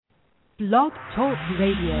Blog Talk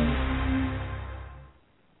Radio.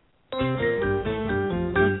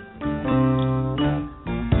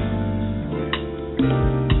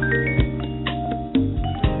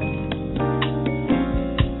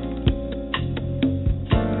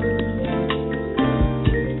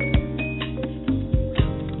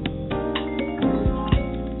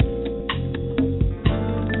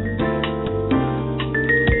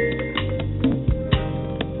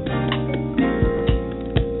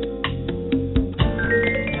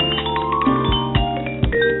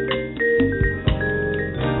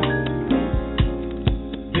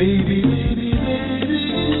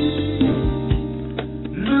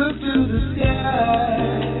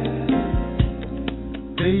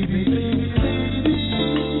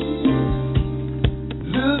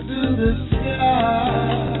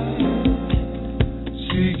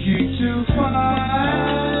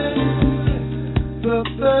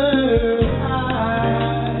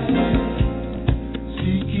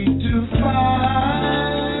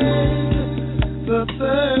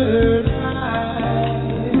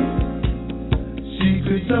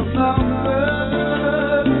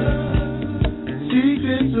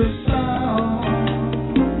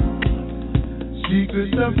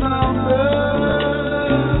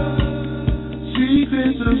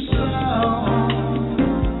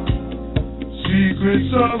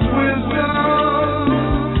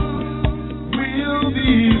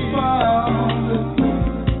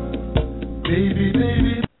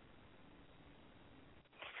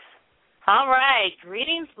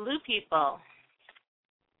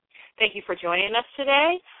 Thank you for joining us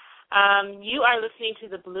today. You are listening to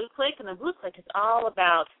the Blue Clique, and the Blue Clique is all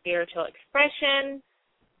about spiritual expression,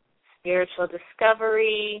 spiritual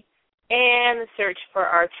discovery, and the search for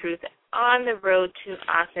our truth on the road to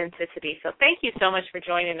authenticity. So thank you so much for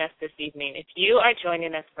joining us this evening. If you are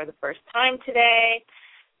joining us for the first time today,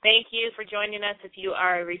 thank you for joining us. If you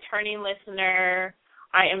are a returning listener,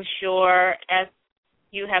 I am sure, as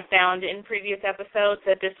you have found in previous episodes,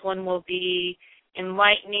 that this one will be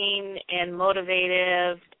enlightening and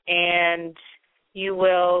motivative, and you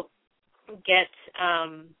will get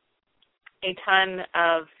a ton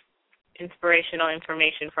of inspirational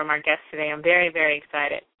information from our guests today. I'm very, very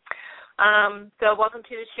excited. So welcome to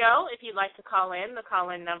the show. If you'd like to call in, the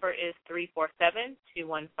call-in number is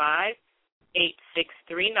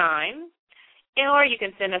 347-215-8639. Or you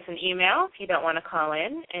can send us an email if you don't want to call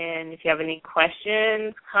in. And if you have any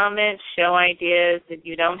questions, comments, show ideas, that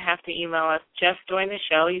you don't have to email us just during the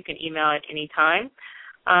show. You can email at any time.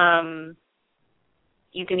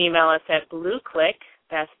 You can email us at BlueClique,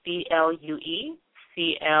 that's BlueClique,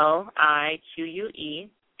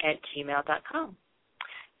 @gmail.com.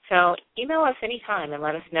 So email us anytime and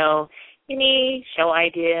let us know any show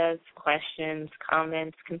ideas, questions,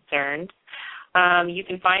 comments, concerns. You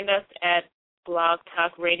can find us at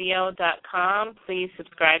blogtalkradio.com. Please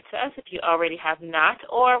subscribe to us if you already have not,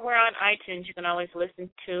 or we're on iTunes. You can always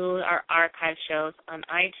listen to our archive shows on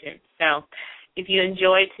iTunes. So if you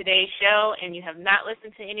enjoyed today's show and you have not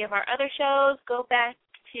listened to any of our other shows, go back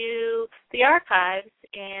to the archives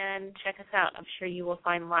and check us out. I'm sure you will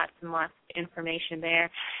find lots and lots of information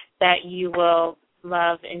there that you will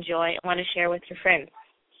love, enjoy, and want to share with your friends.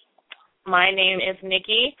 My name is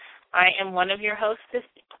Nikki. I am one of your hosts this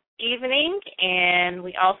evening, and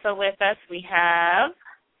we also with us, we have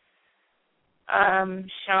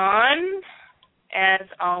Sean, as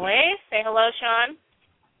always. Say hello, Sean.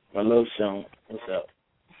 Hello, Sean. What's up?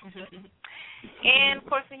 And, of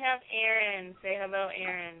course, we have Aaron. Say hello,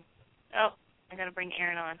 Aaron. Oh, I got to bring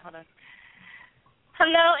Aaron on. Hold on.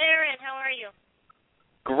 Hello, Aaron. How are you?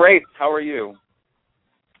 Great. How are you?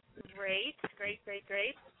 Great.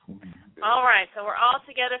 All right, so we're all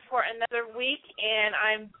together for another week, and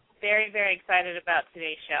I'm very, very excited about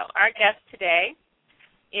today's show. Our guest today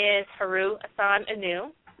is HRU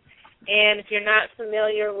Assaan-Anu, and if you're not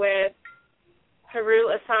familiar with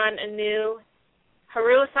HRU Assaan-Anu,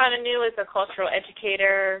 HRU Assaan-Anu is a cultural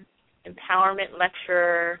educator, empowerment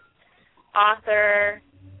lecturer, author.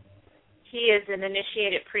 He is an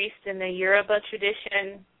initiated priest in the Yoruba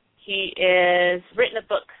tradition. He has written a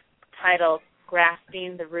book titled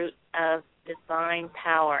Grasping the Root of Divine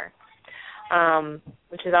Power,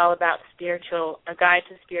 which is all about a guide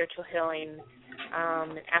to spiritual healing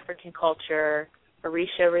in African culture,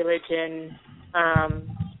 Orisha religion,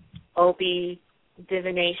 Obi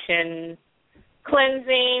divination,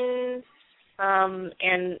 cleansing,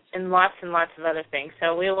 and lots of other things.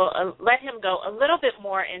 So we will let him go a little bit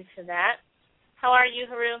more into that. How are you,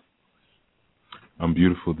 HRU? I'm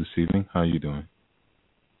beautiful this evening. How are you doing?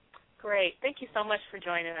 Great. Thank you so much for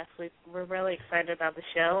joining us. We're really excited about the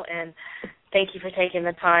show, and thank you for taking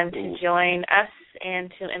the time to join us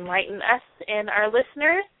and to enlighten us and our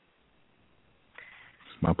listeners.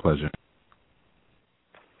 It's my pleasure.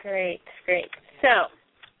 Great. So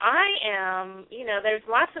there's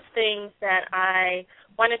lots of things that I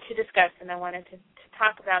wanted to discuss and I wanted to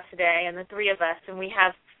talk about today, and the three of us, and we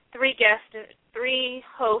have three guests, three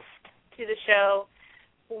hosts to the show.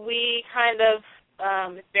 We kind of,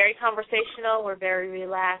 it's very conversational. We're very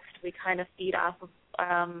relaxed. We kind of feed off of,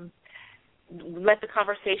 let the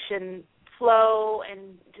conversation flow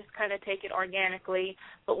and just kind of take it organically.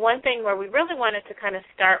 But one thing where we really wanted to kind of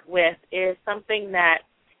start with is something that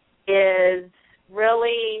is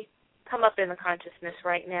really come up in the consciousness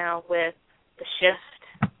right now with the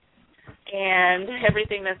shift and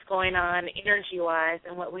everything that's going on energy-wise.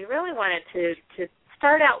 And what we really wanted to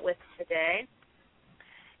start out with today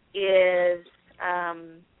is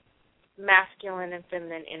masculine and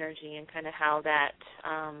feminine energy and kind of how that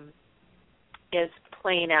is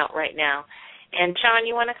playing out right now. And, Sean,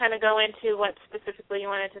 you want to kind of go into what specifically you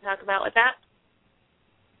wanted to talk about with that?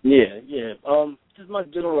 Yeah. Just my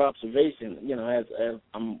general observation, as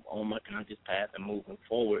I'm on my conscious path and moving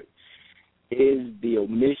forward, is the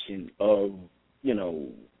omission of,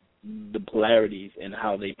 the polarities and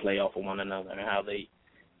how they play off of one another and how they,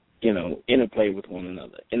 interplay with one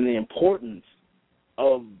another. And the importance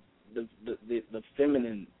of the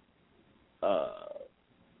feminine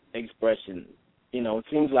expression. It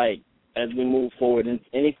seems like as we move forward in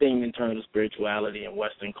anything in terms of spirituality and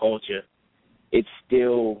Western culture, it's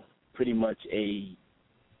still pretty much a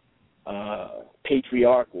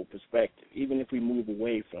patriarchal perspective. Even if we move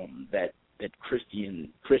away from that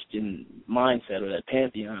Christian mindset or that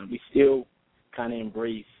pantheon, we still kind of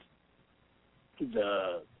embrace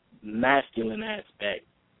the masculine aspect,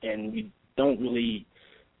 and we don't really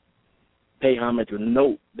pay homage or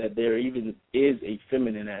note that there even is a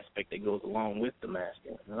feminine aspect that goes along with the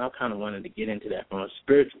masculine. And I kind of wanted to get into that from a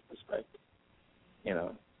spiritual perspective,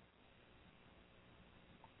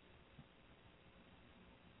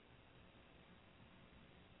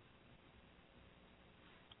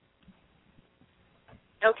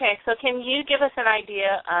 Okay, so can you give us an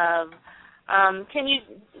idea of,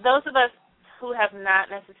 those of us who have not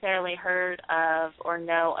necessarily heard of or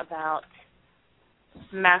know about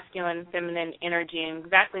masculine and feminine energy and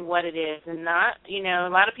exactly what it is, and not, a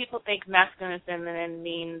lot of people think masculine and feminine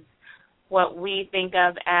means what we think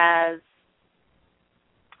of as,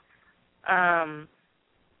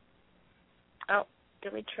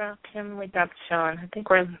 did we drop him? We dropped Sean. I think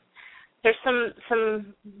there's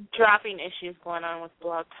some dropping issues going on with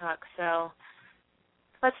Blog Talk, so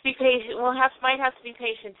let's be patient. Might have to be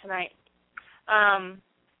patient tonight.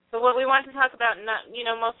 So what we want to talk about,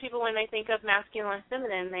 most people when they think of masculine and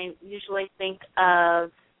feminine, they usually think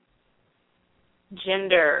of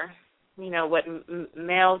gender, what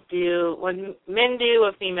males do, what men do,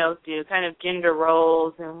 what females do, kind of gender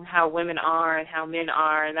roles and how women are and how men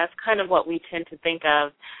are, and that's kind of what we tend to think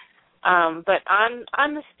of. But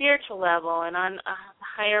on the spiritual level and on a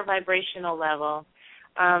higher vibrational level,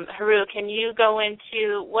 HRU, can you go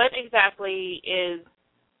into what exactly is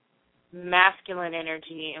masculine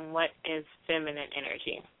energy and what is feminine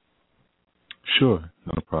energy? Sure,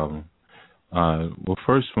 no problem. Well,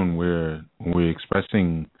 first, when we're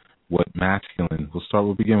expressing what masculine,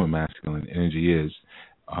 we'll begin with masculine energy is,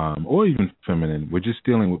 or even feminine. We're just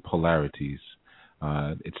dealing with polarities.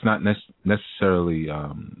 It's not necessarily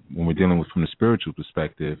when we're dealing with from the spiritual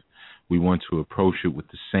perspective, we want to approach it with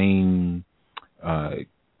the same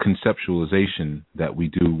conceptualization that we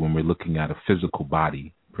do when we're looking at a physical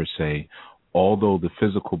body per se, although the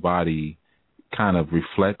physical body kind of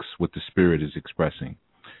reflects what the spirit is expressing.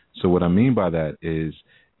 So what I mean by that is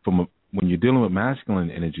when you're dealing with masculine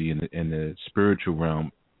energy in the spiritual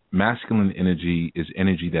realm, masculine energy is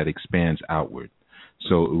energy that expands outward.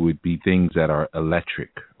 So it would be things that are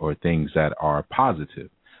electric or things that are positive.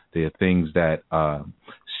 They are things that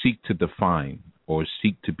seek to define or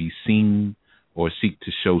seek to be seen or seek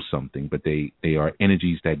to show something, but they are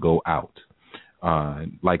energies that go out.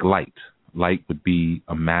 Like light. Light would be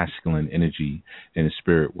a masculine energy in the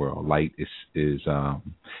spirit world. Light is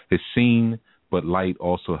seen, but light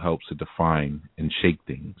also helps to define and shape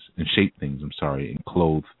things, and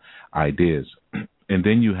clothe ideas. And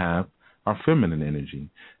then you have our feminine energy.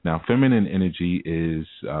 Now, feminine energy is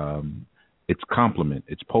it's complement,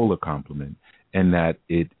 it's polar complement, and that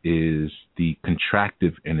it is the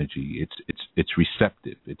contractive energy. It's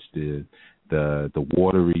receptive. It's the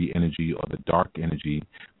watery energy or the dark energy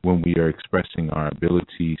when we are expressing our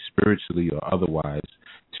ability spiritually or otherwise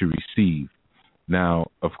to receive.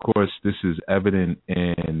 Now, of course, this is evident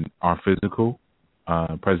in our physical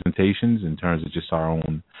presentations in terms of just our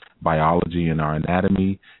own biology and our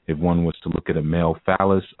anatomy. If one was to look at a male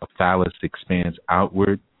phallus, a phallus expands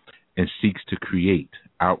outward and seeks to create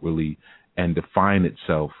outwardly and define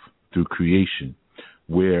itself through creation,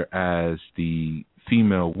 whereas the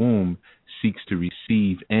female womb seeks to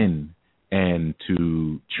receive in and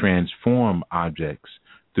to transform objects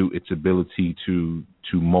through its ability to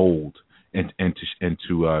mold and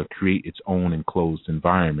to create its own enclosed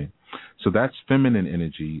environment. So that's feminine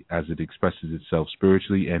energy as it expresses itself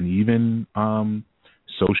spiritually and even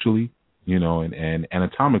socially, and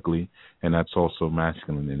anatomically, and that's also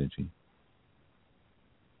masculine energy.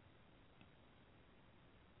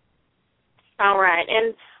 All right,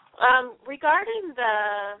 and regarding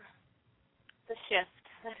the shift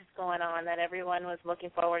that is going on, that everyone was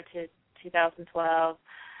looking forward to, 2012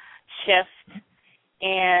 shift,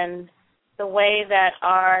 and the way that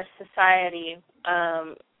our society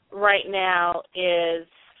right now is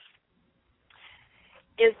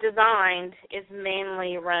designed is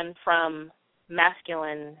mainly run from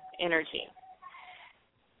masculine energy.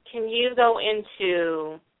 Can you go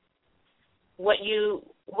into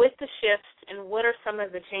with the shift, and what are some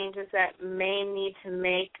of the changes that may need to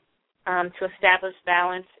make to establish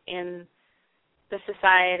balance in the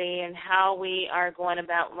society, and how we are going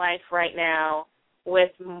about life right now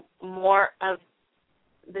with more of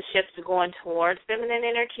the shift going towards feminine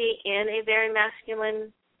energy in a very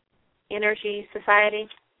masculine energy society?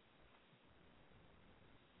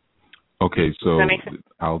 Okay, so does that make sense?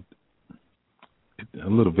 I'll a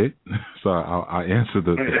little bit. So I'll answer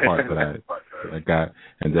the part that I got,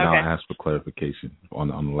 and then I'll ask for clarification on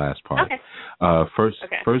the last part. Okay.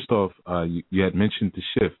 First off, you had mentioned the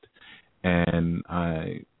shift, and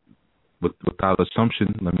without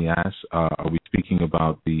assumption, let me ask: are we speaking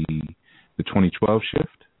about the 2012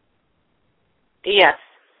 shift? Yes.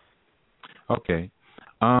 Okay.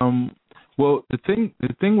 Well, the thing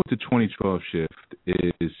with the 2012 shift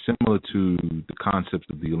is similar to the concepts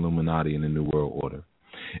of the Illuminati and the New World Order,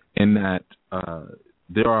 in that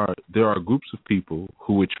there are groups of people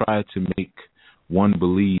who would try to make one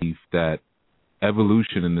believe that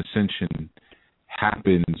evolution and ascension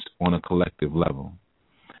happens on a collective level,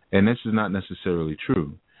 and this is not necessarily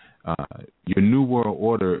true. Your New World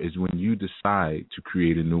Order is when you decide to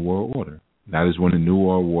create a New World Order. That is when the New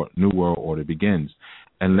World Order begins,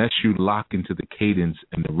 unless you lock into the cadence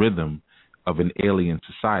and the rhythm of an alien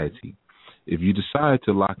society. If you decide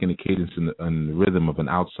to lock in the cadence and the rhythm of an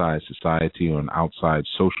outside society or an outside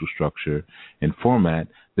social structure and format,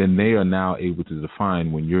 then they are now able to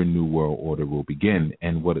define when your New World Order will begin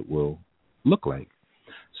and what it will look like.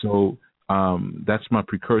 So that's my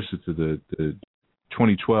precursor to the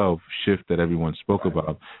 2012 shift that everyone spoke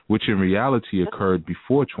about, which in reality occurred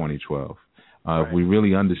before 2012. If we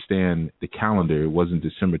really understand the calendar, it wasn't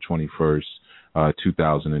December 21st,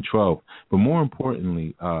 2012. But more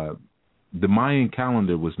importantly, the Mayan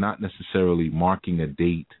calendar was not necessarily marking a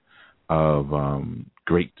date of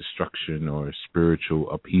great destruction or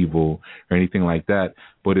spiritual upheaval or anything like that.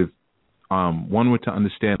 But if one were to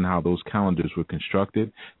understand how those calendars were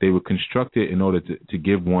constructed, they were constructed in order to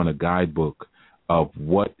give one a guidebook of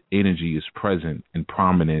what energy is present and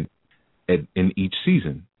prominent in each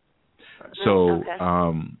season. So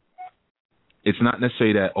it's not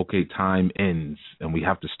necessarily that, time ends and we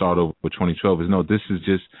have to start over with 2012. No, this is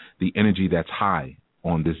just the energy that's high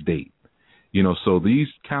on this date. So these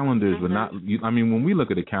calendars were not, when we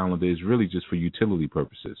look at a calendar, it's really just for utility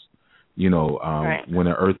purposes. When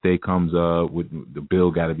an Earth Day comes up, the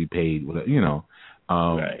bill got to be paid, But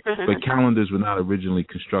calendars were not originally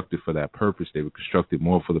constructed for that purpose. They were constructed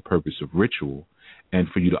more for the purpose of ritual and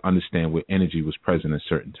for you to understand where energy was present at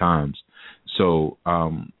certain times. So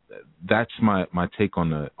that's my take on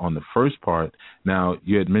the first part. Now,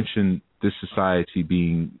 you had mentioned this society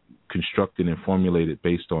being constructed and formulated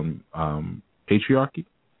based on patriarchy,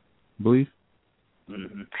 I believe?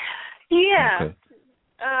 Mm-hmm. Yeah. Okay.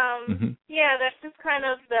 Yeah, that's just kind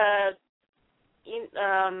of the,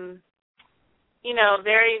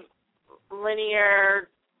 very linear,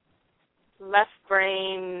 left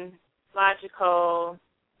brain, logical,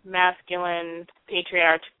 masculine,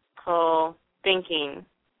 patriarchal thinking,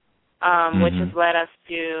 which has led us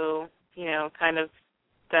to, kind of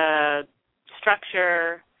the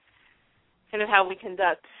structure, kind of how we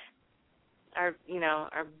conduct our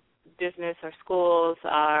business, our schools,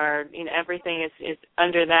 our, everything is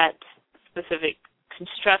under that specific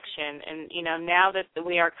construction. And, now that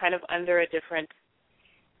we are kind of under a different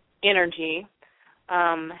energy,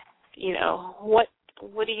 what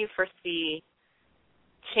do you foresee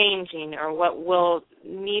changing, or what will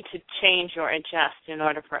need to change or adjust in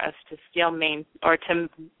order for us to still maintain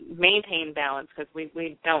balance? Because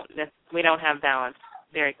we don't have balance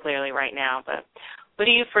very clearly right now. But what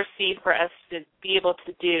do you foresee for us to be able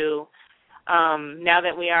to do now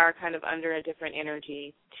that we are kind of under a different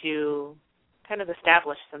energy to kind of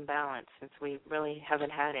establish some balance, since we really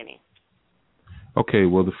haven't had any? Okay,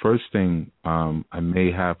 well, the first thing I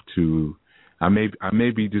may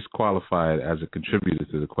be disqualified as a contributor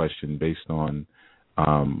to the question based on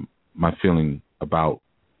my feeling about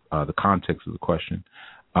the context of the question.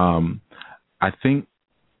 I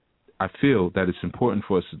feel that it's important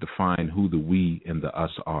for us to define who the we and the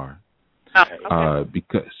us are. Okay.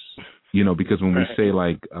 Because when we say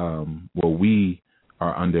we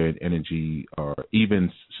are under an energy, or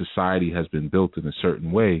even society has been built in a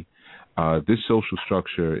certain way, this social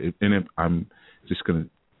structure, and I'm just going to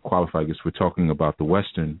qualify, I guess we're talking about the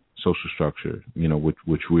Western social structure,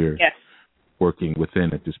 which we're working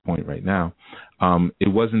within at this point right now.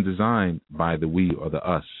 It wasn't designed by the we or the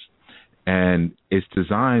us, and its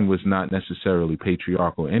design was not necessarily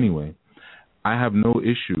patriarchal anyway. I have no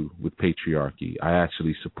issue with patriarchy. I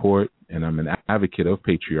actually support, and I'm an advocate of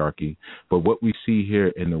patriarchy, but what we see here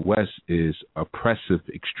in the West is oppressive,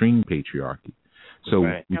 extreme patriarchy. So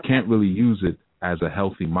we can't really use it as a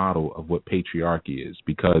healthy model of what patriarchy is,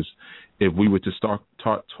 because if we were to start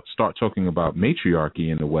talking about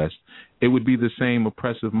matriarchy in the West, it would be the same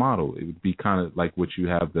oppressive model. It would be kind of like what you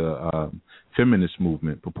have the feminist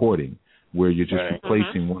movement purporting, where you're just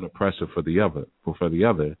replacing one oppressor for the other.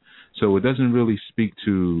 So it doesn't really speak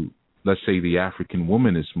to, let's say, the African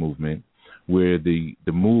womanist movement, where the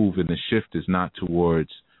move and the shift is not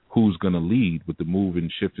towards who's going to lead, but the move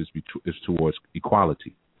and shift is towards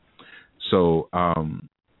equality. So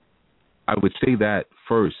I would say that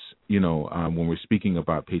first, when we're speaking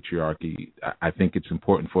about patriarchy, I think it's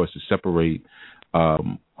important for us to separate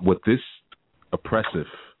what this oppressive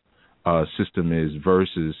system is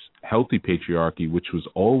versus healthy patriarchy, which was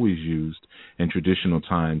always used in traditional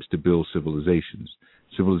times to build civilizations.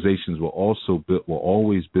 Civilizations were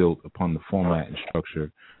always built upon the format and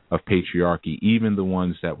structure of patriarchy, even the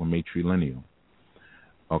ones that were matrilineal.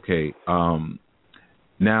 Okay.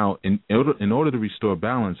 Now, in order to restore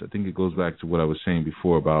balance, I think it goes back to what I was saying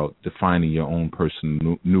before about defining your own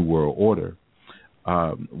personal new world order.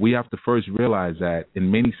 We have to first realize that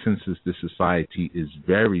in many senses, this society is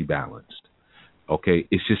very balanced. Okay,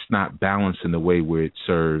 it's just not balanced in the way where it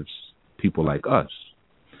serves people like us.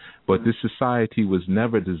 But this society was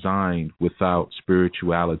never designed without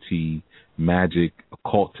spirituality, magic,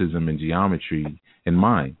 occultism, and geometry in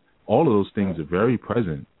mind. All of those things are very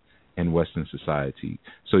present in Western society.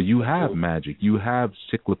 So you have magic, you have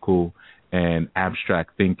cyclical and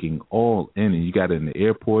abstract thinking all in, and you got it in the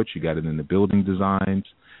airports, you got it in the building designs,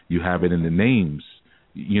 you have it in the names.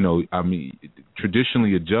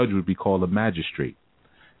 Traditionally a judge would be called a magistrate.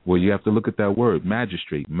 Well, you have to look at that word,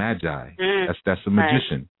 magistrate, magi. That's a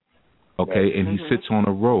magician. Okay, and he sits on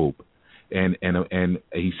a robe. And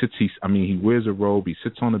he wears a robe, he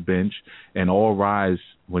sits on a bench, and all rise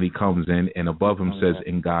when he comes in, and above him says,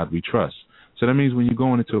 "In God we trust." So that means when you're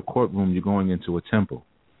going into a courtroom, you're going into a temple.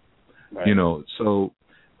 Right. So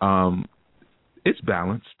it's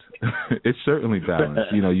balanced. It's certainly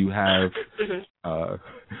balanced. You have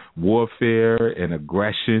warfare and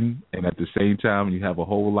aggression, and at the same time, you have a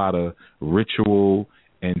whole lot of ritual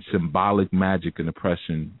and symbolic magic and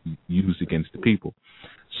oppression used against the people.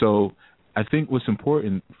 So I think what's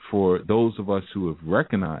important for those of us who have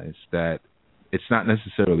recognized that it's not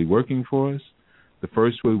necessarily working for us, the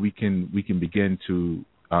first way we can begin to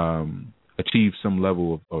achieve some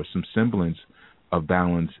level of, or some semblance of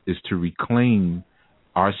balance, is to reclaim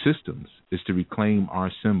our systems, is to reclaim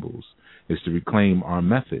our symbols, is to reclaim our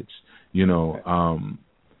methods.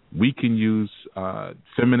 We can use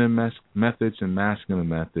feminine methods and masculine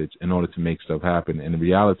methods in order to make stuff happen. And the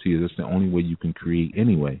reality is that's the only way you can create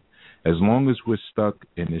anyway. As long as we're stuck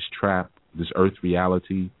in this trap, this earth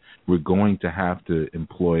reality, we're going to have to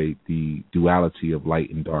employ the duality of light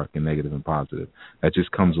and dark and negative and positive. That just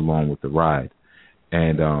comes along with the ride.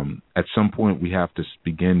 And at some point, we have to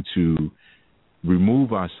begin to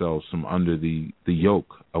remove ourselves from under the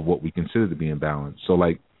yoke of what we consider to be imbalance. So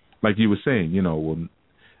like you were saying,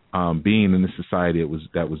 being in a society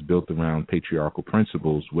that was built around patriarchal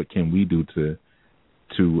principles, what can we do to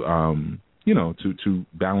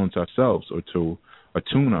balance ourselves or to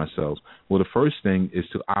attune ourselves? Well, the first thing is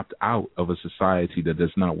to opt out of a society that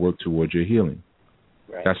does not work towards your healing.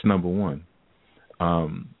 Right. That's number one.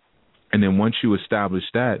 And then once you establish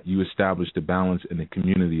that, you establish the balance in the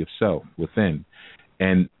community of self within.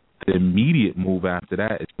 And the immediate move after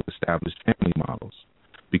that is to establish family models,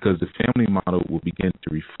 because the family model will begin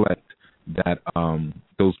to reflect that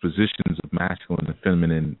those positions of masculine and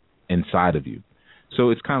feminine inside of you. So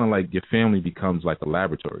it's kind of like your family becomes like a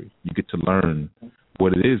laboratory. You get to learn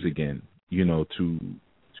what it is again, you know, to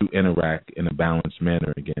interact in a balanced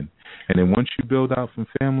manner again. And then once you build out from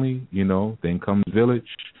family, you know, then comes village,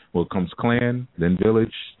 well, comes clan, then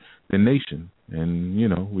village, then nation. And, you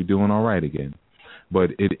know, we're doing all right again.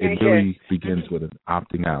 But it really begins with an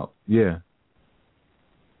opting out. Yeah,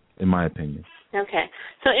 in my opinion. Okay.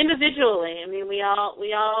 So individually, I mean, we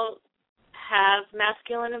all have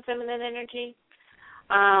masculine and feminine energy.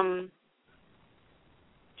 Do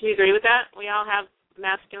you agree with that? We all have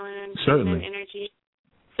masculine and feminine energy.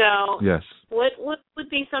 So yes. What would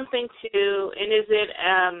be something to, and is it,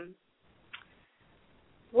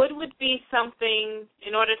 what would be something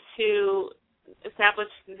in order to establish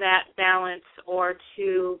that balance or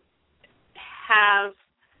to have,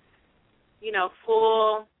 you know,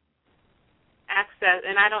 full access,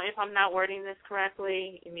 and I don't, if I'm not wording this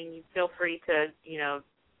correctly, I mean, you feel free to, you know,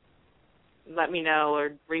 let me know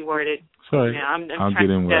or reword it. Sorry, you know, I'm I'll get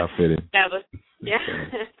in where I fit in. Yeah.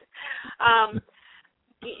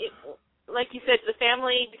 Like you said, the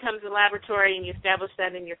family becomes a laboratory, and you establish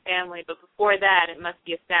that in your family. But before that, it must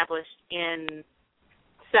be established in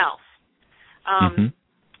self.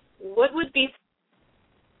 What would be?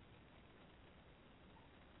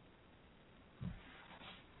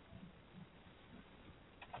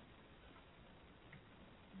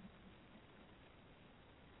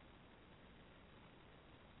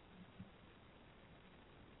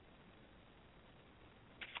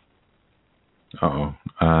 Uh-oh.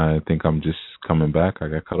 I think I'm just coming back. I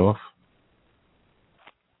got cut off.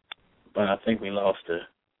 But I think we lost her.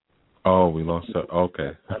 Oh, we lost her.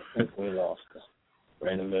 Okay. I think we lost her.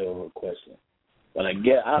 Right in the middle of her question. But I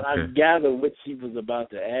gather what she was about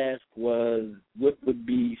to ask was what would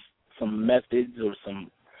be some methods or some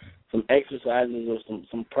exercises or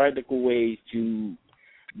some practical ways to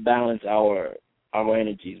balance our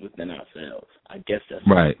energies within ourselves. I guess that's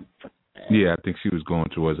right. Yeah, I think she was going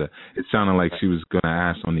towards that. It sounded like she was going to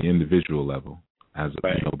ask on the individual level, as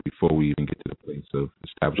you know, before we even get to the place of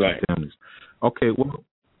establishing families. Okay, well,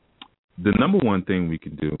 the number one thing we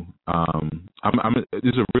can do, this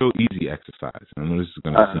is a real easy exercise. I know this is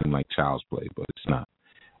going to seem like child's play, but it's not.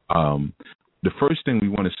 The first thing we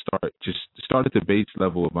want to start at the base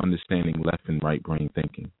level of understanding left and right brain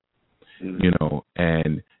thinking, you know,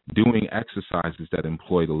 and doing exercises that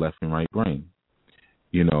employ the left and right brain.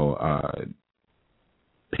 You know,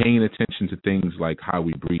 paying attention to things like how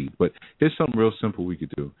we breathe. But here's something real simple we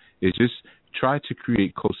could do, is just try to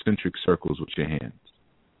create concentric circles with your hands.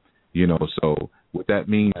 You know, so what that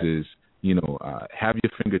means is, you know, have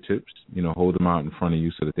your fingertips, you know, hold them out in front of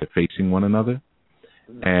you so that they're facing one another,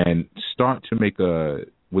 and start to make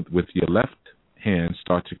with your left hand,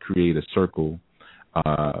 start to create a circle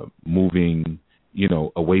moving, you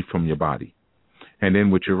know, away from your body. And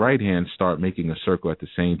then with your right hand, start making a circle at the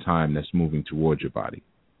same time that's moving towards your body.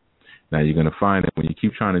 Now, you're going to find that when you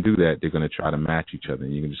keep trying to do that, they're going to try to match each other,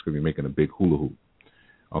 and you're just going to be making a big hula hoop.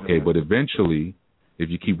 Okay, but eventually,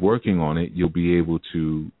 if you keep working on it, you'll be able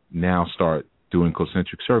to now start doing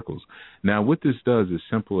concentric circles. Now, what this does, as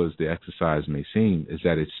simple as the exercise may seem, is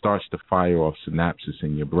that it starts to fire off synapses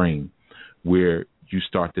in your brain where you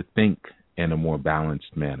start to think in a more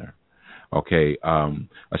balanced manner. Okay,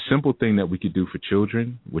 a simple thing that we could do for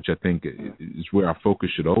children, which I think is where our focus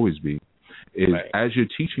should always be, is as you're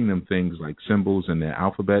teaching them things like symbols and their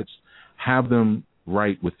alphabets, have them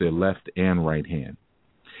write with their left and right hand,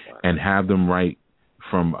 and have them write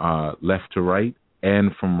from left to right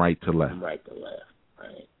and from right to left. From right to left,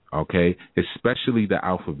 right. Okay, especially the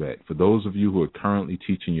alphabet. For those of you who are currently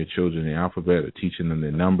teaching your children the alphabet or teaching them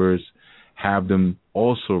their numbers, have them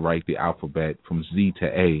also write the alphabet from Z to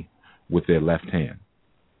A with their left hand.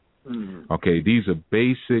 Okay, these are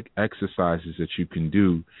basic exercises that you can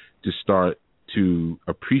do to start to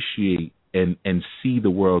appreciate and see the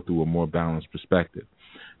world through a more balanced perspective.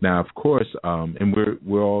 Now, of course, and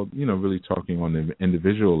we're all, you know, really talking on the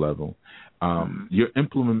individual level. Your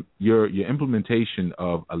implementation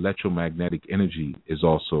of electromagnetic energy is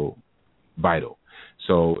also vital.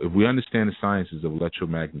 So if we understand the sciences of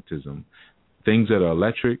electromagnetism, things that are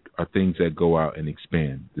electric are things that go out and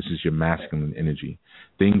expand. This is your masculine energy.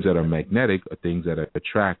 Things that are magnetic are things that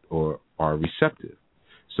attract or are receptive.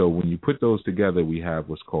 So when you put those together, we have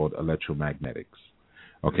what's called electromagnetics.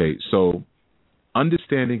 Okay, so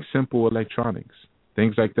understanding simple electronics,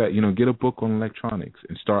 things like that, you know, get a book on electronics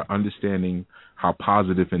and start understanding how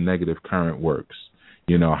positive and negative current works,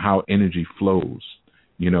 you know, how energy flows,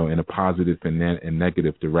 in a positive and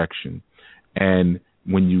negative direction. And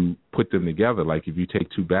when you put them together, like if you take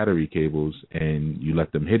two battery cables and you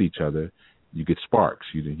let them hit each other, you get sparks.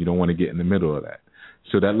 You don't want to get in the middle of that.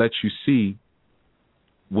 So that lets you see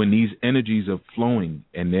when these energies are flowing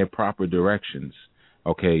in their proper directions,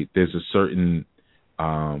 okay, there's a certain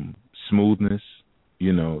smoothness,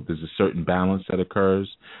 there's a certain balance that occurs.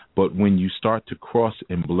 But when you start to cross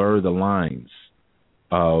and blur the lines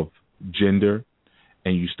of gender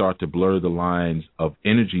and you start to blur the lines of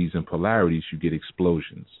energies and polarities, you get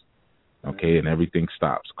explosions, okay, and everything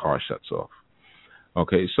stops, car shuts off.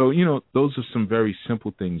 Okay, so, those are some very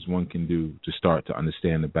simple things one can do to start to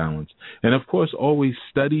understand the balance. And, of course, always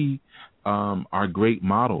study our great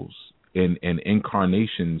models and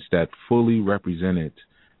incarnations that fully represented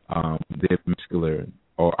their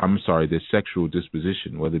their sexual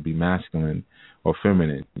disposition, whether it be masculine or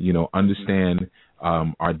feminine. Understand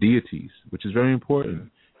our deities, which is very important.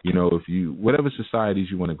 If whatever societies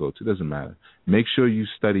you want to go to, doesn't matter. Make sure you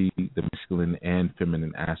study the masculine and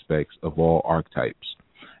feminine aspects of all archetypes,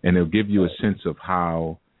 and it'll give you a sense of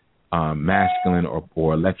how masculine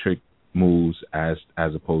or electric moves as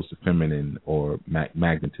opposed to feminine or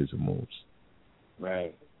magnetism moves.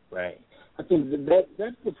 Right. I think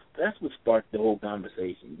that's what sparked the whole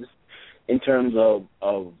conversation, just in terms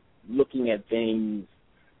of looking at things.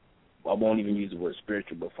 I won't even use the word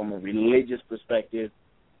spiritual, but from a religious perspective,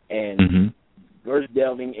 and first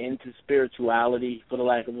delving into spirituality, for the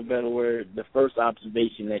lack of a better word. The first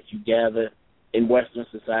observation that you gather in Western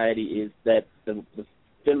society is that the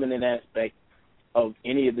feminine aspect of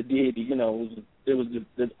any of the deities, it was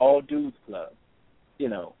the all dudes club,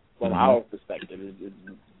 from our perspective.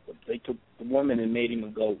 They took the woman and made him a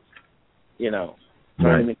ghost,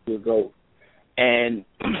 turned him into a ghost. And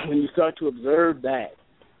when you start to observe that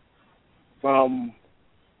from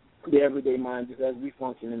the everyday mind, just as we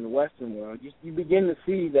function in the Western world, you begin to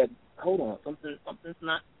see that, hold on, something's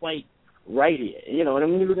not quite right here.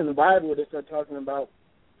 And when you look in the Bible, they start talking about,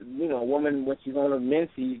 a woman, when she's on her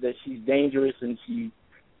menses, that she's dangerous and she's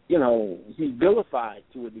vilified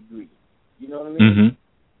to a degree. You know what I mean?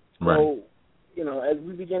 Right. So, as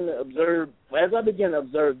we begin to observe, as I began to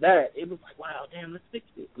observe that, it was like, wow, damn, let's fix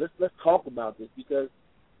it. Let's talk about this, because,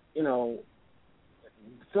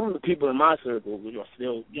 some of the people in my circle are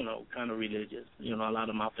still, kind of religious. A lot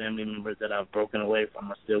of my family members that I've broken away from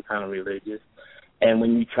are still kind of religious. And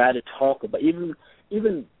when you try to talk about, even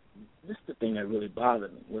this is the thing that really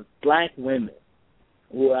bothered me, was black women,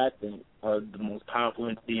 who I think are the most powerful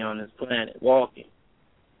entity on this planet, walking,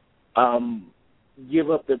 give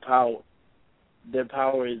up their power. Their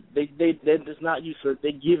power is, they're just not usurped.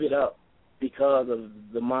 They give it up because of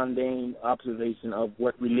the mundane observation of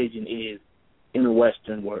what religion is in the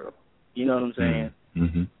Western world. You know what I'm saying?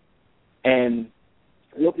 Mm-hmm. And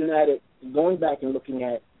looking at it, going back and looking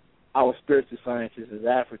at our spiritual sciences as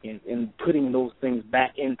Africans and putting those things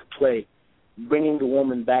back into play, bringing the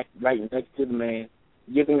woman back right next to the man,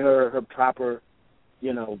 giving her proper,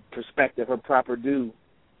 perspective, her proper due,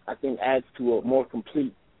 I think adds to a more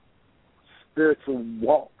complete spiritual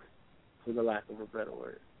walk, for the lack of a better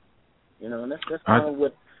word. And that's kind of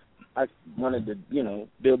what I wanted to,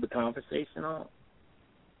 build the conversation on.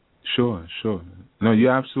 Sure. No,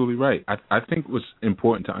 you're absolutely right. I think what's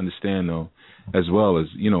important to understand, though, as well as,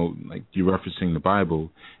 like you're referencing the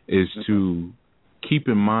Bible, is to keep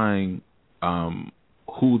in mind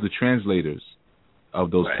who the translators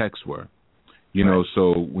of those texts were.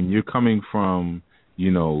 So when you're coming from,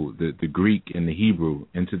 the Greek and the Hebrew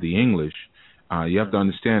into the English, you have to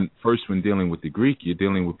understand, first, when dealing with the Greek, you're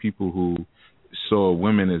dealing with people who saw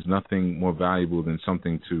women as nothing more valuable than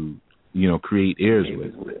something to, create heirs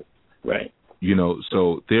with. Right.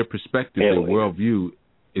 So their perspective, their worldview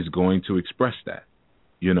is going to express that,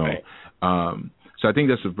 Right. So I think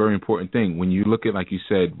that's a very important thing. When you look at, like you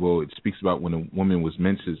said, well, it speaks about when a woman was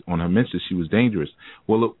on her menses, she was dangerous.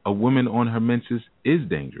 Well, a woman on her menses is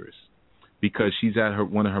dangerous because she's at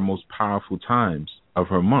one of her most powerful times of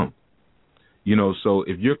her month. So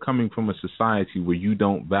if you're coming from a society where you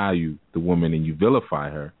don't value the woman and you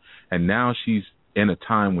vilify her, and now she's in a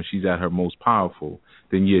time when she's at her most powerful,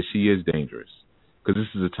 then yes, she is dangerous, because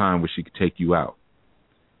this is a time where she could take you out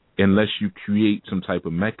unless you create some type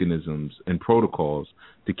of mechanisms and protocols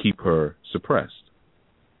to keep her suppressed.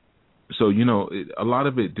 So, a lot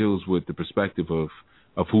of it deals with the perspective of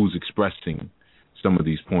who's expressing some of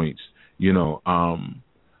these points,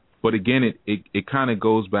 But again, it kind of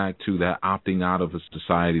goes back to that opting out of a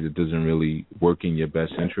society that doesn't really work in your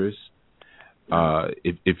best interest.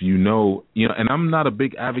 If and I'm not a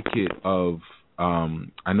big advocate of,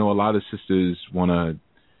 I know a lot of sisters want to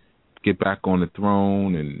get back on the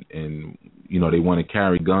throne and you know, they want to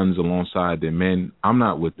carry guns alongside their men. I'm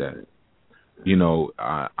not with that. You know,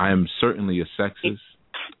 I am certainly a sexist,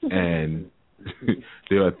 and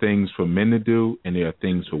there are things for men to do and there are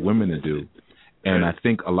things for women to do. And I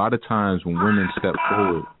think a lot of times when women step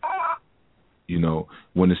forward, you know,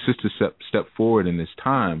 when the sisters step forward in this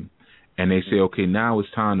time and they say, okay, now it's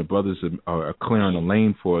time, the brothers are clearing a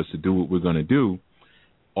lane for us to do what we're going to do,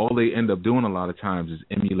 all they end up doing a lot of times is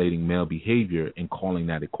emulating male behavior and calling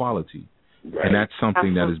that equality. Right. And that's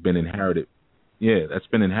something that has been inherited. Yeah, that's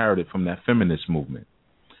been inherited from that feminist movement.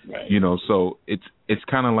 Right. You know, so it's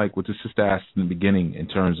kind of like what the sister asked in the beginning in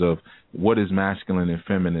terms of what is masculine and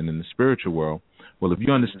feminine in the spiritual world. Well, if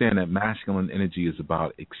you understand that masculine energy is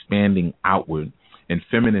about expanding outward and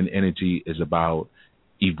feminine energy is about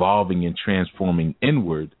evolving and transforming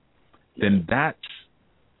inward, then that's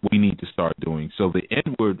what we need to start doing. So the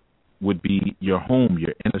inward would be your home,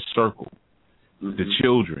 your inner circle, the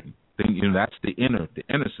children. Then, you know, that's the inner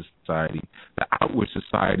society. The outward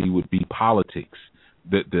society would be politics,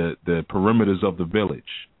 the perimeters of the village,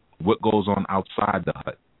 what goes on outside the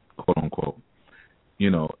hut, quote unquote.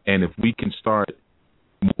 You know, and if we can start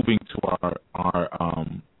moving to our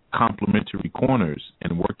complementary corners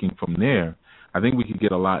and working from there, I think we could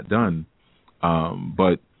get a lot done.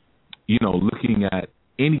 But, you know, looking at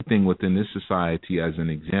anything within this society as an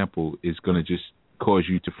example is going to just cause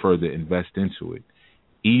you to further invest into it,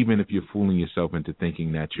 even if you're fooling yourself into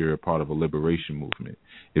thinking that you're a part of a liberation movement.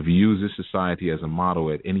 If you use this society as a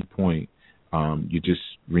model at any point, you're just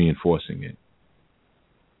reinforcing it.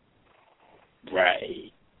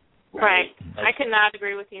 Right. I could not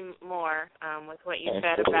agree with you more with what you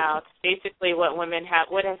said about basically what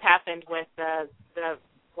what has happened with the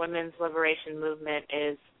women's liberation movement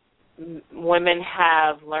is women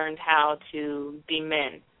have learned how to be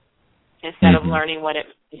men instead of learning what it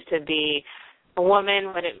means to be a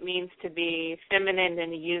woman, what it means to be feminine,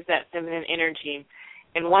 and to use that feminine energy.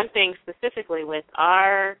 And one thing specifically with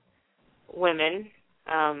our women,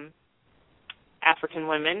 African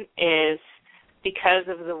women, is because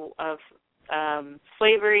of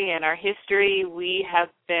slavery and our history, we have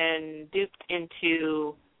been duped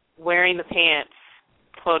into wearing the pants,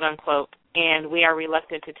 quote unquote, and we are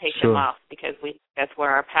reluctant to take them off because that's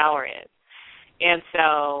where our power is. And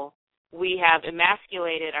so we have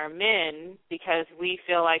emasculated our men because we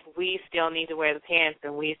feel like we still need to wear the pants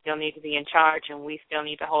and we still need to be in charge and we still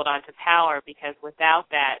need to hold on to power, because without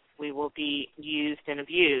that we will be used and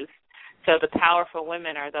abused. So the powerful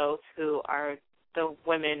women are those who are the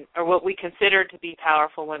women, or what we consider to be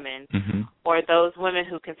powerful women, or those women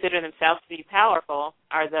who consider themselves to be powerful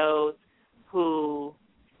are those who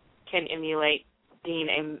can emulate being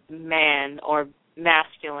a man or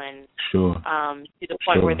masculine to the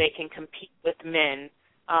point where they can compete with men,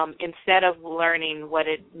 instead of learning what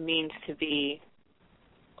it means to be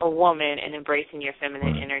a woman and embracing your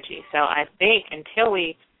feminine energy. So I think until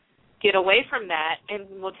we get away from that and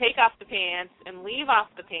we'll take off the pants and leave off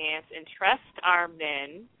the pants and trust our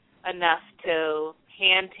men enough to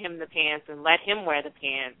hand him the pants and let him wear the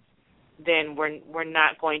pants, then we're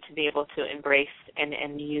not going to be able to embrace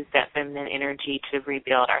and use that feminine energy to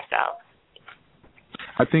rebuild ourselves.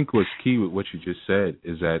 I think what's key with what you just said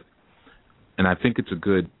is that, and I think it's a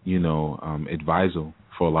good, advisal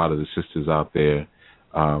for a lot of the sisters out there.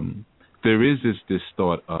 There is this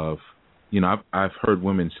thought of, I've heard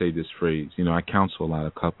women say this phrase. I counsel a lot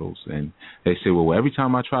of couples, and they say, well, every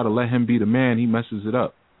time I try to let him be the man, he messes it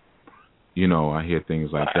up. I hear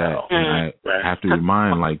things like that, and I have to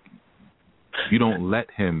remind, like, you don't let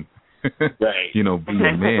him, be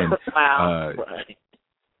a man.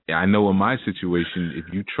 I know in my situation,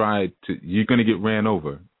 if you try to, you're going to get ran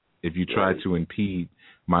over. If you try to impede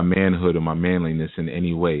my manhood or my manliness in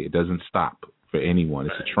any way, it doesn't stop for anyone.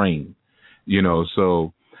 It's a train,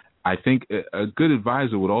 So I think a good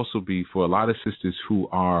advisor would also be for a lot of sisters who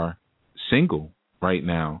are single right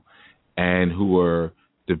now and who are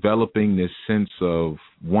developing this sense of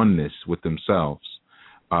oneness with themselves,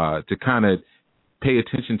 to kind of pay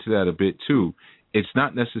attention to that a bit too. It's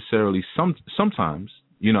not necessarily sometimes,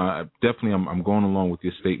 I'm going along with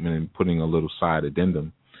your statement and putting a little side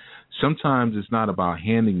addendum. Sometimes it's not about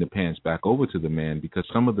handing the pants back over to the man, because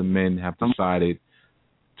some of the men have decided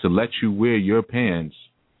to let you wear your pants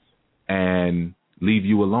and leave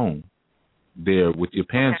you alone there with your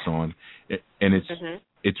pants on. And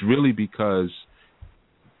it's really because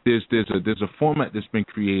there's a format that's been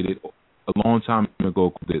created a long time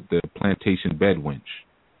ago, the plantation bed winch.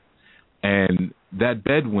 And that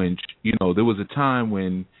bed winch, there was a time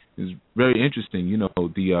when it was very interesting.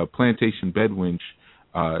 The plantation bed winch,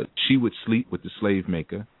 she would sleep with the slave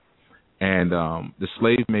maker, And the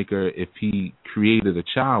slave maker, if he created a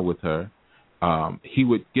child with her, he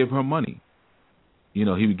would give her money. He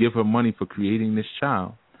would give her money for creating this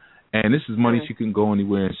child. And this is money she can go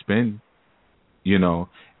anywhere and spend,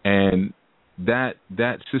 And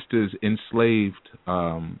that sister's enslaved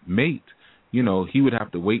mate, he would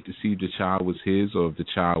have to wait to see if the child was his or if the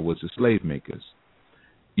child was the slave maker's.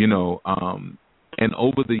 And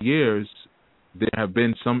over the years, there have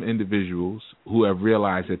been some individuals who have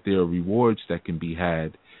realized that there are rewards that can be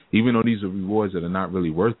had, even though these are rewards that are not really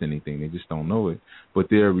worth anything. They just don't know it. But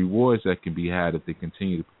there are rewards that can be had if they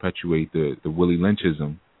continue to perpetuate the Willie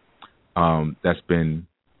Lynchism that's been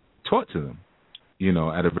taught to them,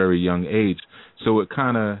 at a very young age. So it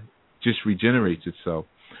kind of just regenerates itself.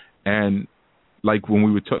 And like when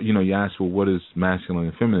we were talking, you asked, well, what is masculine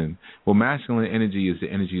and feminine? Well, masculine energy is the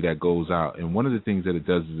energy that goes out. And one of the things that it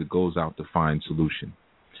does is it goes out to find solution.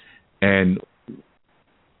 And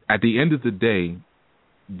at the end of the day,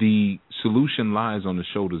 the solution lies on the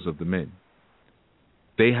shoulders of the men.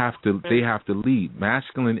 They have to lead.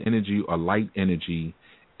 Masculine energy or light energy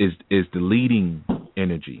is the leading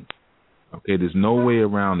energy. Okay, there's no way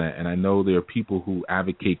around that. And I know there are people who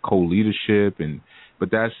advocate co-leadership, but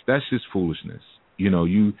that's just foolishness.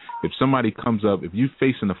 If somebody comes up, if you're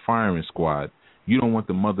facing a firing squad, you don't want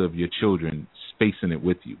the mother of your children facing it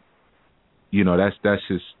with you. That's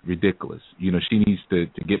just ridiculous. She needs to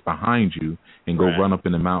get behind you and go run up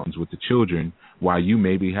in the mountains with the children while you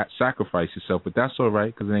maybe sacrifice yourself. But that's all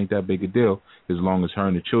right, because it ain't that big a deal as long as her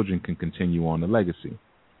and the children can continue on the legacy.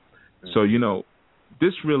 So,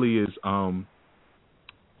 this really is on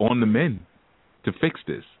the men to fix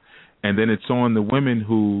this. And then it's on the women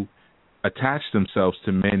who attach themselves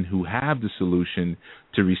to men who have the solution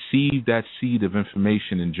to receive that seed of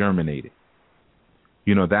information and germinate it.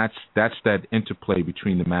 That's that interplay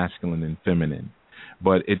between the masculine and feminine.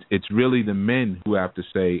 But it's really the men who have to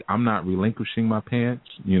say, I'm not relinquishing my pants,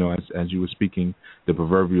 as you were speaking, the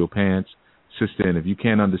proverbial pants. Sister, and if you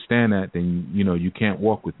can't understand that, then, you can't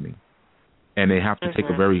walk with me. And they have to take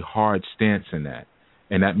a very hard stance in that.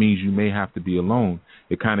 And that means you may have to be alone.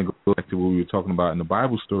 It kind of goes back to what we were talking about in the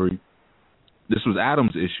Bible story. This was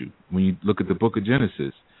Adam's issue. When you look at the book of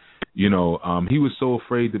Genesis, he was so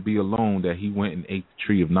afraid to be alone that he went and ate the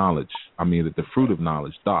tree of knowledge. The fruit of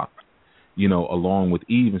knowledge, along with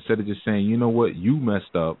Eve, instead of just saying, you know what, you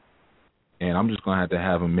messed up, and I'm just going to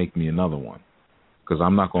have him make me another one. Because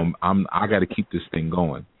I got to keep this thing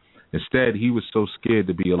going. Instead, he was so scared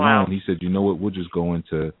to be alone, Wow. He said, you know what, we'll just go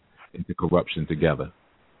into corruption together.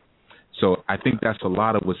 So I think that's a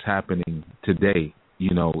lot of what's happening today.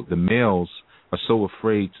 The males are so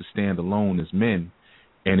afraid to stand alone as men.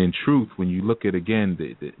 And in truth, when you look at, again,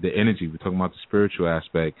 the energy, we're talking about the spiritual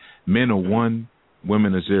aspect, men are one,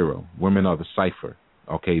 women are zero. Women are the cipher.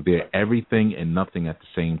 Okay, they're everything and nothing at the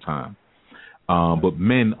same time. But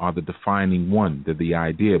men are the defining one. They're the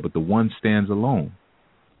idea, but the one stands alone.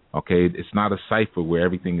 Okay, it's not a cipher where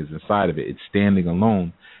everything is inside of it. It's standing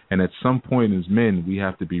alone. And at some point as men, we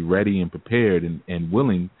have to be ready and prepared and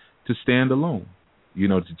willing to stand alone,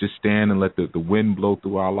 to just stand and let the wind blow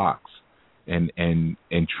through our locks and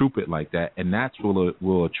troop it like that. And that's what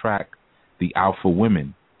will attract the alpha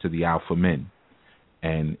women to the alpha men.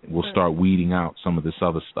 And we'll start weeding out some of this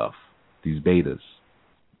other stuff, these betas.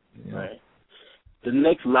 Right. The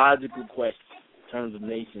next logical question in terms of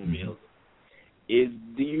nation building is,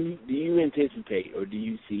 do you anticipate or do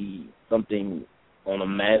you see something on a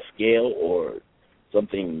mass scale or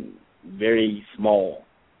something very small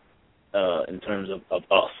in terms of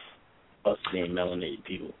us being melanated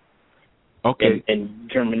people? Okay. And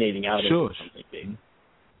germinating out into something big.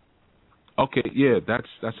 Okay, yeah,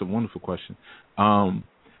 that's a wonderful question.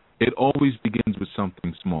 It always begins with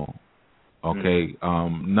something small. Okay,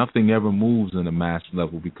 nothing ever moves in a mass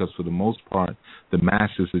level because for the most part, the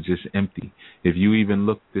masses are just empty. If you even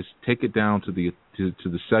take it down to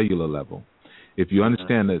the cellular level. If you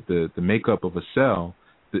understand that the makeup of a cell,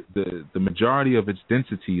 the majority of its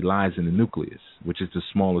density lies in the nucleus, which is the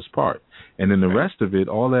smallest part, and then the rest of it,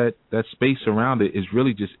 all that space around it is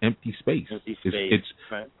really just empty space. It's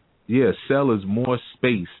a cell is more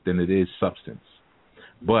space than it is substance,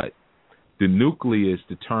 but the nucleus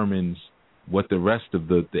determines what the rest of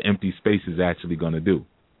the empty space is actually going to do.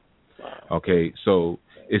 Okay, so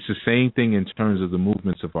it's the same thing in terms of the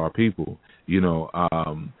movements of our people.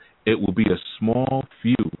 It will be a small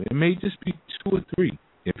few. It may just be 2 or 3.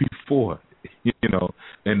 It may be 4.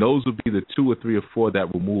 And those will be the 2 or 3 or 4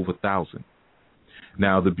 that will move 1,000.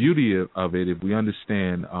 Now, the beauty of it, if we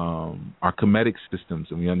understand our Kemetic systems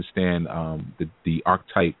and we understand the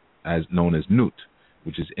archetype as known as Nut,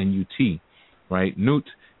 which is N-U-T, right? Nut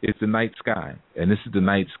is the night sky, and this is the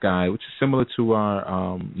night sky, which is similar to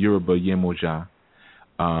our Yoruba Yemoja.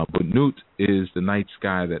 But Nut is the night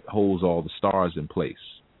sky that holds all the stars in place.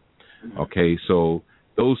 Okay, so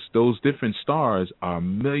those different stars are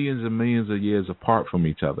millions and millions of years apart from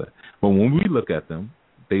each other. But when we look at them,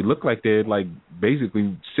 they look like they're like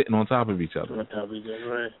basically sitting on top of each other. On top of each other,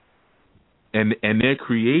 right. And they're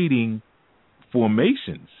creating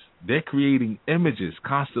formations. They're creating images,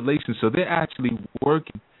 constellations. So they're actually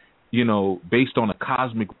working, based on a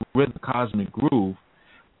cosmic rhythm, cosmic groove,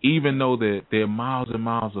 even though they're miles and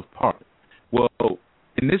miles apart. Well,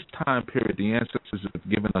 in this time period, the ancestors have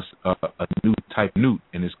given us a new type Nut,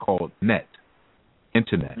 and it's called internet.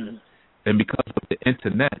 Mm-hmm. And because of the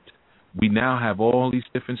internet, we now have all these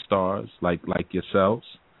different stars, like yourselves,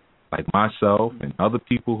 like myself, and other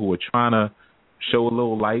people who are trying to show a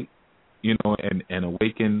little light, and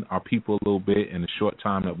awaken our people a little bit in the short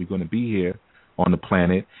time that we're going to be here on the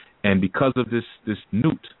planet. And because of this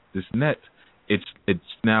Nut, this net, it's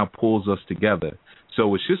now pulls us together.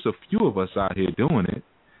 So it's just a few of us out here doing it,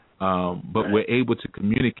 but we're able to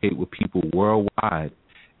communicate with people worldwide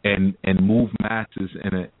and move masses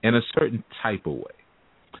in a certain type of way.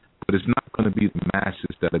 But it's not going to be the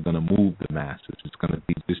masses that are going to move the masses. It's going to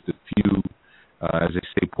be just a few, as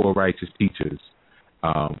they say, poor righteous teachers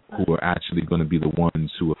who are actually going to be the ones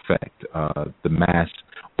who affect the mass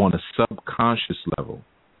on a subconscious level.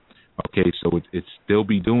 Okay, so they'll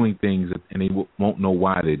be doing things and they won't know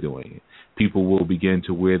why they're doing it. People will begin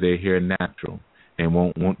to wear their hair natural and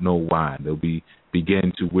won't know why. They'll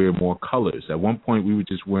begin to wear more colors. At one point, we were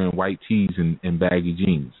just wearing white tees and baggy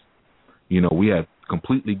jeans. We have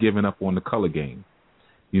completely given up on the color game,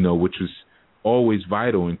 which was always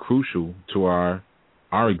vital and crucial to our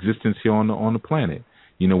existence here on the planet.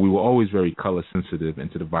 We were always very color sensitive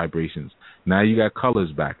into the vibrations. Now you got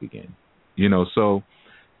colors back again. So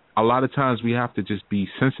a lot of times we have to just be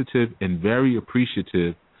sensitive and very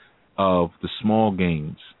appreciative of the small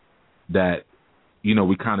games that,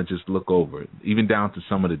 we kind of just look over, even down to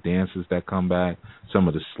some of the dances that come back, some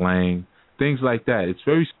of the slang, things like that. It's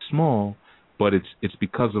very small, but it's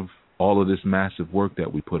because of all of this massive work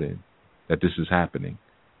that we put in that this is happening.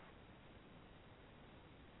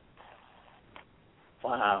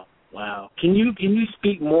 Wow. Can you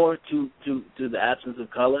speak more to the absence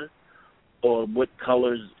of color, or what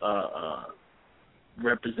colors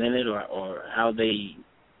represented, or how they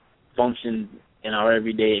function in our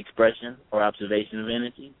everyday expression or observation of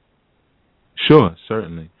energy? Sure,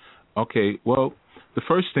 certainly. Okay, well, the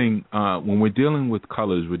first thing, when we're dealing with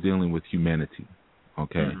colors, we're dealing with humanity.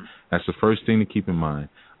 Okay, mm-hmm. That's the first thing to keep in mind.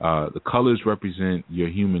 The colors represent your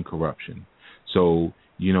human corruption. So,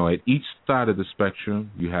 at each side of the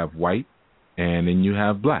spectrum, you have white, and then you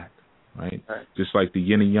have black, right? Just like the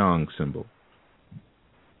Yin and Yang symbol.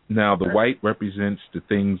 Now, the white represents the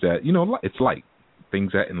things that, it's light,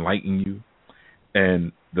 things that enlighten you,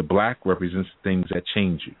 and the black represents things that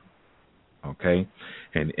change you, okay?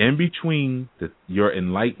 And in between your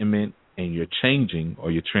enlightenment and your changing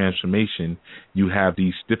or your transformation, you have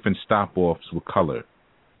these different stop-offs with color.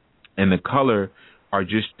 And the color are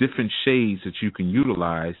just different shades that you can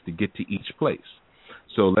utilize to get to each place.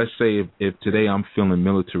 So let's say if today I'm feeling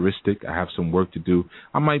militaristic, I have some work to do,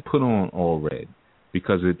 I might put on all red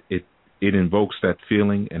because it invokes that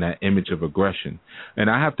feeling and that image of aggression. And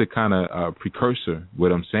I have to kind of precursor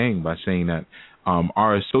what I'm saying by saying that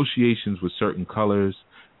our associations with certain colors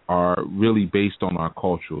are really based on our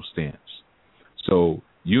cultural stance. So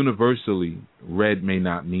universally, red may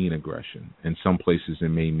not mean aggression. In some places, it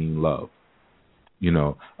may mean love.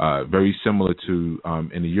 Very similar to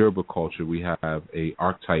in the Yoruba culture, we have a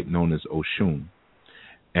archetype known as Oshun.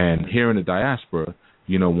 And here in the diaspora,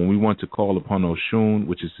 when we want to call upon Oshun,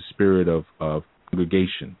 which is the spirit of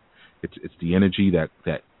congregation, it's the energy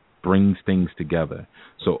that brings things together.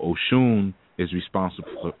 So Oshun is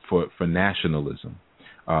responsible for nationalism.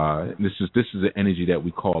 This is an energy that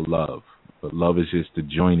we call love, but love is just the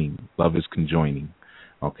joining. Love is conjoining.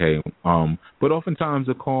 Okay, but oftentimes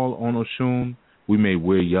the call on Oshun, we may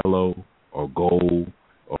wear yellow or gold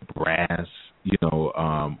or brass,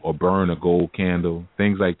 or burn a gold candle,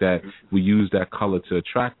 things like that. We use that color to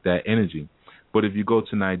attract that energy. But if you go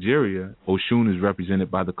to Nigeria, Oshun is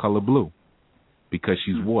represented by the color blue because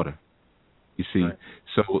she's water. You see, right.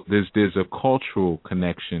 So there's a cultural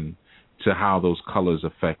connection to how those colors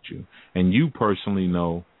affect you. And you personally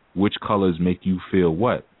know which colors make you feel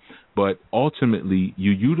what. But ultimately,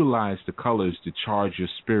 you utilize the colors to charge your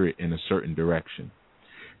spirit in a certain direction.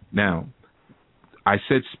 Now, I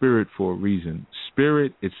said spirit for a reason.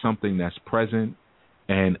 Spirit is something that's present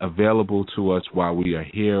and available to us while we are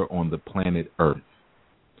here on the planet Earth.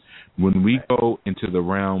 When we go into the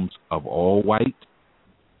realms of all white,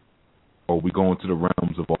 or we go into the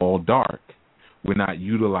realms of all dark, we're not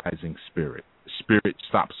utilizing spirit. Spirit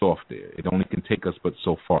stops off there. It only can take us but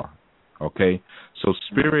so far. Okay? So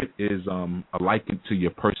spirit is likened to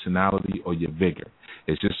your personality or your vigor.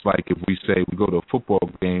 It's just like if we say we go to a football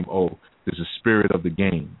game, oh, there's a spirit of the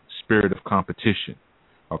game, spirit of competition.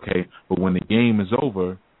 Okay? But when the game is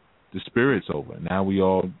over, the spirit's over. Now we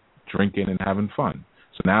all drinking and having fun.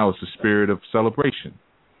 So now it's the spirit of celebration.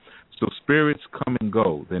 So spirits come and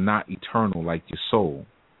go. They're not eternal like your soul.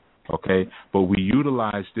 Okay? But we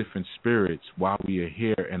utilize different spirits while we are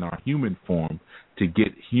here in our human form to get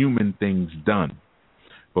human things done.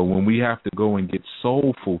 But when we have to go and get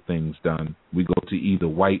soulful things done, we go to either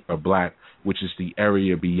white or black, which is the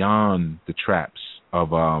area beyond the traps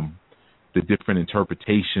of the different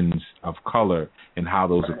interpretations of color and how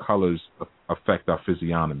those colors affect our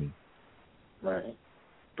physiognomy. Right.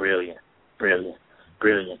 Brilliant.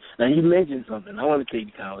 Now, you mentioned something. I want to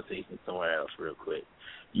take the conversation somewhere else real quick.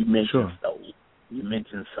 You mentioned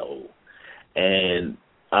soul. And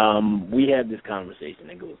we have this conversation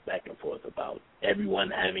that goes back and forth about everyone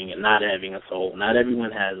having and not having a soul. Not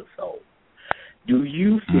everyone has a soul. Do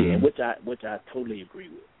you feel, which I totally agree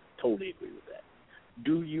with that.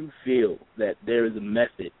 Do you feel that there is a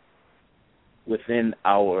method within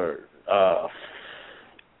our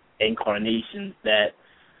incarnations that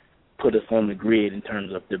put us on the grid in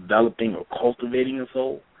terms of developing or cultivating a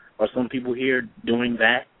soul? Are some people here doing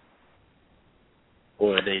that?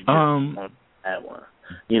 Or are they just on that one?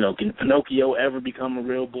 You know, can Pinocchio ever become a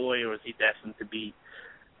real boy, or is he destined to be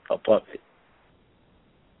a puppet?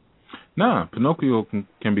 Nah, Pinocchio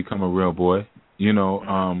can become a real boy. You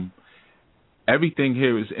know, everything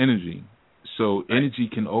here is energy. So energy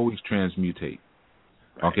can always transmutate.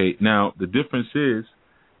 Right. Okay, now the difference is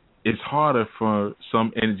it's harder for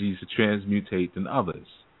some energies to transmutate than others.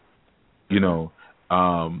 You know,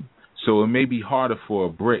 so it may be harder for a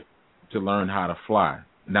brick to learn how to fly.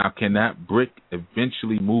 Now, can that brick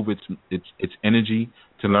eventually move its energy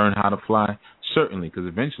to learn how to fly? Certainly, because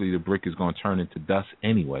eventually the brick is going to turn into dust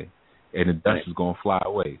anyway, and the dust is going to fly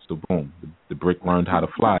away. So, boom, the brick learned how to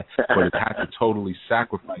fly, but it had to totally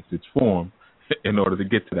sacrifice its form in order to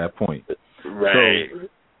get to that point. Right. So,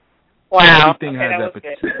 wow. Everything has that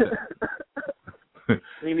potential.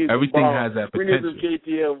 Everything has that potential. We need some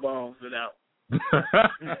KTL bombs for that.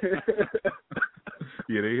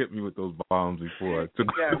 Yeah, they hit me with those bombs before. I took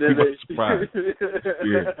me by surprise.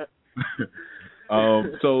 Yeah.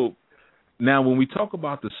 So now when we talk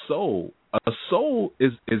about the soul, a soul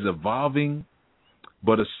is evolving,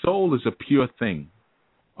 but a soul is a pure thing.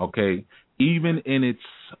 Okay? Even in its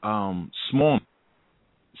small,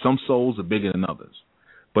 some souls are bigger than others,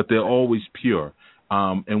 but they're always pure.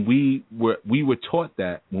 And we were taught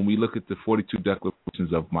that when we look at the 42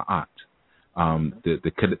 declarations of Ma'at.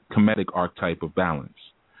 The Kemetic archetype of balance,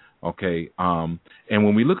 okay? And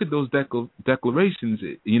when we look at those declarations,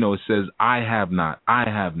 it says, I have not, I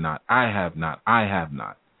have not, I have not, I have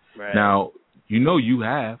not. Right. Now, you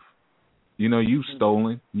have. You've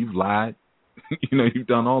stolen, you've lied, you've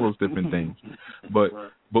done all those different things. But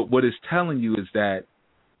what it's telling you is that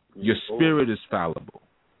your spirit is fallible.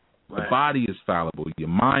 Right. The body is fallible. Your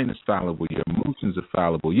mind is fallible. Your emotions are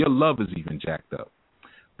fallible. Your love is even jacked up.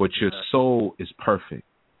 But your soul is perfect,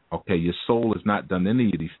 okay? Your soul has not done any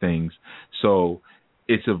of these things, so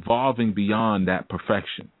it's evolving beyond that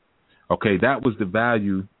perfection, okay? That was the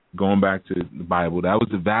value, going back to the Bible, that was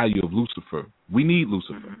the value of Lucifer. We need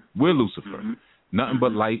Lucifer. We're Lucifer. Nothing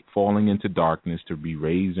but light falling into darkness to be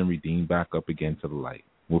raised and redeemed back up again to the light.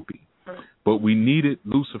 Whoopee. But we needed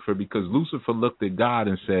Lucifer because Lucifer looked at God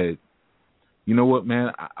and said, you know what,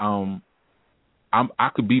 man, I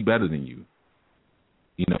could be better than you.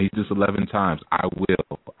 He just 11 times, I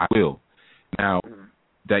will. Now,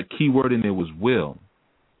 that key word in there was will.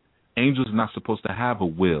 Angels are not supposed to have a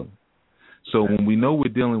will. So when we know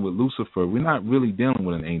we're dealing with Lucifer, we're not really dealing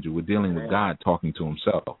with an angel. We're dealing with God talking to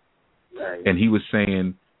himself. And he was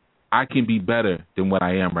saying, I can be better than what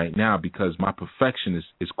I am right now because my perfection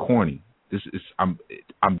is corny. I'm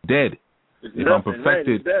dead. If I'm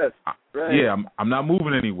perfected, I'm not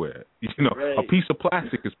moving anywhere. A piece of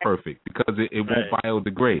plastic is perfect because it won't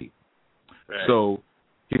biodegrade. Right. So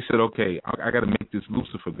he said, okay, I got to make this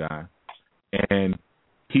Lucifer guy, and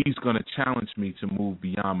he's going to challenge me to move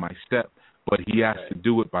beyond my step, but he has to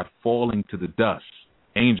do it by falling to the dust,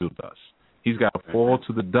 angel dust. He's got to fall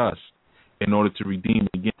to the dust in order to redeem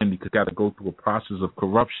again because he's got to go through a process of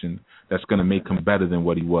corruption that's going to make him better than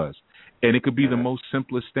what he was. And it could be the most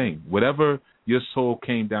simplest thing. Whatever your soul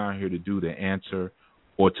came down here to do, to answer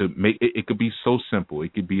or to make it could be so simple.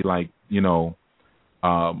 It could be like,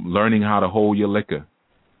 learning how to hold your liquor.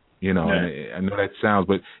 And I know that sounds,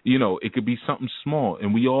 but it could be something small,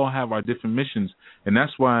 and we all have our different missions, and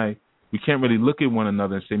that's why we can't really look at one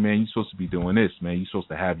another and say, man, you're supposed to be doing this, man. You're supposed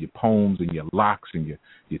to have your poems and your locks and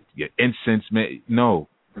your incense, man. No.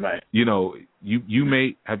 Right. You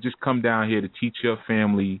may have just come down here to teach your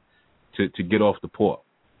family to get off the pork.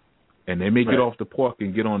 And they may get off the pork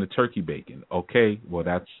and get on the turkey bacon. Okay, well,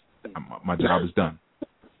 that's my job is done.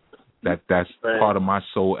 That's part of my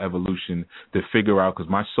soul evolution to figure out, because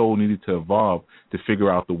my soul needed to evolve to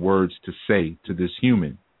figure out the words to say to this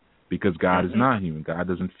human, because God is not human. God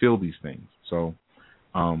doesn't feel these things. So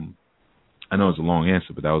I know it's a long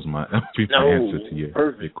answer, but that was my answer to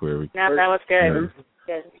your query. No, that was good.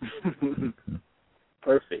 Good.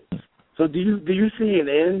 Perfect. So do you see an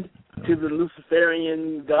end to the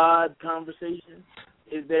Luciferian God conversation?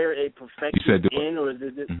 Is there a perfected end, or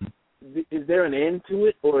is there an end to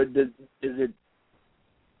it, or does it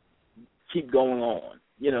keep going on?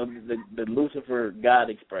 The Lucifer God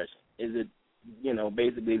expression, is it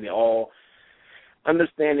basically the all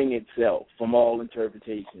understanding itself from all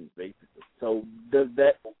interpretations, basically? So does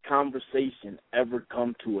that conversation ever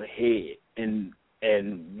come to a head and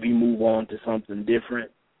we move on to something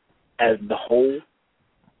different as the whole,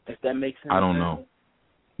 if that makes sense? I don't know.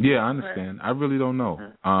 Yeah, I understand. I really don't know.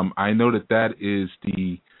 I know that is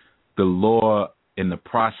the law and the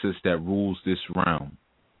process that rules this realm.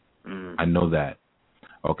 I know that.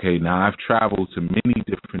 Okay, now I've traveled to many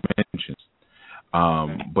different dimensions,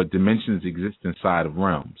 but dimensions exist inside of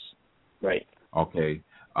realms. Right. Okay.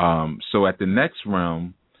 So at the next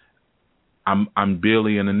realm, I'm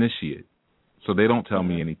barely an initiate, so they don't tell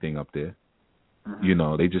me anything up there.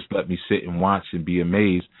 They just let me sit and watch and be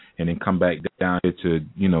amazed, and then come back down here to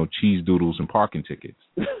cheese doodles and parking tickets.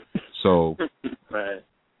 So, right.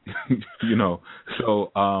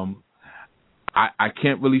 I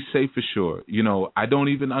can't really say for sure. I don't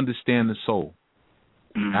even understand the soul.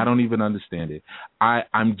 I don't even understand it.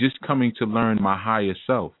 I'm just coming to learn my higher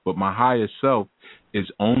self, but my higher self is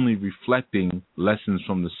only reflecting lessons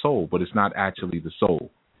from the soul, but it's not actually the soul.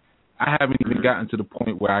 I haven't even gotten to the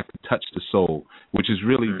point where I can touch the soul, which is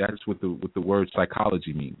really, that's what the word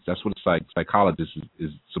psychology means. That's what a psychologist is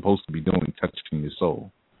supposed to be doing, touching your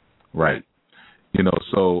soul. Right.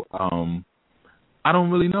 So I don't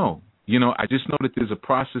really know. I just know that there's a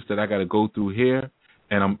process that I got to go through here,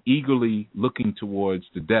 and I'm eagerly looking towards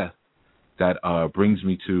the death that brings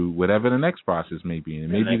me to whatever the next process may be. And it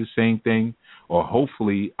may be the same thing, or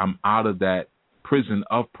hopefully I'm out of that prison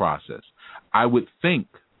of process. I would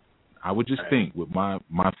just think with my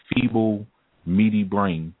feeble, meaty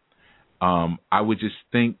brain, I would just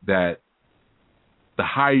think that the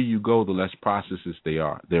higher you go, the less processes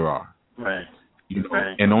there are. Right.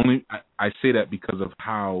 And only I say that because of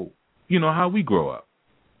how we grow up.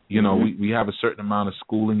 We have a certain amount of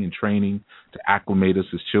schooling and training to acclimate us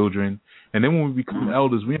as children, and then when we become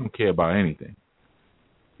elders, we don't care about anything.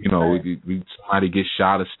 Somebody gets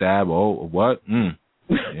shot or stabbed. Oh, what? Yeah,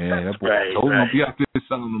 that boy told him to be out there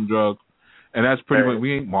selling them drugs, and that's pretty much.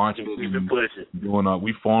 We ain't marching and doing.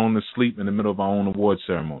 We falling asleep in the middle of our own award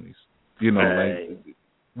ceremonies. Like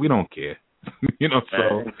we don't care.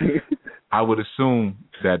 So I would assume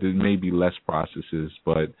that there may be less processes,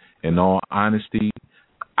 but in all honesty,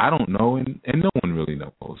 I don't know, and no one really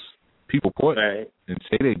knows. People quote and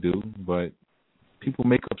say they do, but people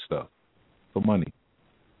make up stuff for money.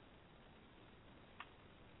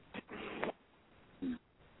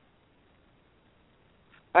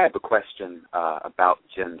 I have a question about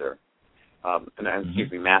gender,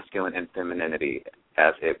 excuse me, masculine and femininity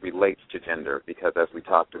as it relates to gender, because as we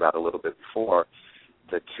talked about a little bit before,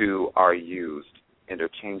 the two are used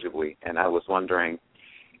interchangeably, and I was wondering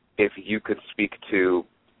if you could speak to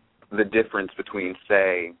the difference between,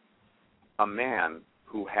 say, a man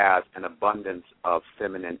who has an abundance of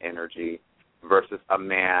feminine energy versus a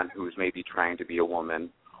man who's maybe trying to be a woman,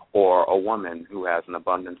 or a woman who has an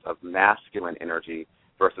abundance of masculine energy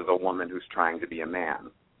versus a woman who's trying to be a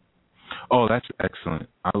man. Oh, that's excellent.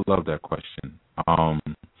 I love that question.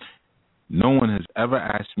 No one has ever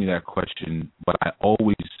asked me that question, but I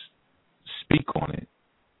always speak on it,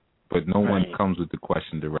 but no one comes with the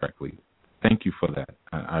question directly. Thank you for that.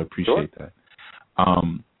 I appreciate that.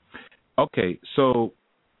 Okay, so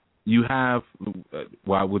you have,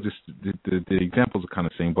 we'll just, the examples are kind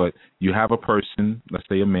of the same, but you have a person, let's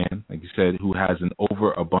say a man, like you said, who has an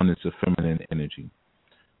overabundance of feminine energy.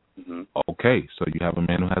 Mm-hmm. Okay, so you have a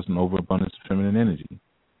man who has an overabundance of feminine energy.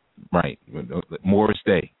 Right. Morris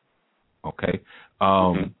Day. Okay.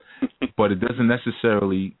 But it doesn't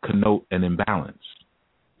necessarily connote an imbalance.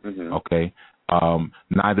 Okay?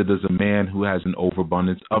 Neither does a man who has an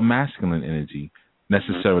overabundance of masculine energy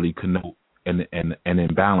necessarily connote an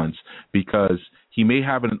imbalance, because he may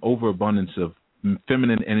have an overabundance of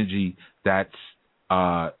feminine energy that's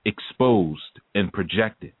exposed and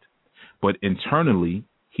projected, but internally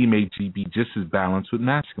he may be just as balanced with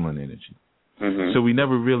masculine energy. So we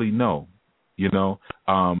never really know. You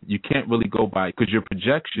can't really go by, because your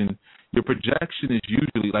projection is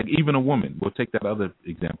usually, like, even a woman. We'll take that other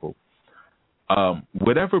example.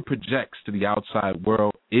 Whatever projects to the outside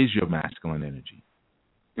world is your masculine energy.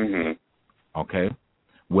 Okay,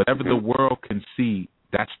 whatever the world can see,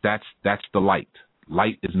 that's the light.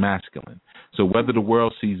 Light is masculine. So whether the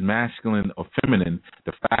world sees masculine or feminine,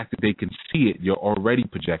 the fact that they can see it, you're already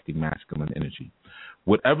projecting masculine energy.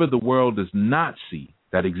 Whatever the world does not see,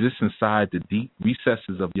 that exists inside the deep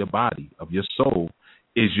recesses of your body, of your soul,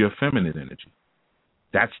 is your feminine energy.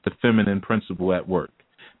 That's the feminine principle at work,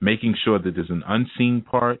 making sure that there's an unseen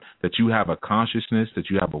part, that you have a consciousness, that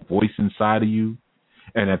you have a voice inside of you,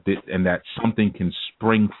 and that something can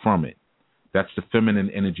spring from it. That's the feminine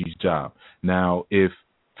energy's job. Now, if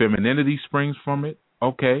femininity springs from it,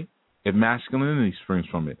 okay. If masculinity springs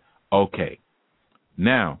from it, okay.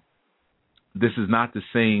 Now, this is not the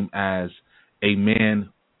same as a man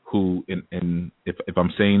who, and if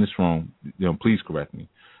I'm saying this wrong, please correct me.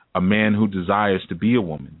 A man who desires to be a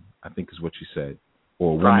woman, I think is what you said,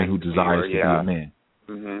 or a woman who desires to be a man.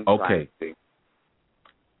 Okay.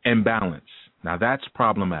 Imbalance. Now that's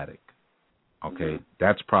problematic. Okay,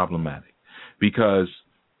 that's problematic, because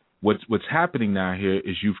what's happening now here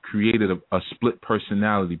is you've created a split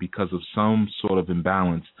personality because of some sort of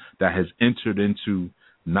imbalance that has entered into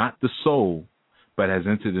not the soul, but has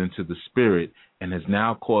entered into the spirit, and has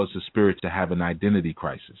now caused the spirit to have an identity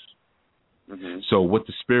crisis. So what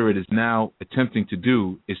the spirit is now attempting to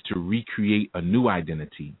do is to recreate a new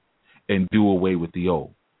identity and do away with the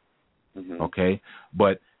old. Okay?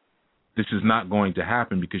 But this is not going to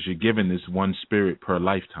happen, because you're given this one spirit per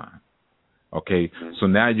lifetime. Okay? So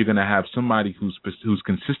now you're going to have somebody who's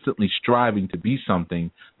consistently striving to be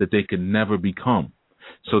something that they can never become.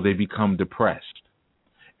 So they become depressed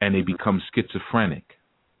and they become schizophrenic.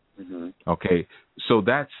 Okay? So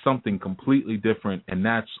that's something completely different, and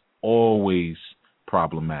that's always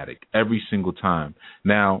problematic every single time.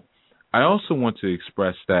 Now, I also want to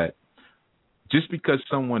express that just because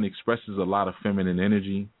someone expresses a lot of feminine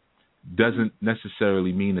energy doesn't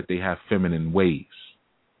necessarily mean that they have feminine ways.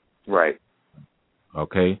 Right.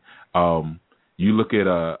 Okay? You look at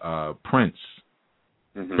Prince,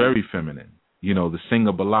 very feminine. The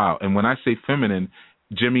singer Bilal. And when I say feminine,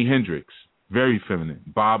 Jimi Hendrix, very feminine.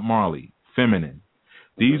 Bob Marley, feminine.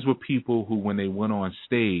 These were people who, when they went on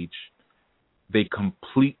stage, they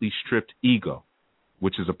completely stripped ego,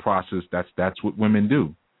 which is a process that's what women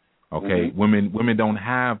do. Okay, women don't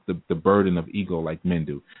have the burden of ego like men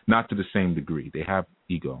do, not to the same degree. They have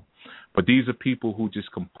ego, but these are people who just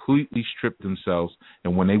completely stripped themselves,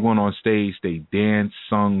 and when they went on stage, they danced,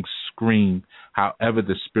 sung, screamed, however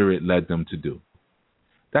the spirit led them to do.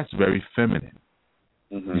 That's very feminine.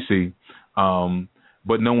 You see,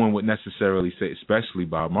 but no one would necessarily say, especially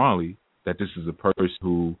Bob Marley, that this is a person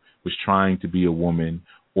who was trying to be a woman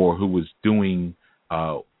or who was doing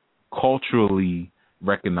culturally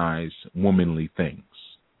recognized womanly things.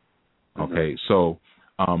 Okay, so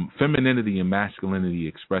femininity and masculinity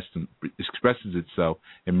expresses itself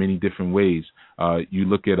in many different ways. You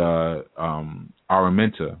look at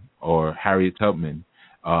Araminta or Harriet Tubman.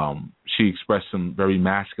 She expressed some very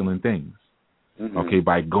masculine things. Okay,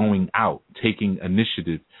 by going out, taking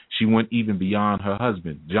initiative. She went even beyond her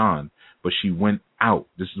husband, John, but she went out.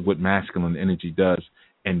 This is what masculine energy does,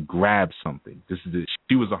 and grabbed something.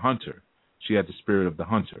 She was a hunter. She had the spirit of the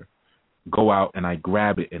hunter. Go out and I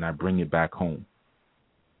grab it and I bring it back home.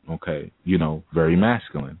 Okay, very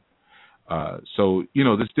masculine. So,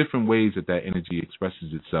 there's different ways that energy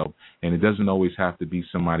expresses itself, and it doesn't always have to be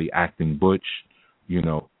somebody acting butch,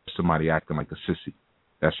 somebody acting like a sissy.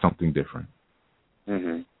 That's something different.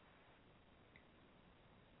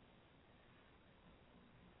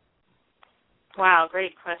 Wow,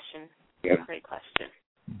 great question. Yeah. Great question.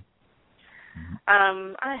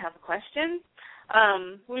 I have a question.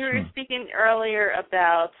 We were speaking earlier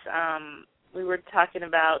about, you're talking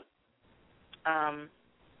about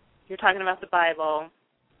the Bible,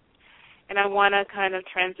 and I want to kind of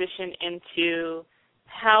transition into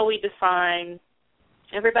how we define,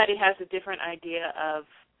 everybody has a different idea of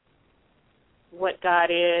what God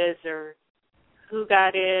is or who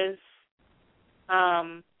God is,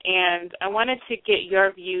 and I wanted to get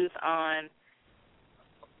your views on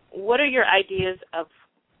what are your ideas of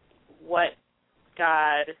what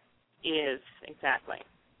God is exactly.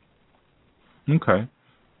 Okay.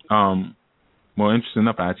 Well, interesting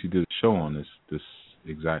enough, I actually did a show on this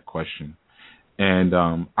exact question. And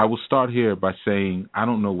I will start here by saying I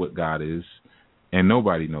don't know what God is, and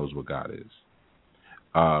nobody knows what God is.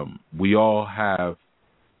 We all have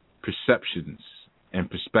perceptions and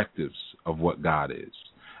perspectives of what God is.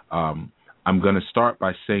 I'm going to start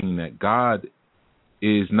by saying that God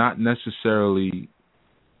is not necessarily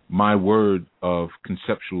my word of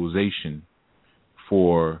conceptualization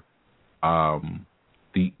for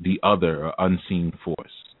the other or unseen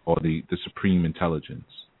force or the supreme intelligence.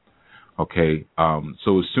 Okay,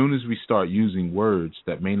 so as soon as we start using words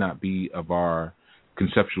that may not be of our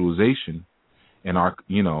conceptualization and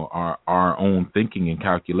our own thinking and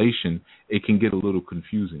calculation, it can get a little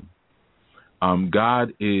confusing.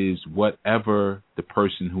 God is whatever the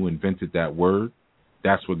person who invented that word,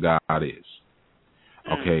 that's what God is.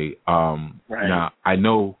 Okay. Right. Now I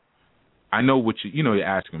know what you're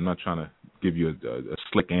asking. I'm not trying to give you a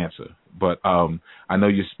slick answer, but I know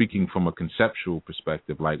you're speaking from a conceptual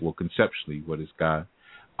perspective, like, well, conceptually, what is God?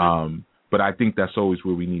 But I think that's always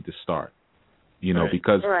where we need to start,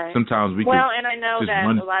 because sometimes we and I know that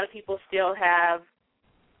a lot of people still have,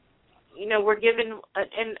 we're given,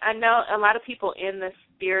 and I know a lot of people in the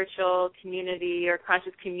spiritual community or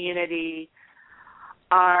conscious community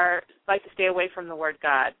like to stay away from the word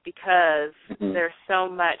God because there's so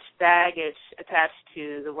much baggage attached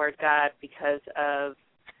to the word God because of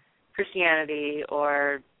Christianity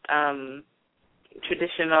or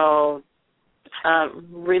traditional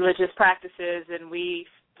religious practices, and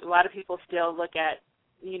a lot of people still look at,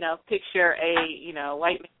 picture a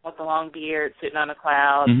white man with a long beard sitting on a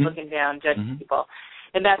cloud, looking down, judging people.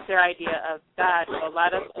 And that's their idea of God. So a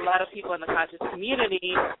lot of people in the conscious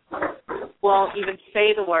community won't even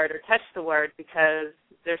say the word or touch the word because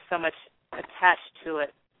there's so much attached to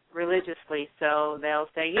it religiously. So they'll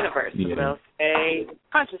say universe, or they'll say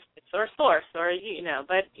consciousness or source, or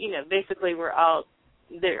but basically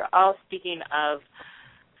they're all speaking of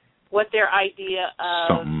what their idea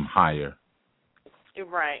of something higher.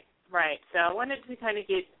 Right. So I wanted to kind of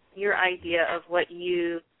get your idea of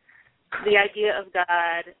the idea of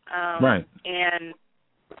God, and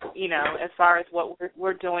as far as what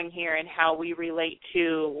we're doing here and how we relate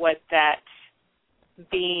to what that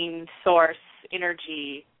being, source,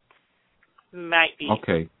 energy might be.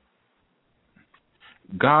 Okay.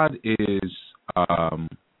 God is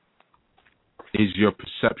your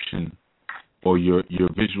perception or your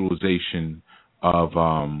visualization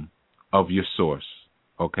of your source.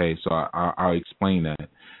 Okay, so I'll explain that,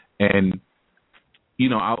 and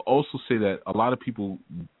I'll also say that a lot of people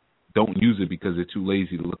don't use it because they're too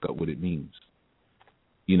lazy to look up what it means.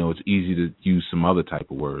 It's easy to use some other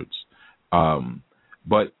type of words.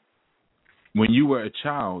 But when you were a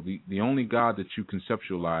child, the only God that you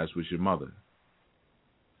conceptualized was your mother.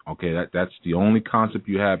 Okay, that's the only concept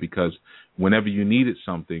you had, because whenever you needed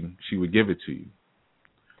something, she would give it to you.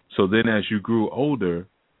 So then as you grew older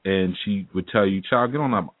and she would tell you, child, get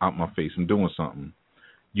on out my face, I'm doing something,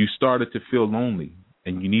 you started to feel lonely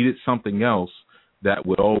and you needed something else that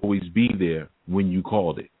would always be there when you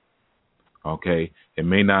called it. Okay? It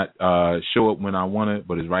may not show up when I want it,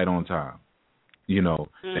 but it's right on time. And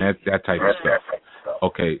that type of stuff.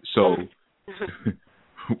 Okay, so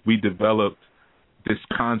we developed this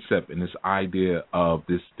concept and this idea of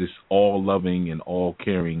this all-loving and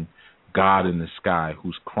all-caring God in the sky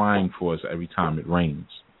who's crying for us every time it rains.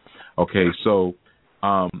 Okay, so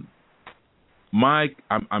I'm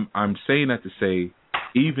saying that to say,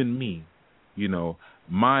 even me,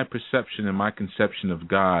 my perception and my conception of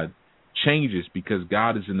God changes because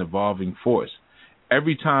God is an evolving force.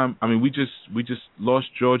 Every time, we just lost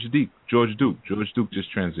George Duke. George Duke just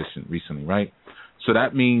transitioned recently, right? So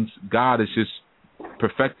that means God has just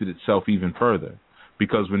perfected itself even further,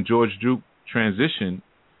 because when George Duke transitioned,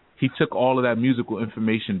 he took all of that musical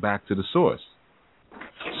information back to the source.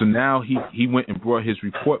 So now he went and brought his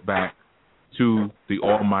report back to the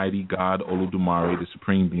Almighty God, Olodumare, the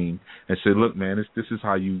Supreme Being, and said, "Look, man, this is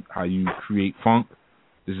how you create funk.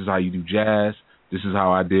 This is how you do jazz. This is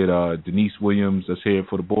how I did Denise Williams, Let's Hear It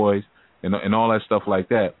for the Boys, and all that stuff like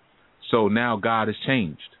that." So now God has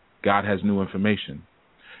changed. God has new information.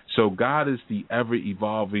 So God is the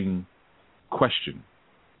ever-evolving question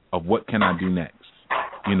of what can I do next?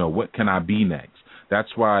 What can I be next? That's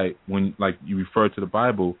why when, like you referred to the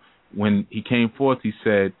Bible, when he came forth, they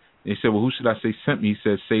said, well, who should I say sent me? He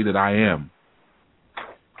said, say that I am.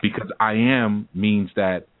 Because I am means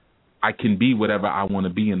that I can be whatever I want to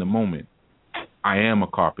be in the moment. I am a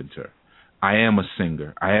carpenter. I am a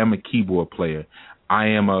singer. I am a keyboard player. I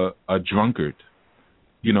am a drunkard.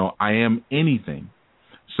 I am anything.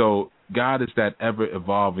 So God is that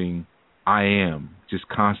ever-evolving I am, just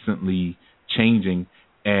constantly changing,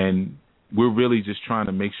 and we're really just trying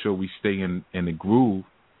to make sure we stay in the groove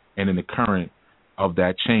and in the current of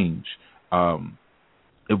that change.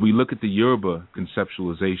 If we look at the Yoruba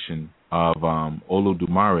conceptualization of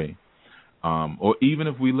Olodumare, or even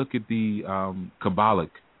if we look at the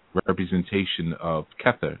Kabbalic representation of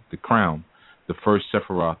Kether, the crown, the first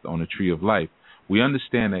Sephiroth on the tree of life, we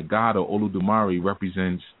understand that God, or Olodumare,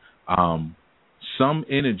 represents some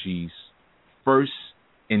energy's first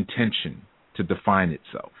intention to define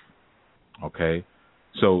itself. Okay?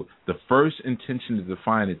 So the first intention to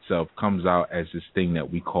define itself comes out as this thing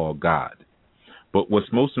that we call God. But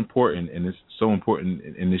what's most important, and it's so important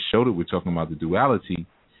in this show that we're talking about the duality,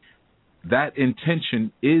 that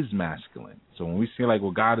intention is masculine. So when we say like,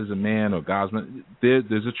 well, God is a man or God's man,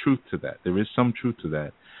 there's a truth to that. There is some truth to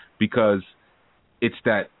that, because it's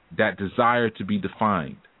that desire to be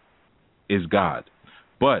defined is God.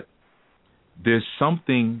 But there's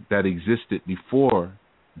something that existed before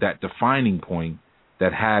that defining point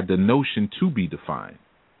that had the notion to be defined.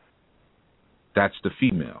 That's the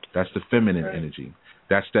female. That's the feminine energy.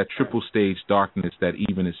 That's that triple stage darkness that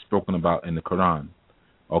even is spoken about in the Quran.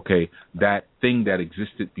 Okay, that thing that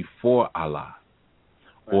existed before Allah,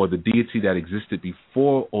 or the deity that existed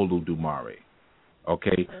before Olodumare.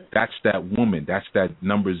 Okay, that's that woman. That's that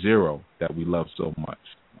number 0 that we love so much.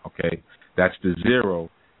 Okay, that's the 0,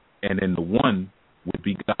 and then the 1 would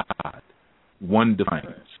be God. 1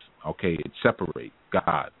 defines. Okay, it separates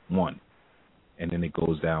God, 1, and then it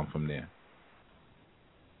goes down from there.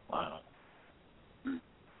 Wow.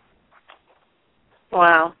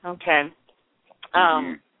 Okay.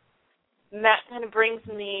 That kind of brings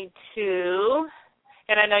me to,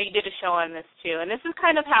 and I know you did a show on this too, and this is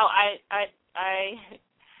kind of how I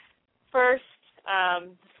first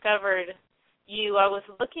discovered you. I was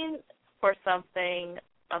looking for something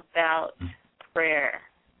about prayer,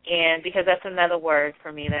 and because that's another word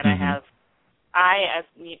for me that I have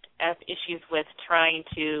issues with trying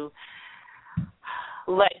to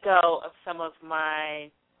let go of some of my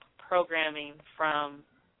programming from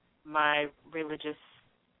my religious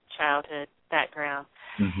childhood background.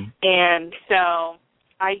 And so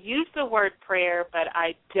I use the word prayer, but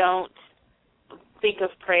I don't think of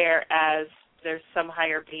prayer as there's some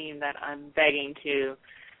higher being that I'm begging to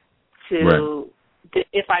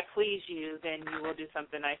if I please you, then you will do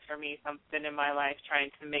something nice for me, something in my life,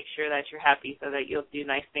 trying to make sure that you're happy so that you'll do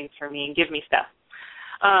nice things for me and give me stuff.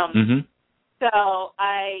 So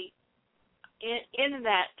I, in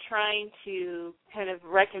that, trying to kind of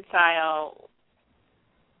reconcile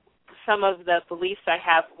some of the beliefs I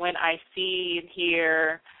have when I see and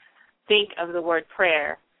hear, think of the word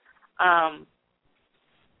prayer. And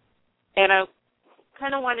I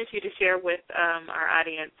kind of wanted you to share with our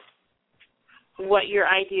audience what your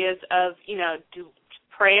ideas of,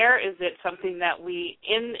 prayer, is it something that we,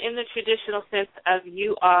 in the traditional sense of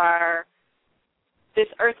you are this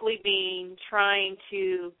earthly being trying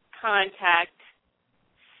to contact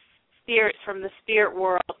spirits from the spirit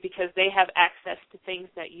world because they have access to things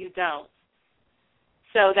that you don't.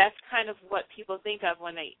 So that's kind of what people think of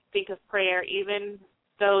when they think of prayer. Even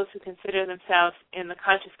those who consider themselves in the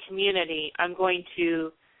conscious community, I'm going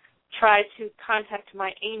to try to contact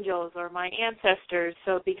my angels or my ancestors,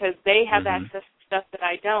 so because they have access to stuff that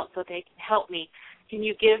I don't, so they can help me. Can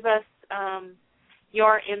you give us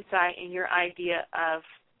your insight and your idea of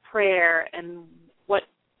prayer and what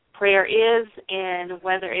prayer is and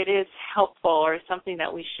whether it is helpful or something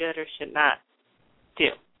that we should or should not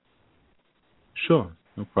do? Sure,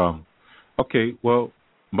 no problem. Okay, well,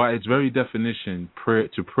 by its very definition,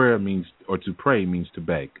 to pray means to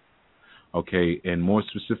beg. Okay, and more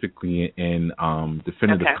specifically in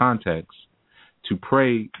definitive context, to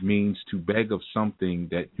pray means to beg of something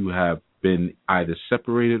that you have been either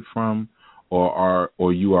separated from or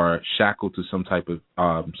you are shackled to some type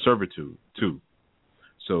of servitude to.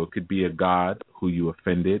 So it could be a god who you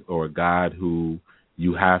offended or a god who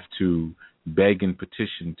you have to beg and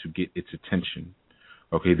petition to get its attention.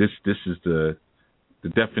 Okay, this is the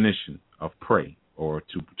definition of pray, or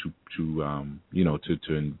to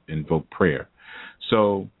invoke prayer.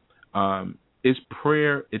 So is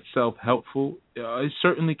prayer itself helpful? It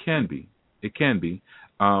certainly can be. It can be.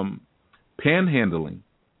 Panhandling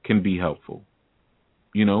can be helpful.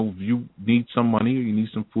 If you need some money or you need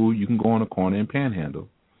some food, you can go on a corner and panhandle.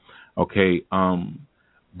 Okay,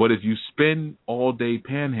 but if you spend all day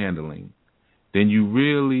panhandling, then you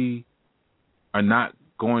really are not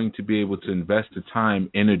going to be able to invest the time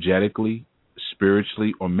energetically,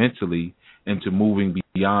 spiritually, or mentally into moving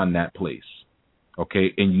beyond that place.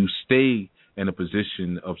 okay, and you stay in a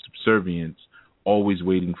position of subservience, always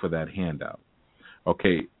waiting for that handout.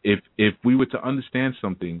 Okay, if we were to understand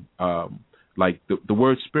something, like the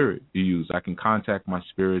word spirit you use, I can contact my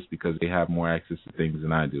spirits because they have more access to things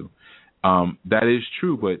than I do. That is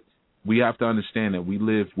true, but we have to understand that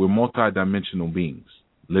we're multidimensional beings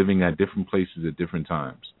living at different places at different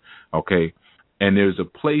times. Okay, and there's a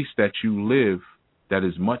place that you live that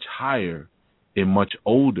is much higher and much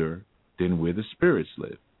older than where the spirits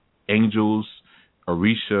live. Angels,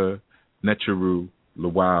 Orisha, Necharu,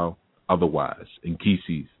 Luau, otherwise, and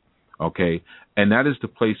Kisis. Okay, and that is the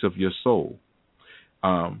place of your soul.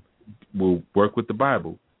 We'll work with the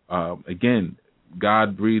Bible. Again,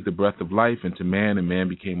 God breathed the breath of life into man, and man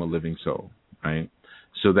became a living soul. Right.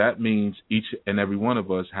 So that means each and every one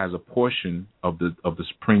of us has a portion of the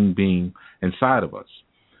supreme being inside of us.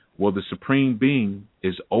 Well, the supreme being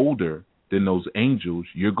is older than those angels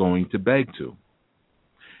you're going to beg to.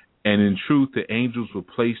 And in truth, the angels were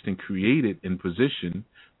placed and created in position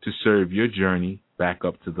to serve your journey back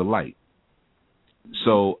up to the light.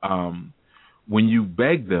 So when you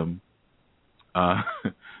beg them,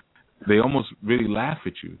 they almost really laugh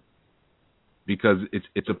at you because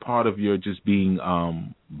it's a part of your just being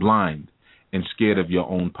blind and scared of your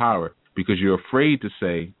own power, because you're afraid to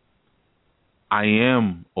say, I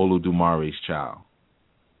am Oludumare's child.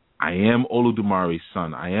 I am Oludumare's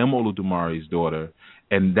son. I am Oludumare's daughter.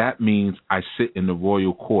 And that means I sit in the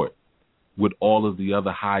royal court with all of the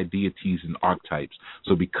other high deities and archetypes.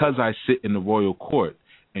 So because I sit in the royal court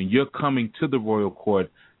and you're coming to the royal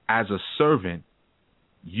court as a servant,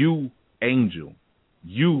 you, angel,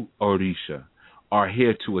 you, Orisha, are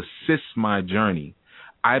here to assist my journey.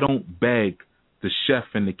 I don't beg the chef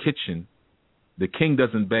in the kitchen. The king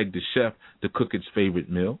doesn't beg the chef to cook his favorite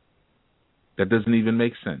meal. That doesn't even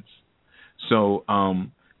make sense. So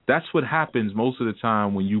that's what happens most of the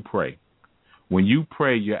time when you pray. When you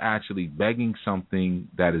pray, you're actually begging something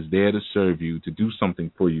that is there to serve you, to do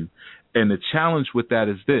something for you. And the challenge with that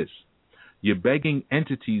is this. You're begging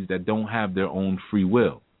entities that don't have their own free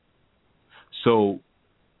will. So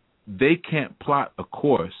they can't plot a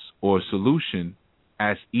course or a solution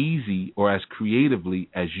as easy or as creatively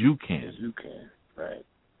as you can. As you can, right.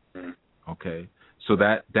 Okay. So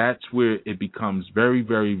that's where it becomes very,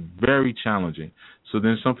 very, very challenging. So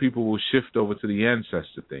then some people will shift over to the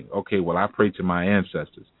ancestor thing. Okay, well, I pray to my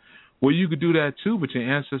ancestors. Well, you could do that too, but your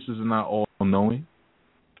ancestors are not all-knowing.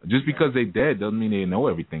 Just because they're dead doesn't mean they know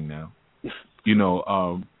everything now. You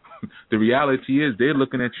know, the reality is they're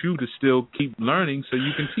looking at you to still keep learning so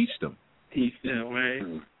you can teach them. Teach them,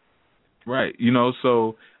 right? Right. You know,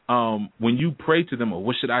 so when you pray to them, or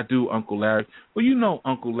what should I do, Uncle Larry? Well, you know,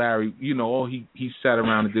 Uncle Larry, you know, all he sat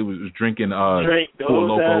around and did was drinking Four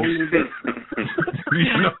Locos.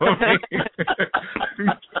 You know what I mean?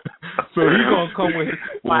 So he's going to come with,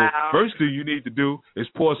 first thing you need to do is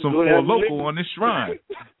pour some Four Loko on this shrine.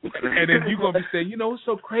 And then you're going to be saying, you know, it's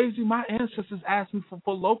so crazy. My ancestors asked me for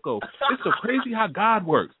Four Loko. It's so crazy how God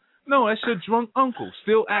works. No, that's your drunk uncle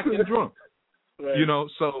still acting drunk. Right. You know,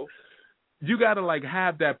 so you got to like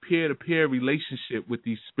have that peer-to-peer relationship with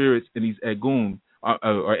these spirits and these Egun,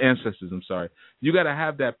 or ancestors, I'm sorry. You got to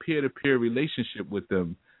have that peer-to-peer relationship with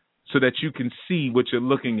them so that you can see what you're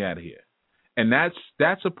looking at here. And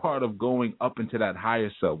that's a part of going up into that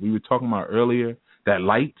higher self. We were talking about earlier, that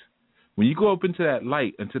light. When you go up into that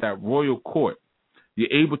light, into that royal court,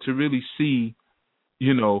 you're able to really see,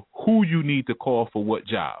 you know, who you need to call for what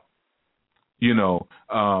job. You know,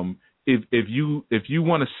 if you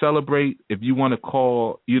want to celebrate, if you want to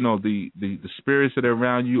call, you know, the spirits that are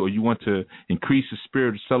around you, or you want to increase the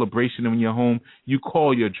spirit of celebration in your home, you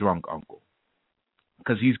call your drunk uncle,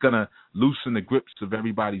 because he's going to loosen the grips of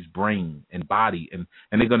everybody's brain and body, and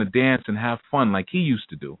they're going to dance and have fun like he used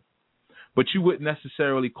to do. But you wouldn't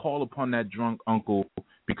necessarily call upon that drunk uncle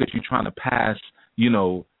because you're trying to pass, you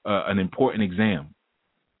know, an important exam.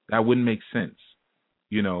 That wouldn't make sense,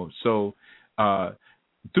 you know. So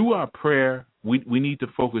through our prayer, we need to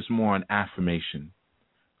focus more on affirmation.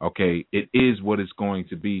 Okay, it is what it's going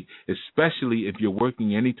to be, especially if you're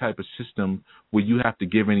working any type of system where you have to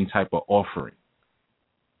give any type of offering.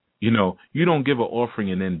 You know, you don't give an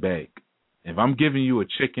offering and then beg. If I'm giving you a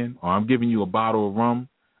chicken or I'm giving you a bottle of rum,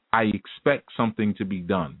 I expect something to be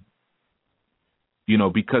done. You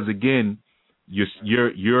know, because again,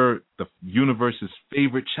 you're the universe's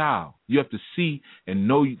favorite child. You have to see and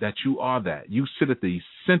know that you are that. You sit at the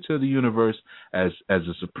center of the universe as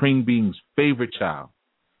a supreme being's favorite child.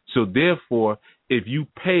 So therefore, if you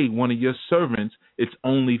pay one of your servants, it's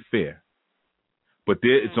only fair. But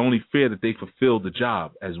it's only fair that they fulfill the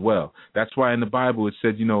job as well. That's why in the Bible it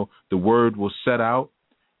said, the word will set out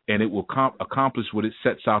and it will accomplish what it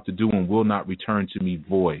sets out to do and will not return to me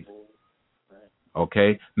void.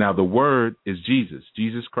 Okay? Now, the word is Jesus.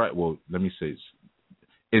 Jesus Christ, well, let me say this,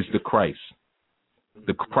 is the Christ.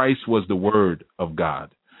 The Christ was the word of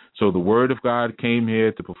God. So the word of God came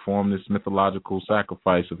here to perform this mythological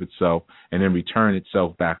sacrifice of itself and then return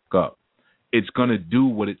itself back up. It's going to do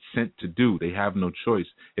what it's sent to do. They have no choice.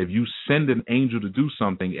 If you send an angel to do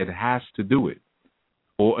something, it has to do it.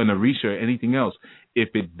 Or an Orisha or anything else.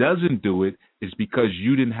 If it doesn't do it, it's because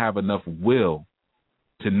you didn't have enough will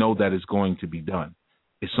to know that it's going to be done.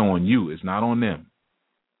 It's on you. It's not on them.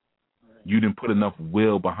 You didn't put enough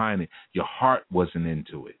will behind it. Your heart wasn't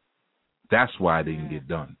into it. That's why it didn't get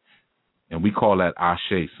done. And we call that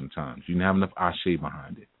ashe sometimes. You didn't have enough ashe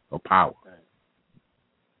behind it or power.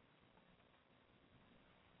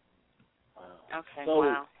 Okay. So,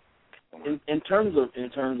 wow. in terms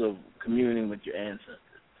of communing with your ancestors,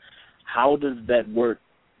 how does that work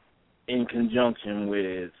in conjunction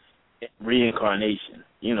with reincarnation?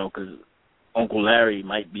 Because Uncle Larry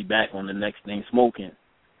might be back on the next thing smoking.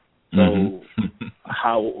 So,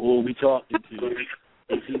 how who are we talking to?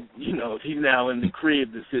 If he's now in the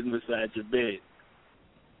crib that's sitting beside your bed.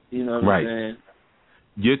 You know what I'm saying?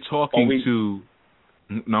 You're talking to.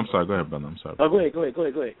 No, I'm sorry. Go ahead, brother. I'm sorry. Oh, go ahead.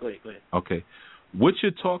 Okay. What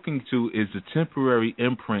you're talking to is the temporary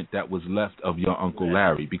imprint that was left of your Uncle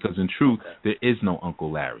Larry, because in truth, there is no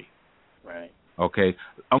Uncle Larry. Right. Okay?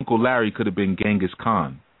 Uncle Larry could have been Genghis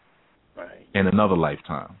Khan in another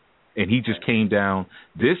lifetime. And he just came down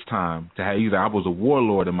this time to have either I was a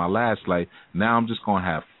warlord in my last life, now I'm just going to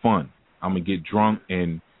have fun. I'm going to get drunk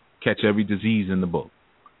and catch every disease in the book.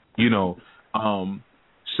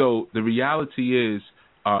 So the reality is,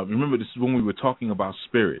 remember, this is when we were talking about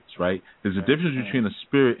spirits, right? There's a difference between a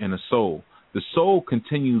spirit and a soul. The soul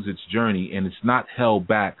continues its journey, and it's not held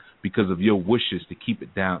back because of your wishes to keep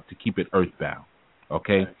it down, to keep it earthbound,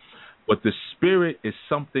 okay? Right. But the spirit is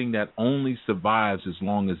something that only survives as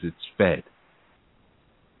long as it's fed,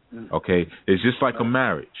 okay? It's just like a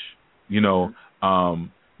marriage,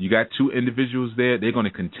 You got two individuals there. They're going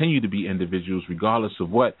to continue to be individuals regardless of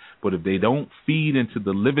what. But if they don't feed into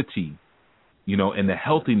the liberty, and the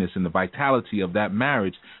healthiness and the vitality of that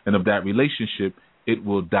marriage and of that relationship, it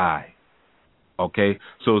will die. Okay?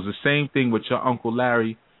 So it's the same thing with your Uncle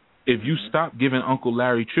Larry. If you stop giving Uncle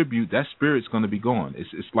Larry tribute, that spirit's going to be gone.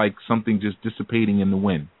 It's like something just dissipating in the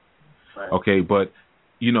wind. Right. Okay? But,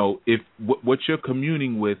 if what you're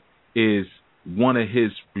communing with is one of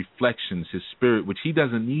his reflections, his spirit, which he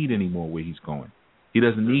doesn't need anymore where he's going. He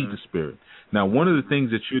doesn't need the spirit. Now, one of the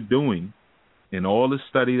things that you're doing in all the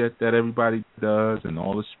study that everybody does and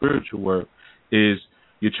all the spiritual work is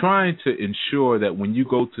you're trying to ensure that when you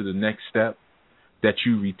go to the next step, that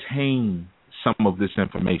you retain some of this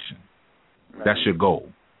information. Right. That's your goal.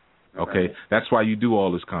 Okay? Right. That's why you do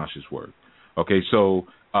all this conscious work. Okay? So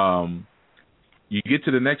you get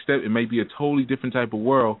to the next step, it may be a totally different type of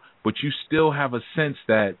world, but you still have a sense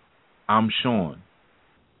that I'm Sean,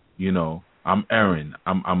 I'm Aaron,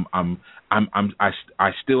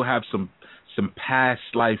 I still have some past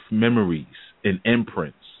life memories and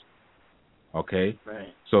imprints. Okay, right.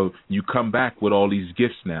 So you come back with all these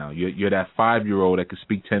gifts now. You're that 5-year-old that can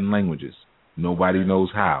speak 10 languages. Nobody knows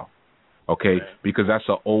how. Okay, because that's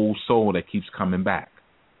an old soul that keeps coming back.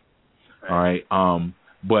 Right. All right.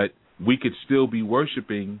 But we could still be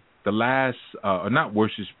worshiping the last, or not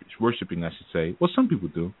worshiping, I should say. Well, some people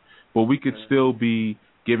do, but we could still be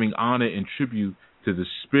giving honor and tribute to the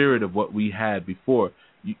spirit of what we had before.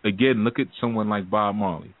 Again, look at someone like Bob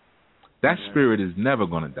Marley. That spirit is never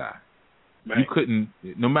going to die. Right. You couldn't,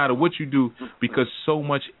 no matter what you do, because so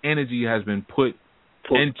much energy has been put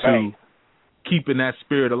into keeping that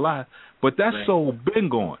spirit alive. But that soul been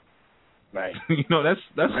gone. Right.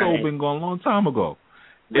 That soul been gone a long time ago.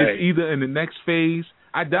 Right. It's either in the next phase.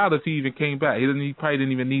 I doubt if he even came back. He probably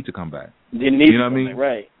didn't even need to come back. Didn't need you know to what I mean?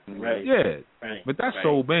 Right. Yeah. Right. But that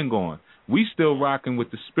soul been gone. We still rocking with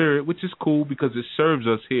the spirit, which is cool because it serves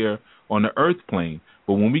us here on the earth plane.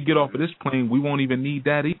 But when we get off of this plane, we won't even need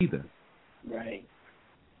that either. Right.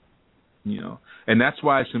 And that's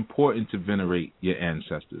why it's important to venerate your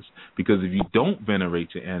ancestors. Because if you don't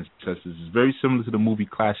venerate your ancestors, it's very similar to the movie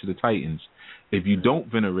Clash of the Titans. If you don't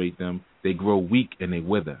venerate them, they grow weak and they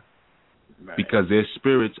wither. Right. Because their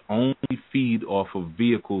spirits only feed off of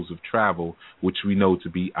vehicles of travel, which we know to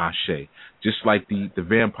be Ashe. Just like the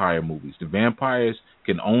vampire movies. The vampires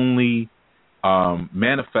can only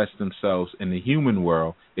manifest themselves in the human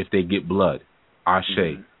world if they get blood.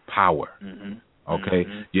 Ashe, power. Okay?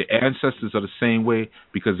 Your ancestors are the same way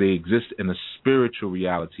because they exist in a spiritual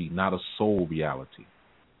reality, not a soul reality.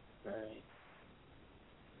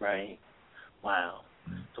 Right. Wow.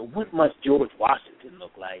 So what must George Washington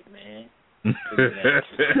look like, man?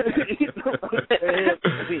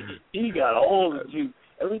 He got all the juice.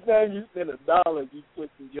 Every time you spend $1, you put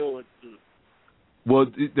some George through. Well,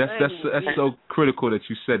 that's so critical that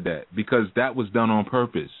you said that, because that was done on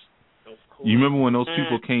purpose. You remember when those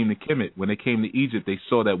people came to Kemet, when they came to Egypt, they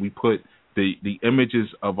saw that we put the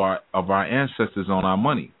images of our ancestors on our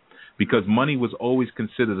money, because money was always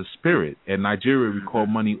considered a spirit. In Nigeria, we call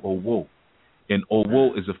money Owo, and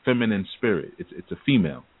Owo is a feminine spirit. It's a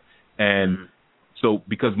female, and so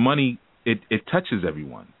because money it touches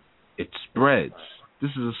everyone, it spreads.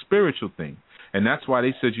 This is a spiritual thing. And that's why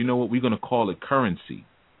they said, you know what, we're going to call it currency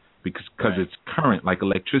because it's current, like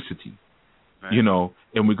electricity, you know,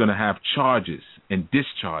 and we're going to have charges and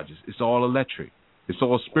discharges. It's all electric. It's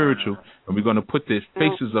all spiritual, and we're going to put the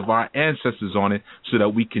faces of our ancestors on it so that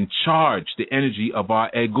we can charge the energy of our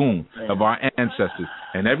Egun, of our ancestors.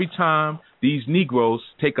 And every time these Negroes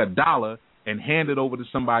take $1 and hand it over to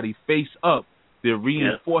somebody face up, they're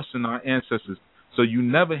reinforcing our ancestors. So you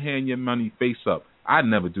never hand your money face up. I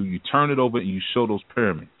never do. You turn it over and you show those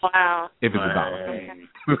pyramids. Wow. If it's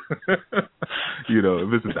 $1. You know,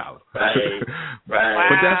 if it's $1. Right.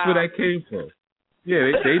 But that's where that came from.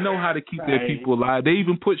 Yeah, they know how to keep their people alive. They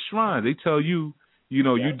even put shrines. They tell you, you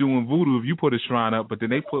know, you're doing voodoo if you put a shrine up, but then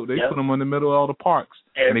they put them in the middle of all the parks.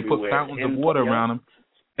 Everywhere. And they put fountains of water around them.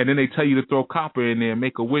 And then they tell you to throw copper in there and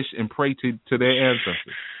make a wish and pray to their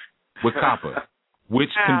ancestors with copper,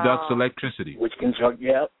 which conducts electricity. Which conducts,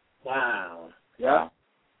 Wow. Yep.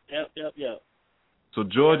 So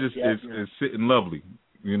George is sitting lovely.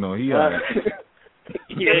 You know, he Yeah,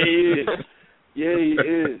 he is. Yeah, he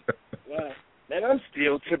is. Wow. Man, I'm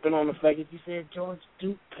still tripping on the fact that you said George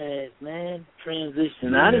Duke passed, man.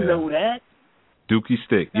 Transition. I didn't know that. Dookie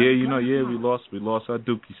stick. Yeah, you know, we lost our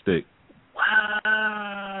Dookie stick.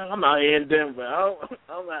 Wow. I'm out here in Denver.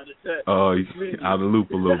 I'm out of touch. Oh, he's out of the loop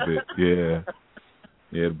a little bit. Yeah.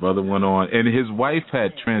 Yeah, the brother went on. And his wife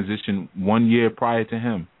had transitioned 1 year prior to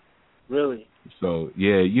him. Really? So,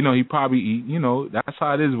 yeah, you know, he probably, you know, that's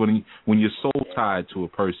how it is when you're soul tied to a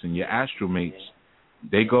person, your astral mates,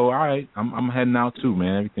 they go, all right, I'm heading out too,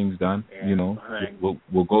 man. Everything's done. Yeah, you know,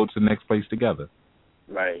 we'll go to the next place together.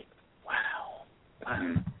 Right. Wow.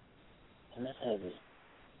 And that's heavy.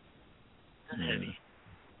 That's heavy.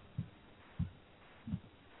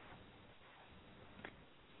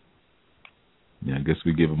 Yeah, I guess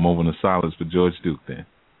we give a moment of silence for George Duke then.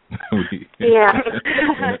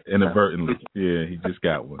 Inadvertently. Yeah, he just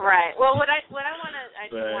got one. Right. Well, I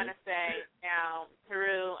want to say now,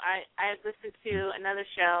 HRU, I listened to another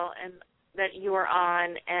show and that you were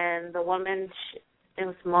on, and the woman, it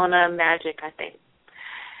was Mona Magic, I think.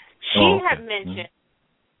 She had mentioned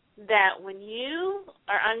that when you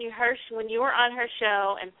were on her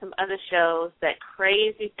show and some other shows, that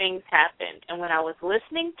crazy things happened. And when I was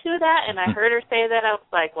listening to that and I heard her say that, I was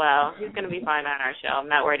like, well, he's going to be fine on our show. I'm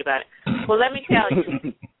not worried about it. Well, let me tell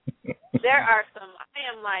you, there are some, I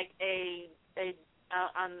am like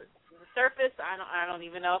on the surface, I don't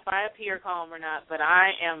even know if I appear calm or not, but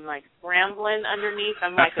I am like scrambling underneath.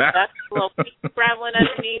 I'm like a duck, little scrambling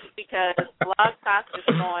underneath because Blog Talk is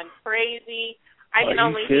going crazy. I can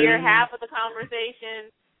only hear half of the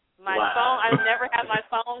conversation. My phone, I've never had my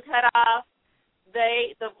phone cut off.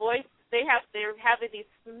 They're having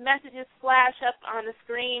these messages flash up on the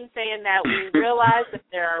screen saying that we realize that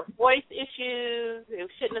there are voice issues.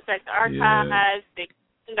 It shouldn't affect the archives.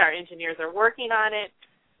 Our engineers are working on it.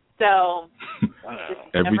 So this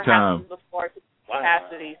has every never time happened before to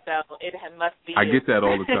capacity. So it must be. I get that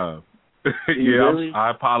all the time.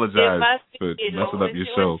 I apologize for messing up your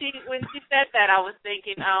show. When she said that, I was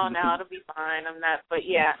thinking, oh no, it'll be fine. I'm not, but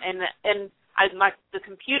yeah, and the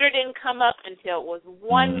computer didn't come up until it was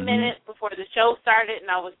 1 minute before the show started,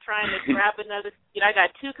 and I was trying to grab another. I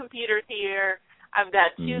got two computers here. I've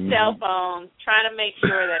got two cell phones, trying to make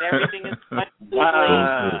sure that everything is smoothly.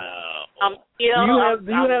 Wow. Do you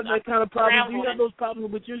have that kind of problem? Do you have those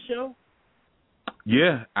problems with your show?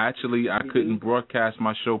 Yeah, actually, I couldn't broadcast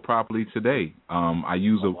my show properly today. I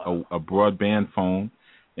use a broadband phone,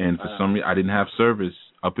 and for some reason, I didn't have service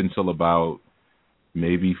up until about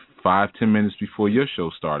maybe 5-10 minutes before your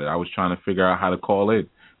show started. I was trying to figure out how to call in,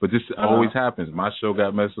 but this always happens. My show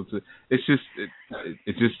got messed up. It's just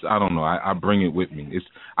I don't know. I bring it with me.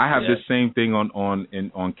 I have this same thing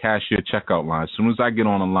on cashier checkout line. As soon as I get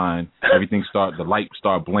on the line, the lights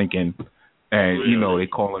start blinking. And, they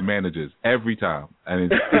call them managers every time.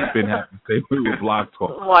 And it's been happening with Blog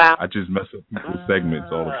Talk. Wow. I just mess up people's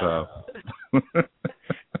segments all the time.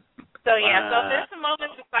 So there's some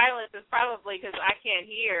moments of silence. It's probably because I can't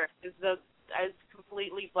hear. It's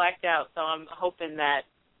completely blacked out. So I'm hoping that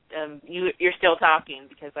you're still talking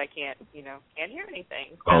because I can't hear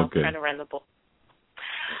anything. So okay. I'm trying to run the bull.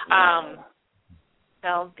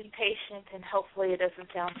 So be patient, and hopefully it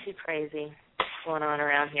doesn't sound too crazy going on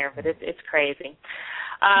around here, but it's crazy.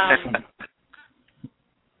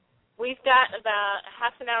 We've got about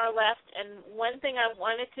half an hour left, and one thing I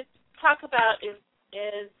wanted to talk about is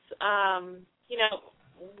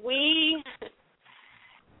we,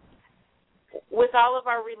 with all of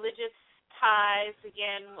our religious ties,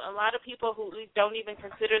 again, a lot of people who don't even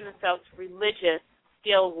consider themselves religious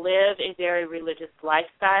still live a very religious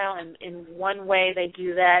lifestyle, and in one way they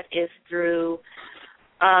do that is through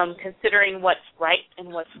considering what's right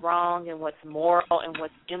and what's wrong and what's moral and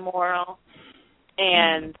what's immoral.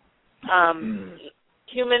 And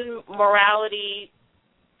human morality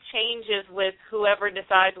changes with whoever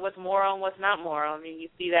decides what's moral and what's not moral. I mean, you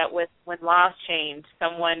see that with when laws change.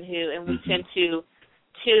 We tend to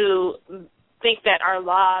think that our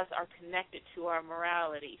laws are connected to our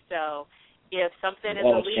morality. So if something is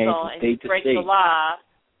illegal and you break the law,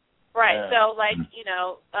 right? So,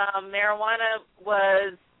 marijuana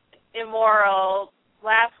was immoral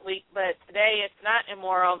last week, but today it's not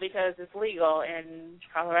immoral because it's legal in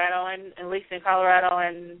Colorado, and at least in Colorado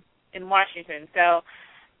and in Washington. So,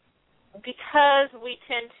 because we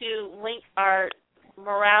tend to link our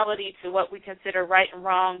morality to what we consider right and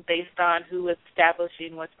wrong based on who is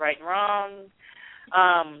establishing what's right and wrong,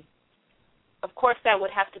 of course that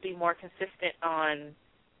would have to be more consistent on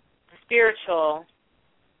the spiritual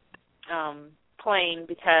plane,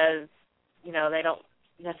 because they don't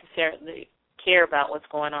necessarily care about what's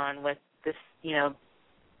going on with this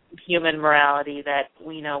human morality that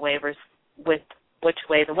we know wavers with which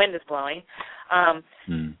way the wind is blowing.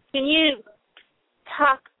 Can you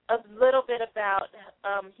talk a little bit about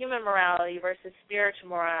human morality versus spiritual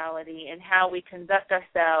morality and how we conduct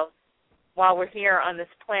ourselves while we're here on this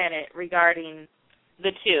planet regarding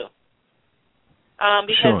the two?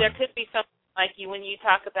 Because there could be something like when you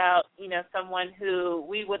talk about, someone who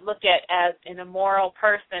we would look at as an immoral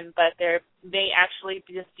person, but they may actually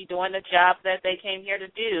just be doing the job that they came here to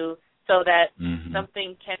do so that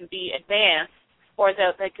something can be advanced or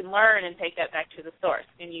that they can learn and take that back to the source.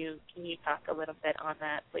 Can you talk a little bit on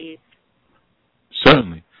that, please?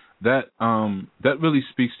 Certainly. That really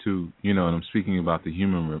speaks to, and I'm speaking about the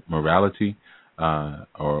human morality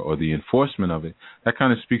or the enforcement of it. That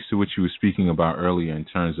kind of speaks to what you were speaking about earlier in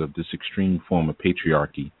terms of this extreme form of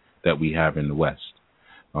patriarchy that we have in the West,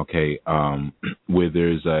 okay, where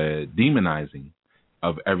there's a demonizing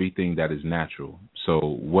of everything that is natural. So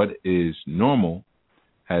what is normal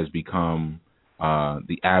has become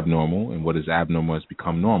the abnormal, and what is abnormal has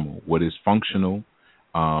become normal. What is functional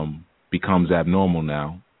becomes abnormal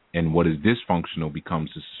now, and what is dysfunctional becomes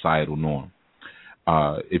the societal norm.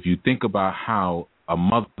 If you think about how a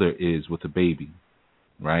mother is with a baby,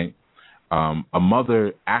 right? A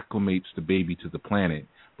mother acclimates the baby to the planet,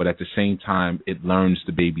 but at the same time, it learns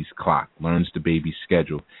the baby's clock, learns the baby's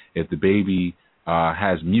schedule. If the baby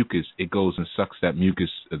has mucus, it goes and sucks that mucus.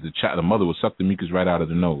 The mother will suck the mucus right out of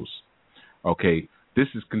the nose. Okay, this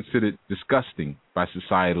is considered disgusting by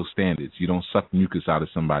societal standards. You don't suck mucus out of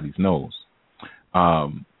somebody's nose.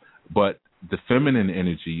 But the feminine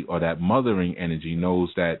energy or that mothering energy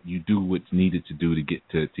knows that you do what's needed to do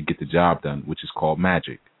to get the job done, which is called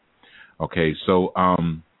magic. Okay, so our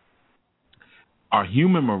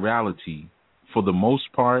human morality, for the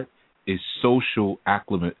most part, is social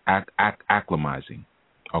acclimatizing.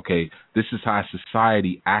 Okay, this is how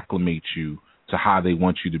society acclimates you to how they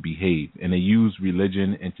want you to behave, and they use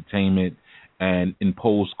religion, entertainment, and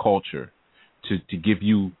imposed culture to give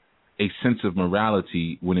you a sense of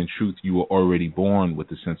morality when in truth you were already born with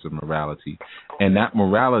a sense of morality. And that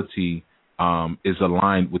morality is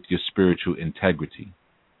aligned with your spiritual integrity.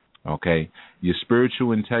 Okay? Your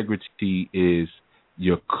spiritual integrity is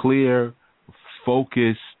your clear,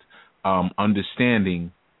 focused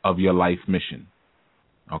understanding of your life mission.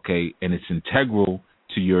 Okay? And it's integral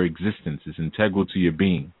to your existence. It's integral to your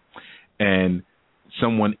being. And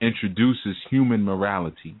someone introduces human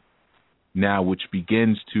morality now, which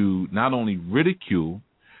begins to not only ridicule,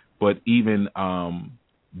 but even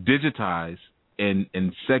digitize and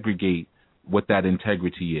segregate what that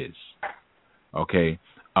integrity is. Okay?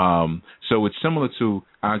 So it's similar to,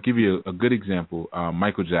 I'll give you a good example,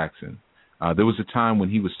 Michael Jackson. There was a time when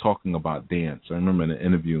he was talking about dance. I remember in an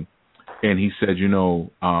interview, and he said,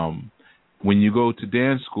 when you go to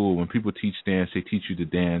dance school, when people teach dance, they teach you to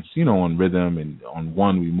dance, on rhythm and on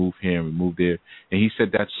one, we move here and we move there. And he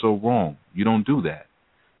said that's so wrong. You don't do that.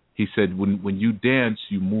 He said when you dance,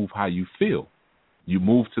 you move how you feel. You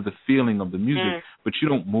move to the feeling of the music, but you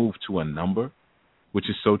don't move to a number, which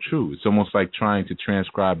is so true. It's almost like trying to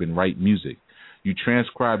transcribe and write music. You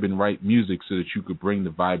transcribe and write music so that you could bring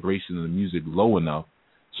the vibration of the music low enough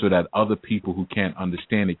so that other people who can't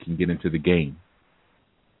understand it can get into the game.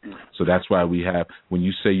 So that's why we have, when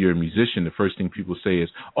you say you're a musician, the first thing people say is,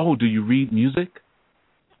 "Oh, do you read music?"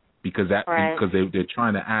 Because they're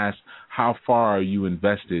trying to ask, how far are you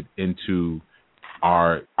invested into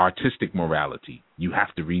our artistic morality? You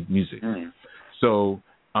have to read music. So,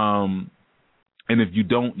 and if you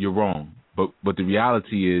don't, you're wrong. But the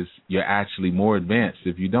reality is you're actually more advanced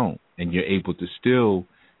if you don't, and you're able to still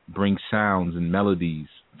bring sounds and melodies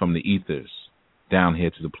from the ethers down here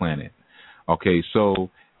to the planet. Okay, so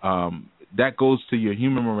that goes to your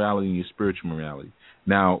human morality and your spiritual morality.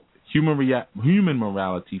 Now, human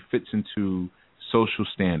morality fits into social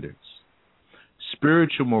standards.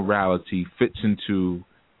 Spiritual morality fits into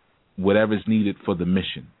whatever's needed for the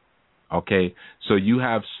mission. Okay, so you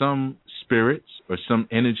have some spirits or some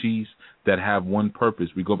energies that have one purpose.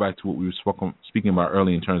 We go back to what we were speaking about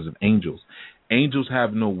earlier in terms of angels. Angels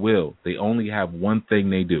have no will. They only have one thing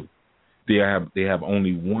they do. They have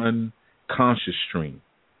only one conscious stream,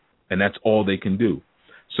 and that's all they can do.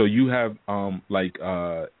 So you have like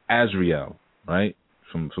Azrael, right,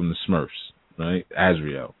 from the Smurfs, right?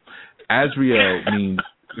 Azrael means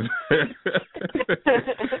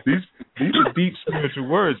these are deep spiritual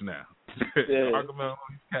words now.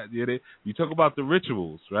 You talk about the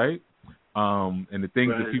rituals, right? And the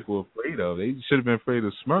things that people are afraid of. They should have been afraid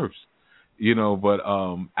of Smurfs, But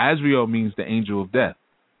Azrael means the angel of death.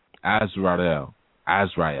 Azrael.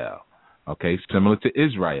 Okay, similar to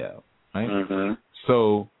Israel, right? Mm-hmm.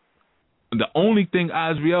 So the only thing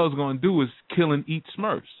Azrael is going to do is kill and eat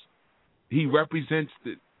Smurfs. He represents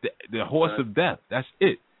the horse of death. That's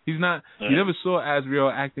it. He's not. You never saw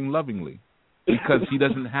Azrael acting lovingly because he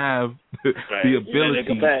doesn't have the ability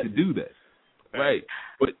to do that. Right.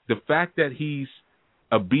 But the fact that he's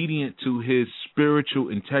obedient to his spiritual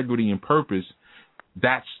integrity and purpose,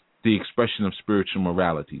 that's the expression of spiritual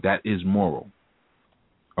morality. That is moral.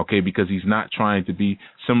 Okay, because he's not trying to be,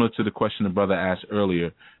 similar to the question the brother asked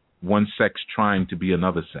earlier, one sex trying to be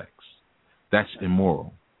another sex. That's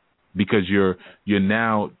immoral. Because you're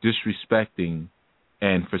now disrespecting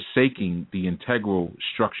and forsaking the integral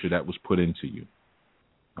structure that was put into you.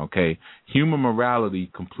 Okay? Human morality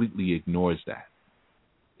completely ignores that.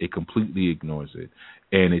 It completely ignores it.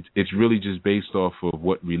 And it's really just based off of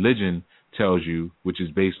what religion tells you, which is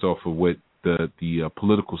based off of what the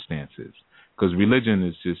political stance is. Because religion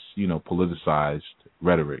is just, politicized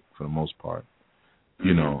rhetoric for the most part.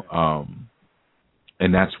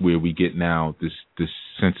 And that's where we get now this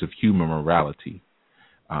sense of human morality.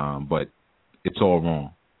 But it's all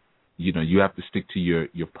wrong. You have to stick to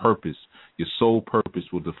your purpose. Your sole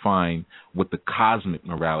purpose will define what the cosmic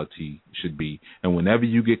morality should be. And whenever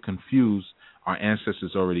you get confused, our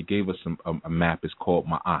ancestors already gave us a map. It's called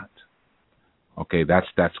Ma'at. Okay, that's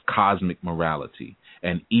cosmic morality.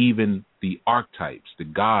 And even the archetypes, the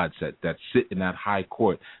gods that sit in that high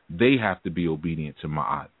court, they have to be obedient to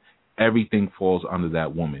Ma'at. Everything falls under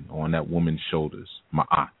that woman or on that woman's shoulders.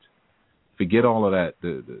 Ma'at. Forget all of that,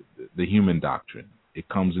 the human doctrine. It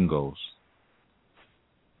comes and goes.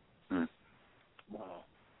 Wow.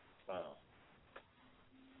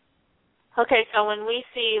 Okay, so when we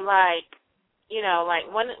see one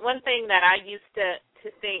thing that I used to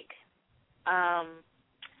think,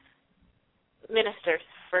 ministers,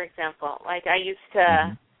 for example, like I used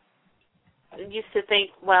to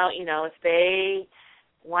think, well, if they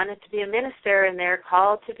wanted to be a minister and they're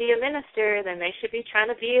called to be a minister, then they should be trying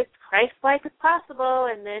to be as Christ-like as possible.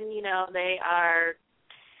 And then, they are,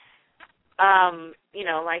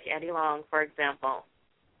 like Eddie Long, for example,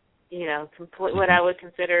 what I would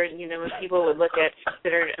consider, when people would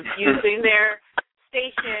consider abusing their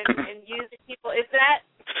station and using people. Is that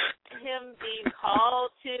him being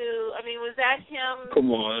called to, was that him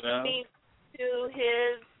being to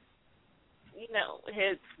his,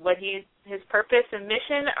 his purpose and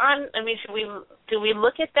mission on? Do we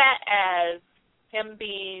look at that as him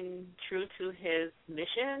being true to his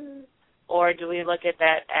mission, or do we look at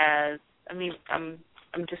that as? I'm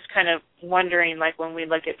just kind of wondering, like when we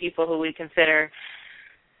look at people who we consider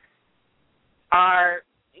are,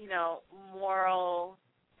 moral,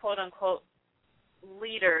 quote unquote,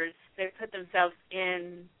 leaders, they put themselves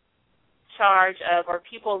in charge of, or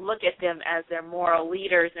people look at them as their moral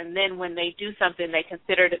leaders, and then when they do something they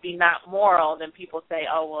consider to be not moral, then people say,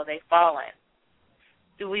 oh, well, they've fallen.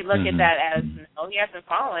 Do we look at that as, no, he hasn't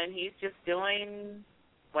fallen, he's just doing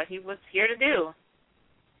what he was here to do?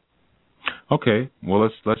 Okay, well,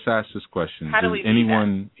 let's ask this question. How do we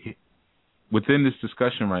anyone within this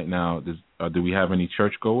discussion right now, do we have any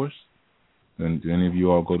churchgoers? And do any of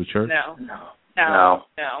you all go to church? No.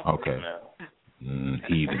 Okay.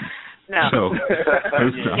 Heathen. No. So,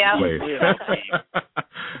 yeah.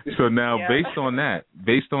 So now, based on that,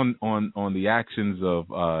 based on the actions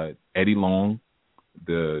of Eddie Long,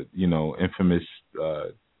 the infamous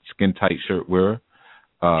skin tight shirt wearer,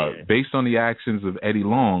 based on the actions of Eddie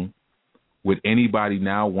Long, would anybody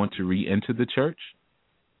now want to re-enter the church?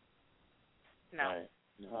 No.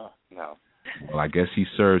 Well, I guess he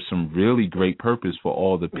serves some really great purpose for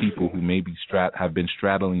all the people who maybe have been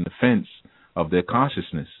straddling the fence of their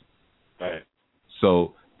consciousness. Right.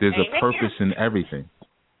 So there's a purpose in everything.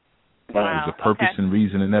 Wow. There's a purpose and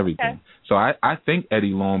reason in everything. Okay. So I thank Eddie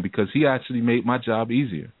Long because he actually made my job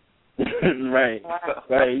easier. Right. Wow.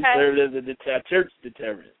 Right. He served as a church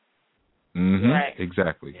deterrent. Right.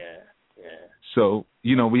 Exactly. Yeah. So,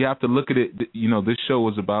 we have to look at it, this show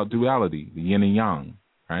was about duality, the yin and yang,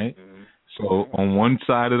 right? Mm-hmm. So on one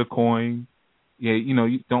side of the coin,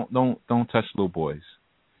 you don't touch little boys.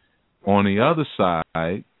 On the other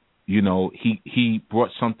side, he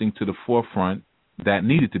brought something to the forefront that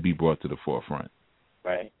needed to be brought to the forefront.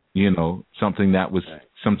 Right. Something that was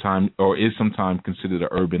sometimes considered an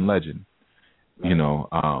urban legend. Right.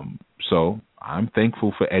 So I'm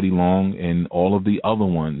thankful for Eddie Long and all of the other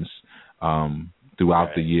ones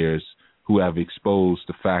throughout the years who have exposed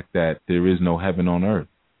the fact that there is no heaven on earth.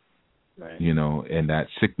 Right. And that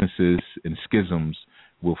sicknesses and schisms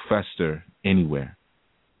will fester anywhere.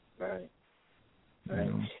 Right.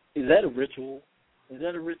 Is that a ritual?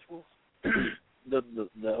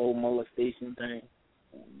 the whole molestation thing,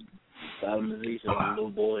 sodomization of little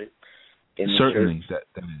boys. Certainly, that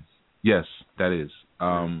is. Yes, that is.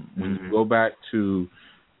 When you go back to,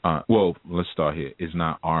 let's start here. It's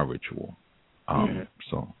not our ritual.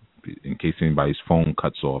 So, in case anybody's phone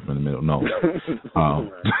cuts off in the middle, no.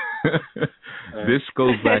 This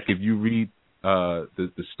goes back, if you read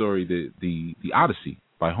the story, the Odyssey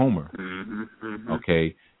by Homer.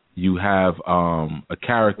 Okay, you have a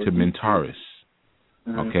character, Mentaurus.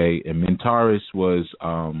 Okay, and Mentaurus was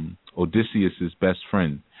Odysseus's best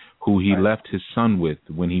friend, who he left his son with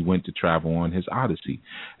when he went to travel on his Odyssey.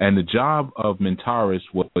 And the job of Mentaurus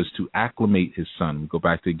was to acclimate his son. Go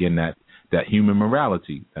back to, again, that human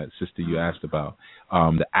morality that, sister, you asked about,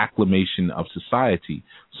 the acclimation of society.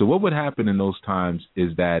 So what would happen in those times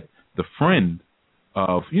is that the friend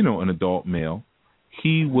of, an adult male,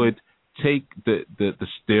 he would take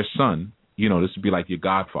their son, this would be like your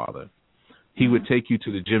godfather. He would take you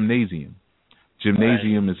to the gymnasium.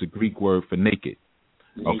 Gymnasium is a Greek word for naked.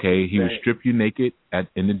 Okay, he would strip you naked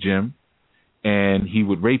in the gym, and he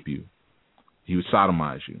would rape you. He would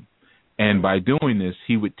sodomize you. And by doing this,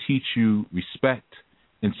 he would teach you respect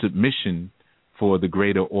and submission for the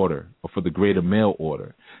greater order, or for the greater male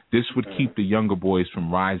order. This would keep the younger boys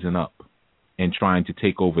from rising up and trying to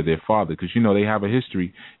take over their father, because they have a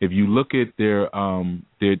history. If you look at their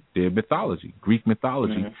mythology, Greek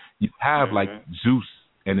mythology, you have like Zeus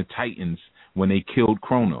and the Titans when they killed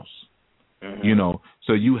Kronos.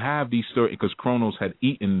 So you have these stories, because Kronos had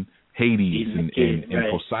eaten Hades and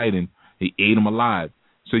Poseidon. He ate them alive.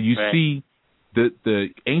 So you see the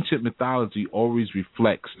ancient mythology always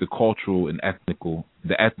reflects the cultural and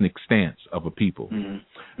the ethnic stance of a people.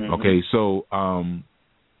 Okay, so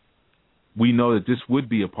we know that this would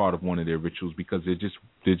be a part of one of their rituals, because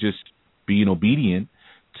they're just being obedient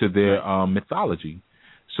to their mythology.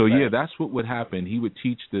 So, that's what would happen. He would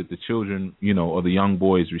teach the children, or the young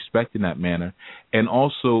boys respect in that manner. And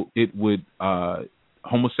also it would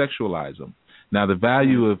homosexualize them. Now, the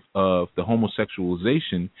value of the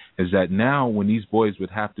homosexualization is that now when these boys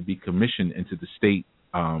would have to be commissioned into the state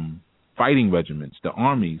fighting regiments, the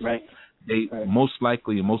armies, they most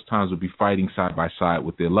likely and most times would be fighting side by side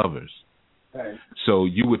with their lovers. Right. So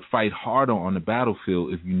you would fight harder on the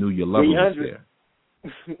battlefield if you knew your lover was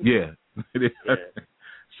there.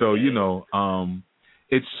 So,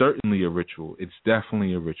 it's certainly a ritual. It's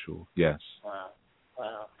definitely a ritual, yes. Wow.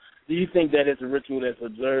 Do you think that it's a ritual that's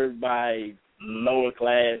observed by lower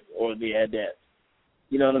class or the adepts?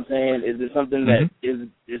 You know what I'm saying? Is it something that is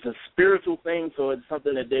a spiritual thing, so it's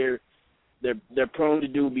something that they're prone to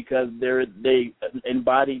do because they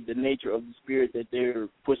embody the nature of the spirit that they're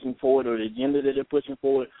pushing forward, or the agenda that they're pushing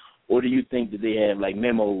forward? Or do you think that they have like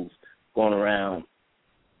memos going around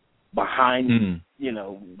behind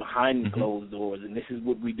behind closed doors, and this is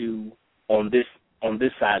what we do on this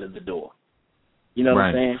side of the door. You know what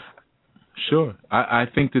I'm saying? Sure. I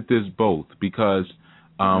think that there's both, because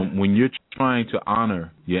when you're trying to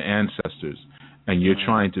honor your ancestors and you're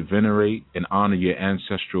trying to venerate and honor your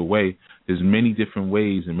ancestral way, there's many different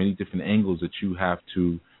ways and many different angles that you have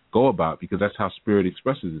to go about, because that's how spirit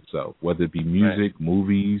expresses itself, whether it be music,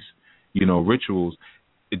 movies, rituals.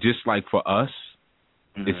 Just like for us,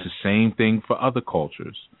 it's the same thing for other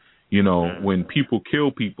cultures. When people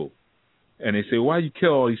kill people, and they say, why you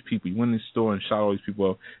kill all these people? You went in the store and shot all these people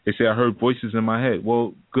up. They say, I heard voices in my head.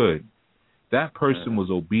 Well, good. That person was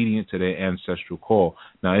obedient to their ancestral call.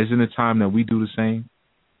 Now, isn't it time that we do the same?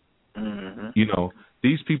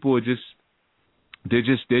 These people are they're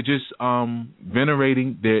just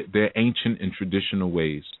venerating their ancient and traditional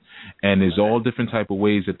ways. And there's all different type of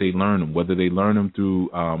ways that they learn them, whether they learn them through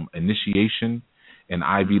initiation in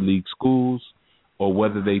Ivy League schools, or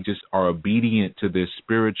whether they just are obedient to their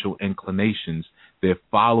spiritual inclinations. They're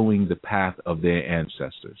following the path of their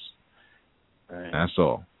ancestors. Right. That's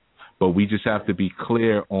all. But we just have to be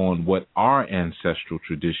clear on what our ancestral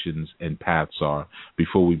traditions and paths are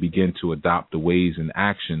before we begin to adopt the ways and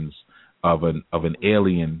actions of an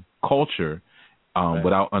alien culture,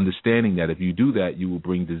 without understanding that if you do that, you will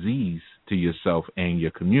bring disease to yourself and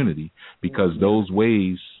your community, because those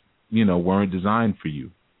ways, weren't designed for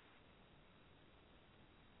you.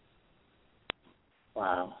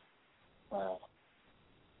 Wow.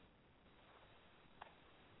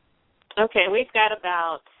 Okay, we've got a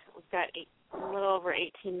little over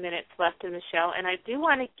 18 minutes left in the show, and I do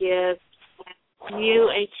want to give you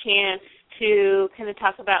a chance to kind of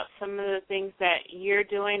talk about some of the things that you're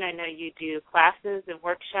doing. I know you do classes and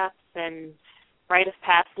workshops and rite of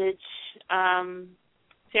passage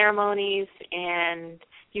ceremonies, and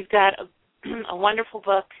you've got a wonderful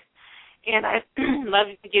book, and I'd love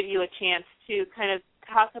to give you a chance to kind of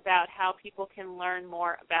talk about how people can learn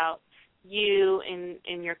more about you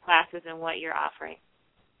in your classes and what you're offering.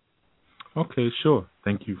 Okay, sure.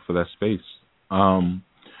 Thank you for that space.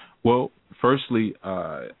 Well, firstly,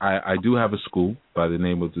 I do have a school by the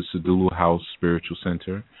name of the Sadulu House Spiritual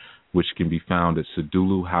Center, which can be found at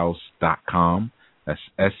saduluhouse.com. That's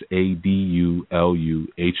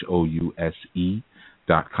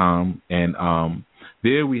SADULUHOUSE.com. And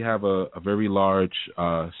there we have a very large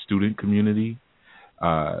student community.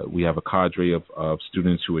 We have a cadre of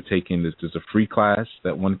students who are taking this. There's a free class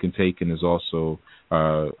that one can take, and there's also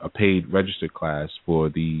a paid registered class for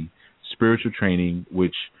the spiritual training,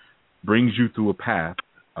 which brings you through a path,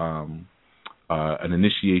 an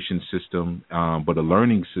initiation system, but a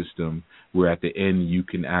learning system where at the end you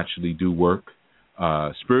can actually do work,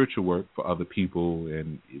 spiritual work for other people,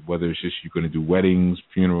 and whether it's just you're going to do weddings,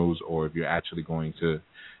 funerals, or if you're actually going to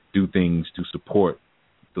do things to support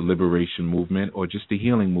the liberation movement or just the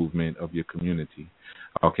healing movement of your community.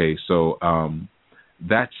 Okay, so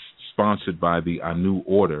that's sponsored by the Anu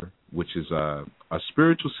Order, which is a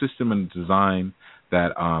spiritual system and design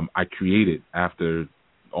that I created after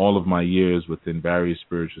all of my years within various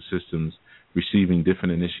spiritual systems, receiving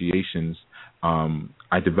different initiations.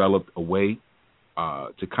 I developed a way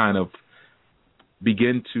to kind of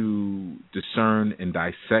begin to discern and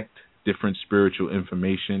dissect different spiritual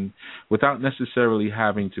information without necessarily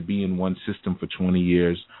having to be in one system for 20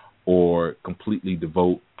 years or completely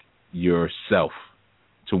devote yourself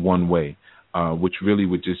to one way, which really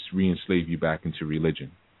would just re-enslave you back into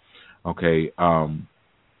religion. Okay,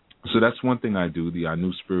 so that's one thing I do, the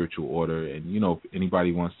Anu Spiritual Order. And, if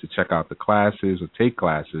anybody wants to check out the classes or take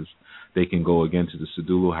classes, they can go again to the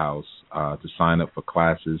Sadulu House to sign up for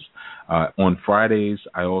classes. On Fridays,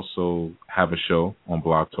 I also have a show on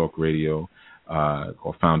Blog Talk Radio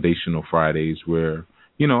called Foundational Fridays, where,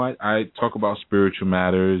 I talk about spiritual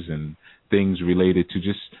matters and things related to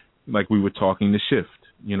just like we were talking, the shift,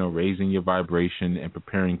 raising your vibration and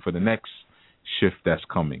preparing for the next shift that's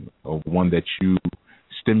coming, or one that you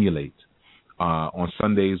stimulate. On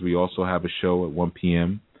Sundays, we also have a show at 1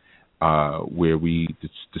 p.m. Where we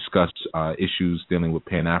discuss issues dealing with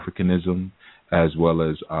Pan-Africanism, as well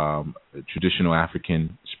as traditional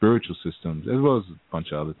African spiritual systems, as well as a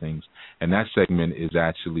bunch of other things. And that segment is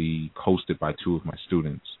actually hosted by two of my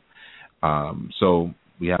students. So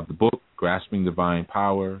we have the book, Grasping Divine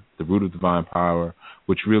Power, The Root of Divine Power,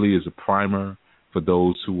 which really is a primer for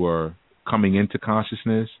those who are coming into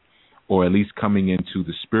consciousness, or at least coming into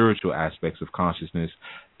the spiritual aspects of consciousness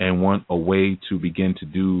and want a way to begin to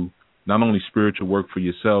do not only spiritual work for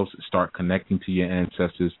yourselves, start connecting to your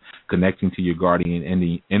ancestors, connecting to your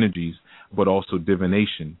guardian energies, but also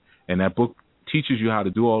divination. And that book teaches you how to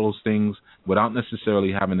do all those things without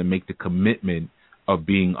necessarily having to make the commitment of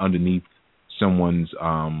being underneath someone's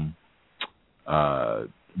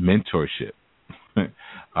mentorship,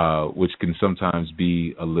 which can sometimes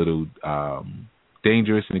be a little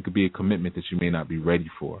dangerous, and it could be a commitment that you may not be ready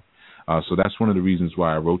for. So that's one of the reasons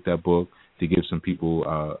why I wrote that book, to give some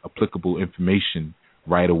people applicable information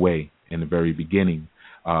right away in the very beginning.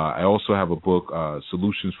 I also have a book,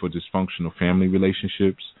 Solutions for Dysfunctional Family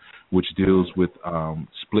Relationships, which deals with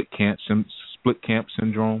split camp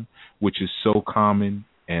syndrome, which is so common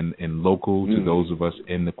and local to those of us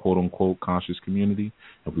in the quote-unquote conscious community,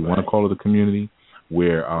 if we want to call it a community,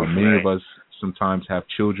 where many of us sometimes have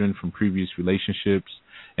children from previous relationships,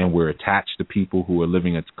 and we're attached to people who are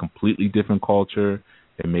living a completely different culture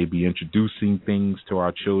and may be introducing things to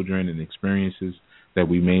our children and experiences that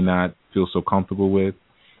we may not feel so comfortable with.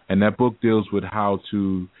 And that book deals with how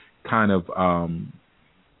to kind of,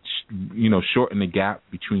 shorten the gap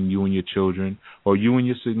between you and your children, or you and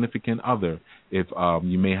your significant other. If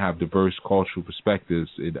you may have diverse cultural perspectives,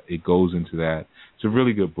 it goes into that. It's a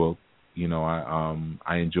really good book.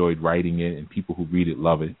 I enjoyed writing it, and people who read it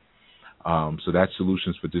love it. So that's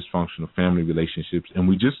Solutions for Dysfunctional Family Relationships. And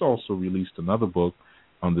we just also released another book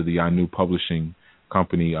under the Anu Publishing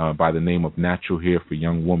Company by the name of Natural Hair for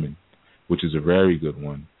Young Women, which is a very good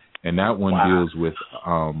one. And that one deals with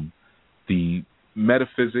the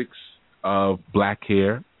metaphysics of black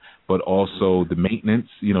hair, but also the maintenance,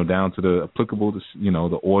 down to the applicable,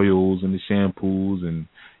 the oils and the shampoos and,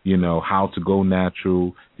 how to go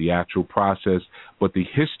natural, the actual process, but the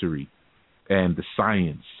history and the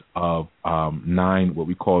science of what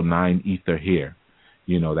we call 9 ether hair,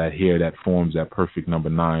 that hair that forms that perfect number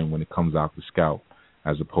 9 when it comes out the scalp,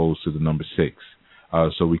 as opposed to the number 6.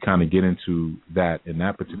 So we kind of get into that in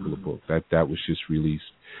that particular book that was just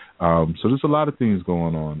released. So there's a lot of things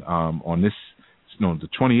going on. On this, the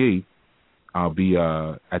 28th, I'll be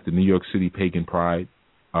at the New York City Pagan Pride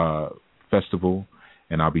Festival,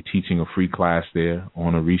 and I'll be teaching a free class there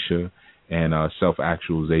on Orisha and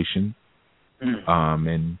self-actualization.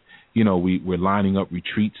 And, we're lining up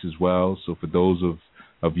retreats as well. So for those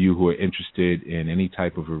of you who are interested in any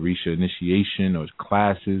type of Orisha initiation or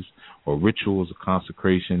classes or rituals or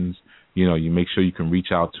consecrations, you make sure you can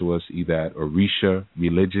reach out to us either at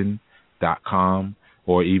orishareligion.com,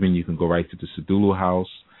 or even you can go right to the Sadulu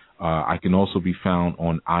House. I can also be found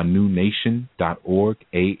on anunation.org,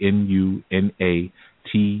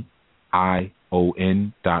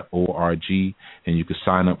 ANUNATION.org, and you can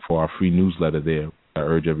sign up for our free newsletter there. I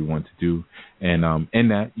urge everyone to do. And in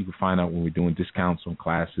that, you can find out when we're doing discounts on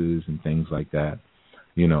classes and things like that.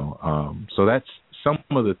 So that's some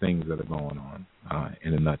of the things that are going on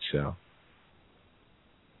in a nutshell.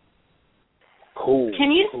 Cool.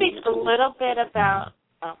 Can you speak a little bit about?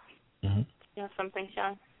 You have something,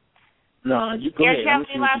 Sean? No, you go Aaron, ahead.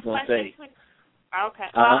 do you have any last questions? Okay.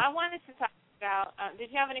 Well, I wanted to talk about.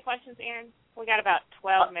 Did you have any questions, Aaron? We got about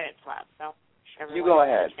 12 minutes left, so you go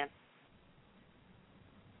ahead.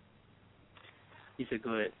 He said,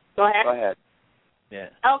 "Go ahead." Go ahead. Go ahead. Yeah.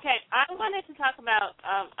 Okay, I wanted to talk about.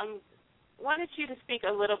 Wanted you to speak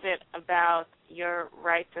a little bit about your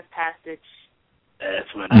rites of passage.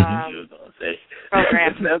 That's what I knew you were gonna say.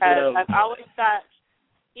 Program, because I've always thought.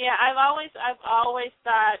 Yeah, I've always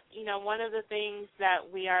thought, one of the things that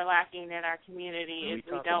we are lacking in our community is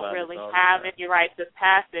we don't really have any rites of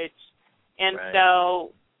passage, and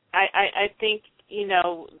so I think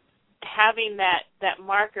having that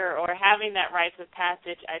marker or having that rites of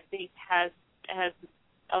passage, I think has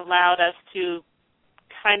allowed us to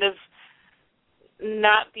kind of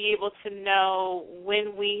not be able to know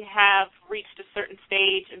when we have reached a certain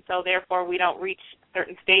stage, and so therefore we don't reach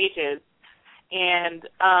certain stages. And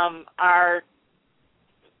our,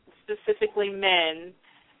 specifically men,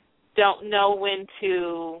 don't know when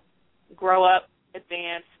to grow up,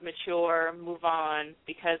 advance, mature, move on,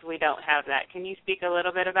 because we don't have that. Can you speak a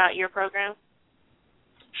little bit about your program?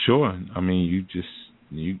 Sure. I mean,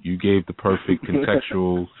 you gave the perfect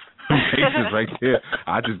contextual basis right there.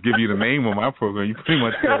 I just give you the name of my program. You pretty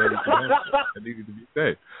much said everything that needed to be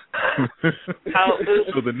said.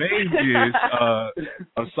 So the name is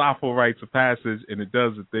Asafo Rites of Passage, and it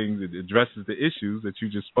does the things, it addresses the issues that you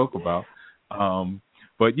just spoke about.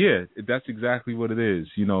 But yeah, that's exactly what it is.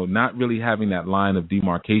 Not really having that line of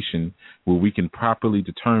demarcation where we can properly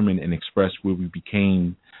determine and express where we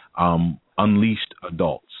became unleashed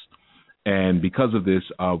adults. And because of this,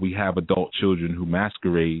 we have adult children who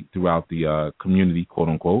masquerade throughout the community, quote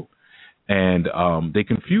unquote, and they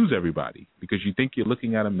confuse everybody because you think you're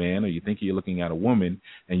looking at a man or you think you're looking at a woman,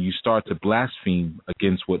 and you start to blaspheme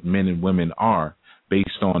against what men and women are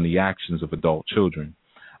based on the actions of adult children.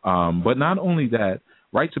 But not only that,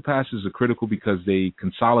 rites of passage are critical because they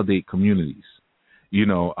consolidate communities.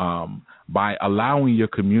 By allowing your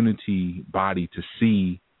community body to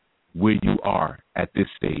see where you are at this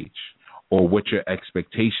stage or what your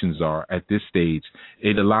expectations are at this stage,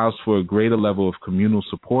 it allows for a greater level of communal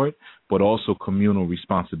support, but also communal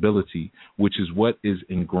responsibility, which is what is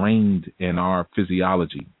ingrained in our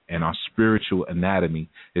physiology and our spiritual anatomy,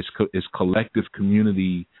 is collective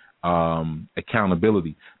community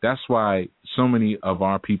accountability. That's why so many of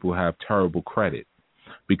our people have terrible credit,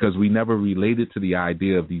 because we never related to the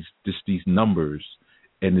idea of these numbers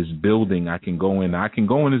in this building. I can go in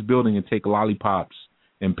this building and take lollipops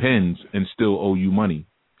and pens and still owe you money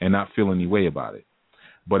and not feel any way about it.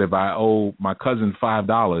 But if I owe my cousin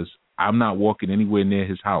 $5, I'm not walking anywhere near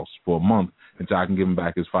his house for a month until I can give him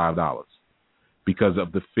back his $5 because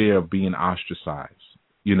of the fear of being ostracized,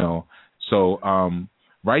 So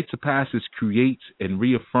rites of passage creates and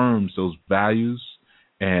reaffirms those values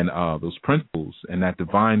and those principles and that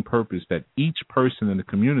divine purpose that each person in the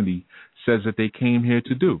community says that they came here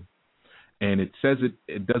to do. And it says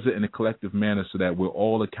it does it in a collective manner so that we're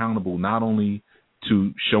all accountable not only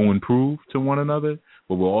to show and prove to one another,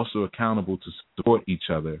 but we're also accountable to support each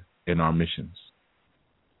other in our missions.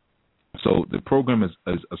 So the program is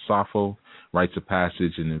Asafo, Rites of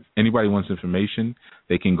Passage, and if anybody wants information,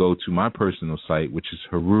 they can go to my personal site, which is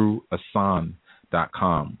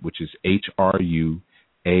HRUAssaan.com, which is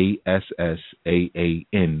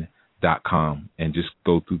HRUAssaan.com, and just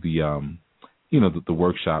go through the the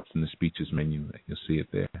workshops and the speeches menu. You'll see it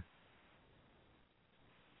there.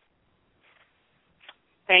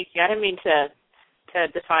 Thank you. I didn't mean to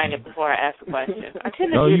define it before I asked the question. I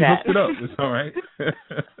tend to do that. No, you hooked it up. It's all right.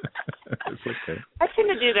 It's okay. I tend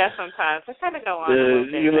to do that sometimes. I kind of go on a little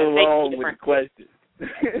bit. You're a little wrong with the question.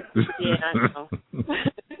 Yeah, I know.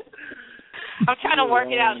 I'm trying to work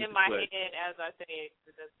it out in my head as I say it, because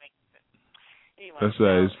it does make sense. Anyway, that's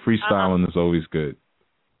right. It's freestyling is always good.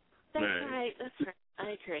 That's right. That's right.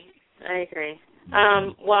 I agree.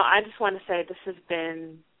 Well, I just want to say this has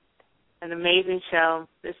been an amazing show.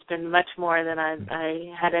 It's been much more than I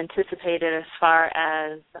had anticipated as far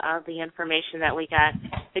as the information that we got.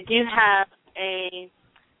 I do have a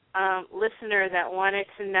listener that wanted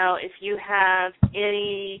to know if you have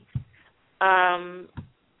any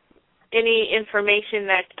information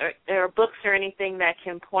that or books or anything that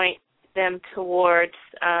can point them towards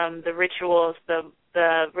the rituals, the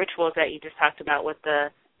rituals that you just talked about with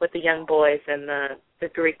the young boys and the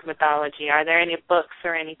Greek mythology. Are there any books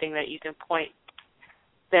or anything that you can point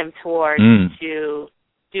them towards to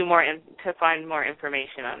do more to find more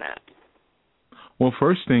information on that? Well,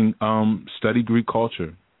 first thing, study Greek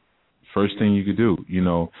culture. First thing you could do, you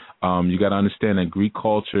got to understand that Greek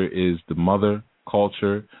culture is the mother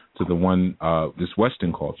culture to the one, this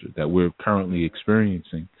Western culture that we're currently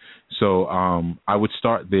experiencing. So I would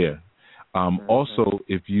start there. Also,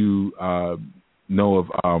 if you know of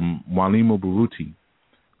Mwalimu Baruti,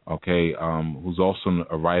 who's also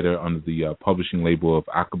a writer under the publishing label of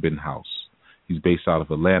Akabin House. He's based out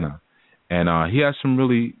of Atlanta. And he has some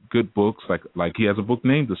really good books, like he has a book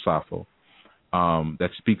named Asafo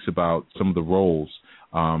that speaks about some of the roles.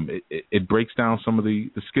 It breaks down some of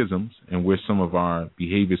the schisms and where some of our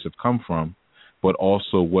behaviors have come from, but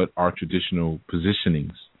also what our traditional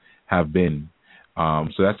positionings have been.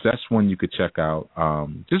 So that's one you could check out.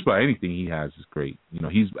 Just about anything he has is great.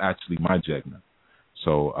 He's actually my Jegna.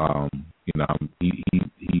 So, he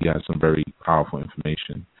has some very powerful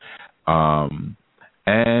information. And,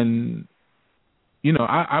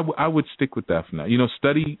 I would stick with that for now.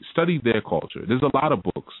 Study their culture. There's a lot of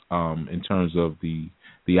books in terms of the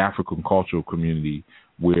African cultural community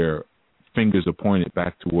where fingers are pointed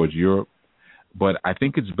back towards Europe. But I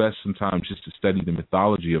think it's best sometimes just to study the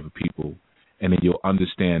mythology of a people, and then you'll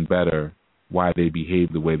understand better why they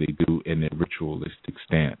behave the way they do in their ritualistic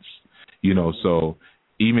stance. So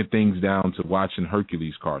even things down to watching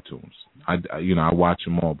Hercules cartoons. I watch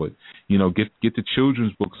them all, but, get the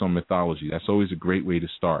children's books on mythology. That's always a great way to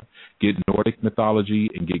start. Get Nordic mythology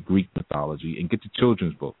and get Greek mythology and get the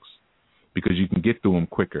children's books because you can get through them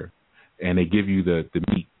quicker, and they give you the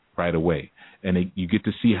meat right away. And you get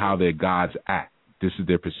to see how their gods act. This is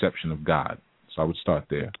their perception of God. So I would start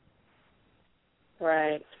there.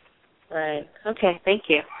 Right. Okay, thank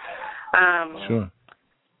you. Sure.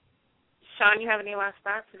 Sean, you have any last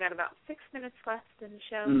thoughts? We've got about 6 minutes left in the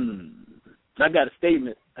show. I got a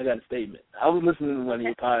statement. I was listening to one of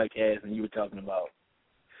your podcasts, and you were talking about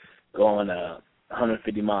going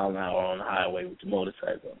 150 miles an hour on the highway with your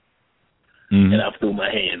motorcycle. And I threw my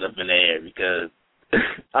hands up in the air because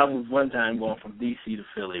I was one time going from D.C. to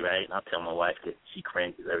Philly, right? And I'll tell my wife that she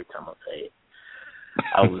cringes every time I say it.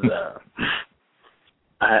 I was,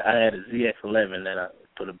 I had a ZX-11 that I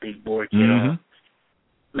put a big board kit on.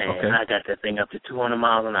 Man, I got that thing up to 200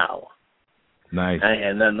 miles an hour. Nice. I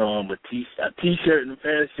had nothing on but a T-shirt and a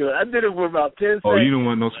pair of shorts. I did it for about 10 seconds. Oh, you don't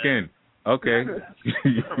want no skin. Okay.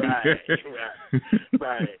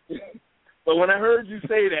 Right. But when I heard you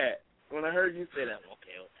say that, okay,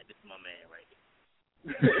 this is my man right here.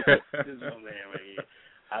 This is my man right here.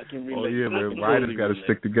 I can relate. Oh, yeah, man. Riders got to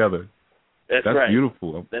stick together. That's right.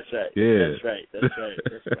 Beautiful. That's right. Yeah. That's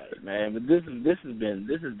right, man. But this has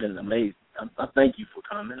been amazing. I thank you for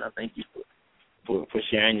coming. I thank you for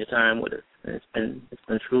sharing your time with us. And it's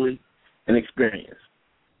been truly an experience.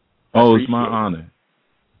 Oh, it's my honor.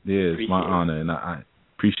 Yeah, it's my honor, and I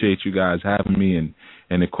appreciate you guys having me.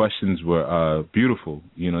 And the questions were beautiful.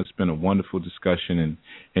 You know, it's been a wonderful discussion. And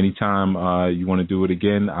anytime you want to do it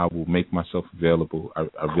again, I will make myself available. I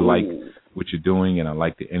really like what you're doing, and I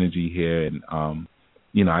like the energy here. And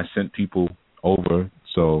you know, I sent people over,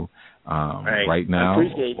 so right now, I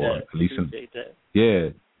appreciate or that. at least yeah,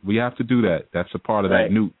 we have to do that. That's a part of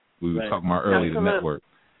that newt we were talking about earlier, the network.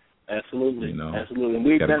 Absolutely, you know, absolutely. And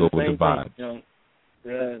we've got to go with the vibe. Thing, you know?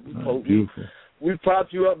 Yeah, beautiful. We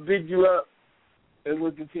propped you up, bigged you up, and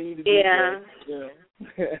we'll continue to do that. Yeah.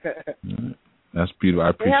 That's beautiful. I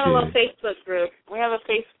appreciate it. We have a little Facebook group. We have a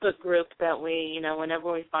Facebook group that we, you know,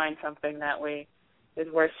 whenever we find something that is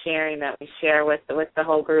worth sharing, that we share with the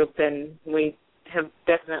whole group, and we have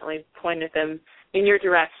definitely pointed them in your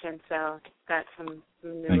direction. So got some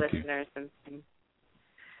new listeners, and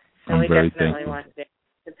so we definitely want to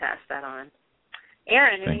pass that on.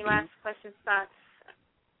 Aaron, any last questions, thoughts?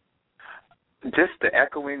 Just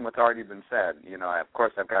echoing what's already been said. You know, of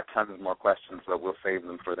course, I've got tons more questions, but we'll save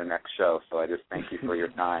them for the next show. So I just thank you for your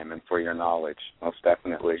time and for your knowledge, most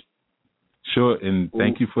definitely. Sure, and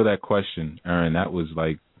thank you for that question, Aaron. That was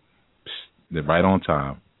like right on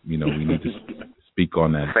time. You know, we need to speak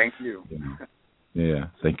on that. Thank you. You know. Yeah,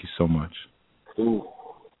 thank you so much. Cool.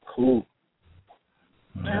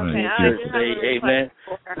 Okay, right. I do have a request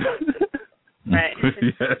for right.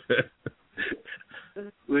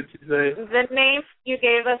 What'd you say? The name you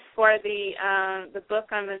gave us for the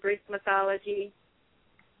book on the Greek mythology.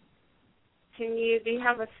 Can you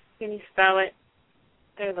spell it?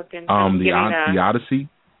 They're looking. The Odyssey.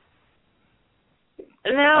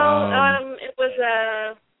 No, it was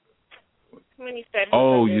when you said.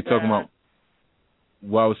 Oh, you're talking about.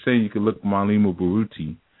 Well, I was saying you could look Malima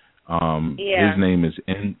Baruti. His name is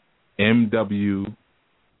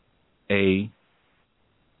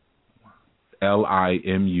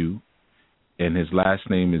MWALIMU, and his last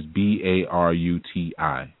name is BARUTI.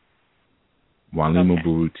 Walima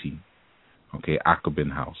Baruti. Okay,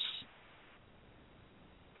 Akabin House.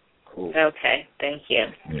 Cool. Okay, thank you.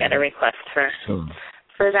 Yeah. Got a request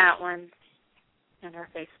for that one on our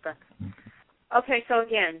Facebook. Okay, so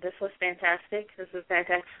again, this was fantastic.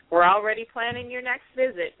 We're already planning your next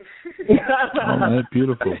visit. Oh, that's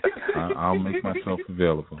beautiful. I'll make myself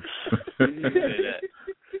available.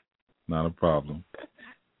 Not a problem.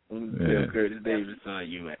 Yeah. Curtis Davis on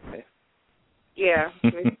you, man. Yeah.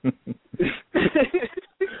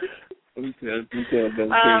 We tell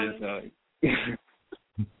Curtis on you.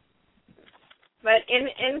 But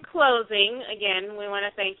in closing, again, we want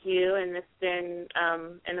to thank you, and it's been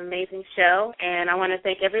an amazing show. And I want to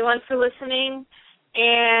thank everyone for listening,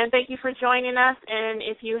 and thank you for joining us. And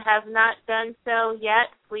if you have not done so yet,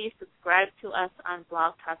 please subscribe to us on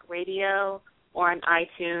Blog Talk Radio or on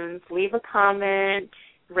iTunes. Leave a comment,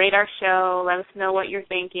 rate our show, let us know what you're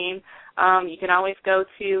thinking. You can always go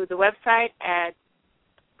to the website at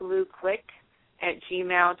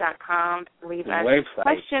blueclick@gmail.com. Leave us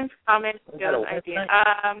questions, comments, ideas.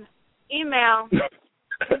 Email. We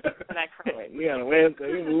got a website.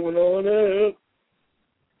 We're moving on up.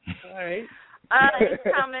 All right.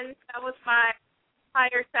 Comments. That was my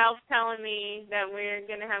higher self telling me that we're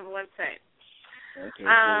going to have a website. Okay,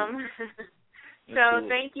 So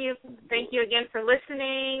thank you again for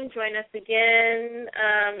listening. Join us again,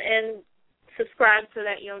 and subscribe so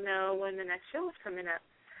that you'll know when the next show is coming up.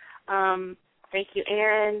 Thank you,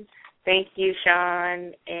 Aaron. Thank you,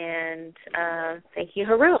 Sean, and thank you,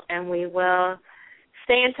 HRU. And we will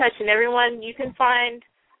stay in touch. And everyone, you can find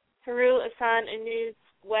HRU Assaan-Anu's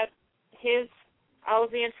all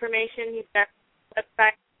of the information. He's got a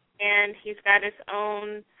website, and he's got his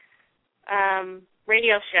own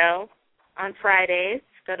radio show on Fridays.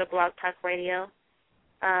 Go to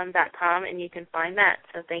blogtalkradio.com, and you can find that.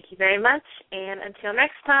 So thank you very much, and until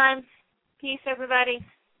next time, peace, everybody.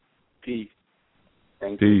 Peace.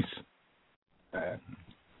 Thank you. Peace.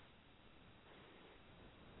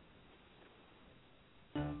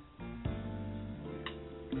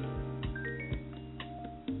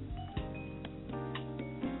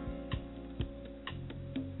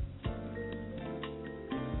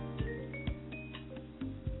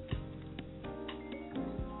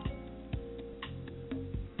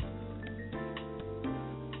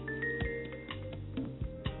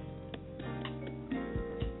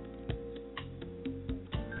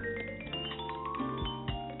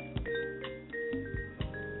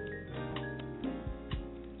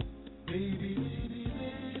 Baby,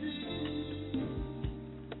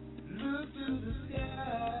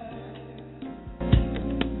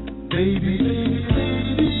 baby,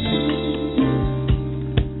 baby,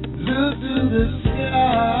 look to the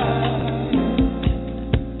sky,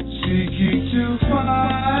 seeking to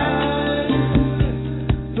find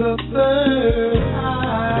the third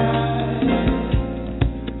eye,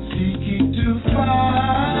 seeking to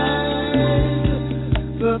find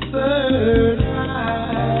the third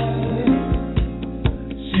eye,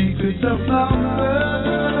 secrets of number,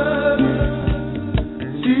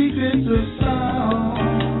 secrets of sound.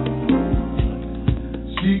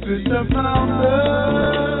 Secrets of number,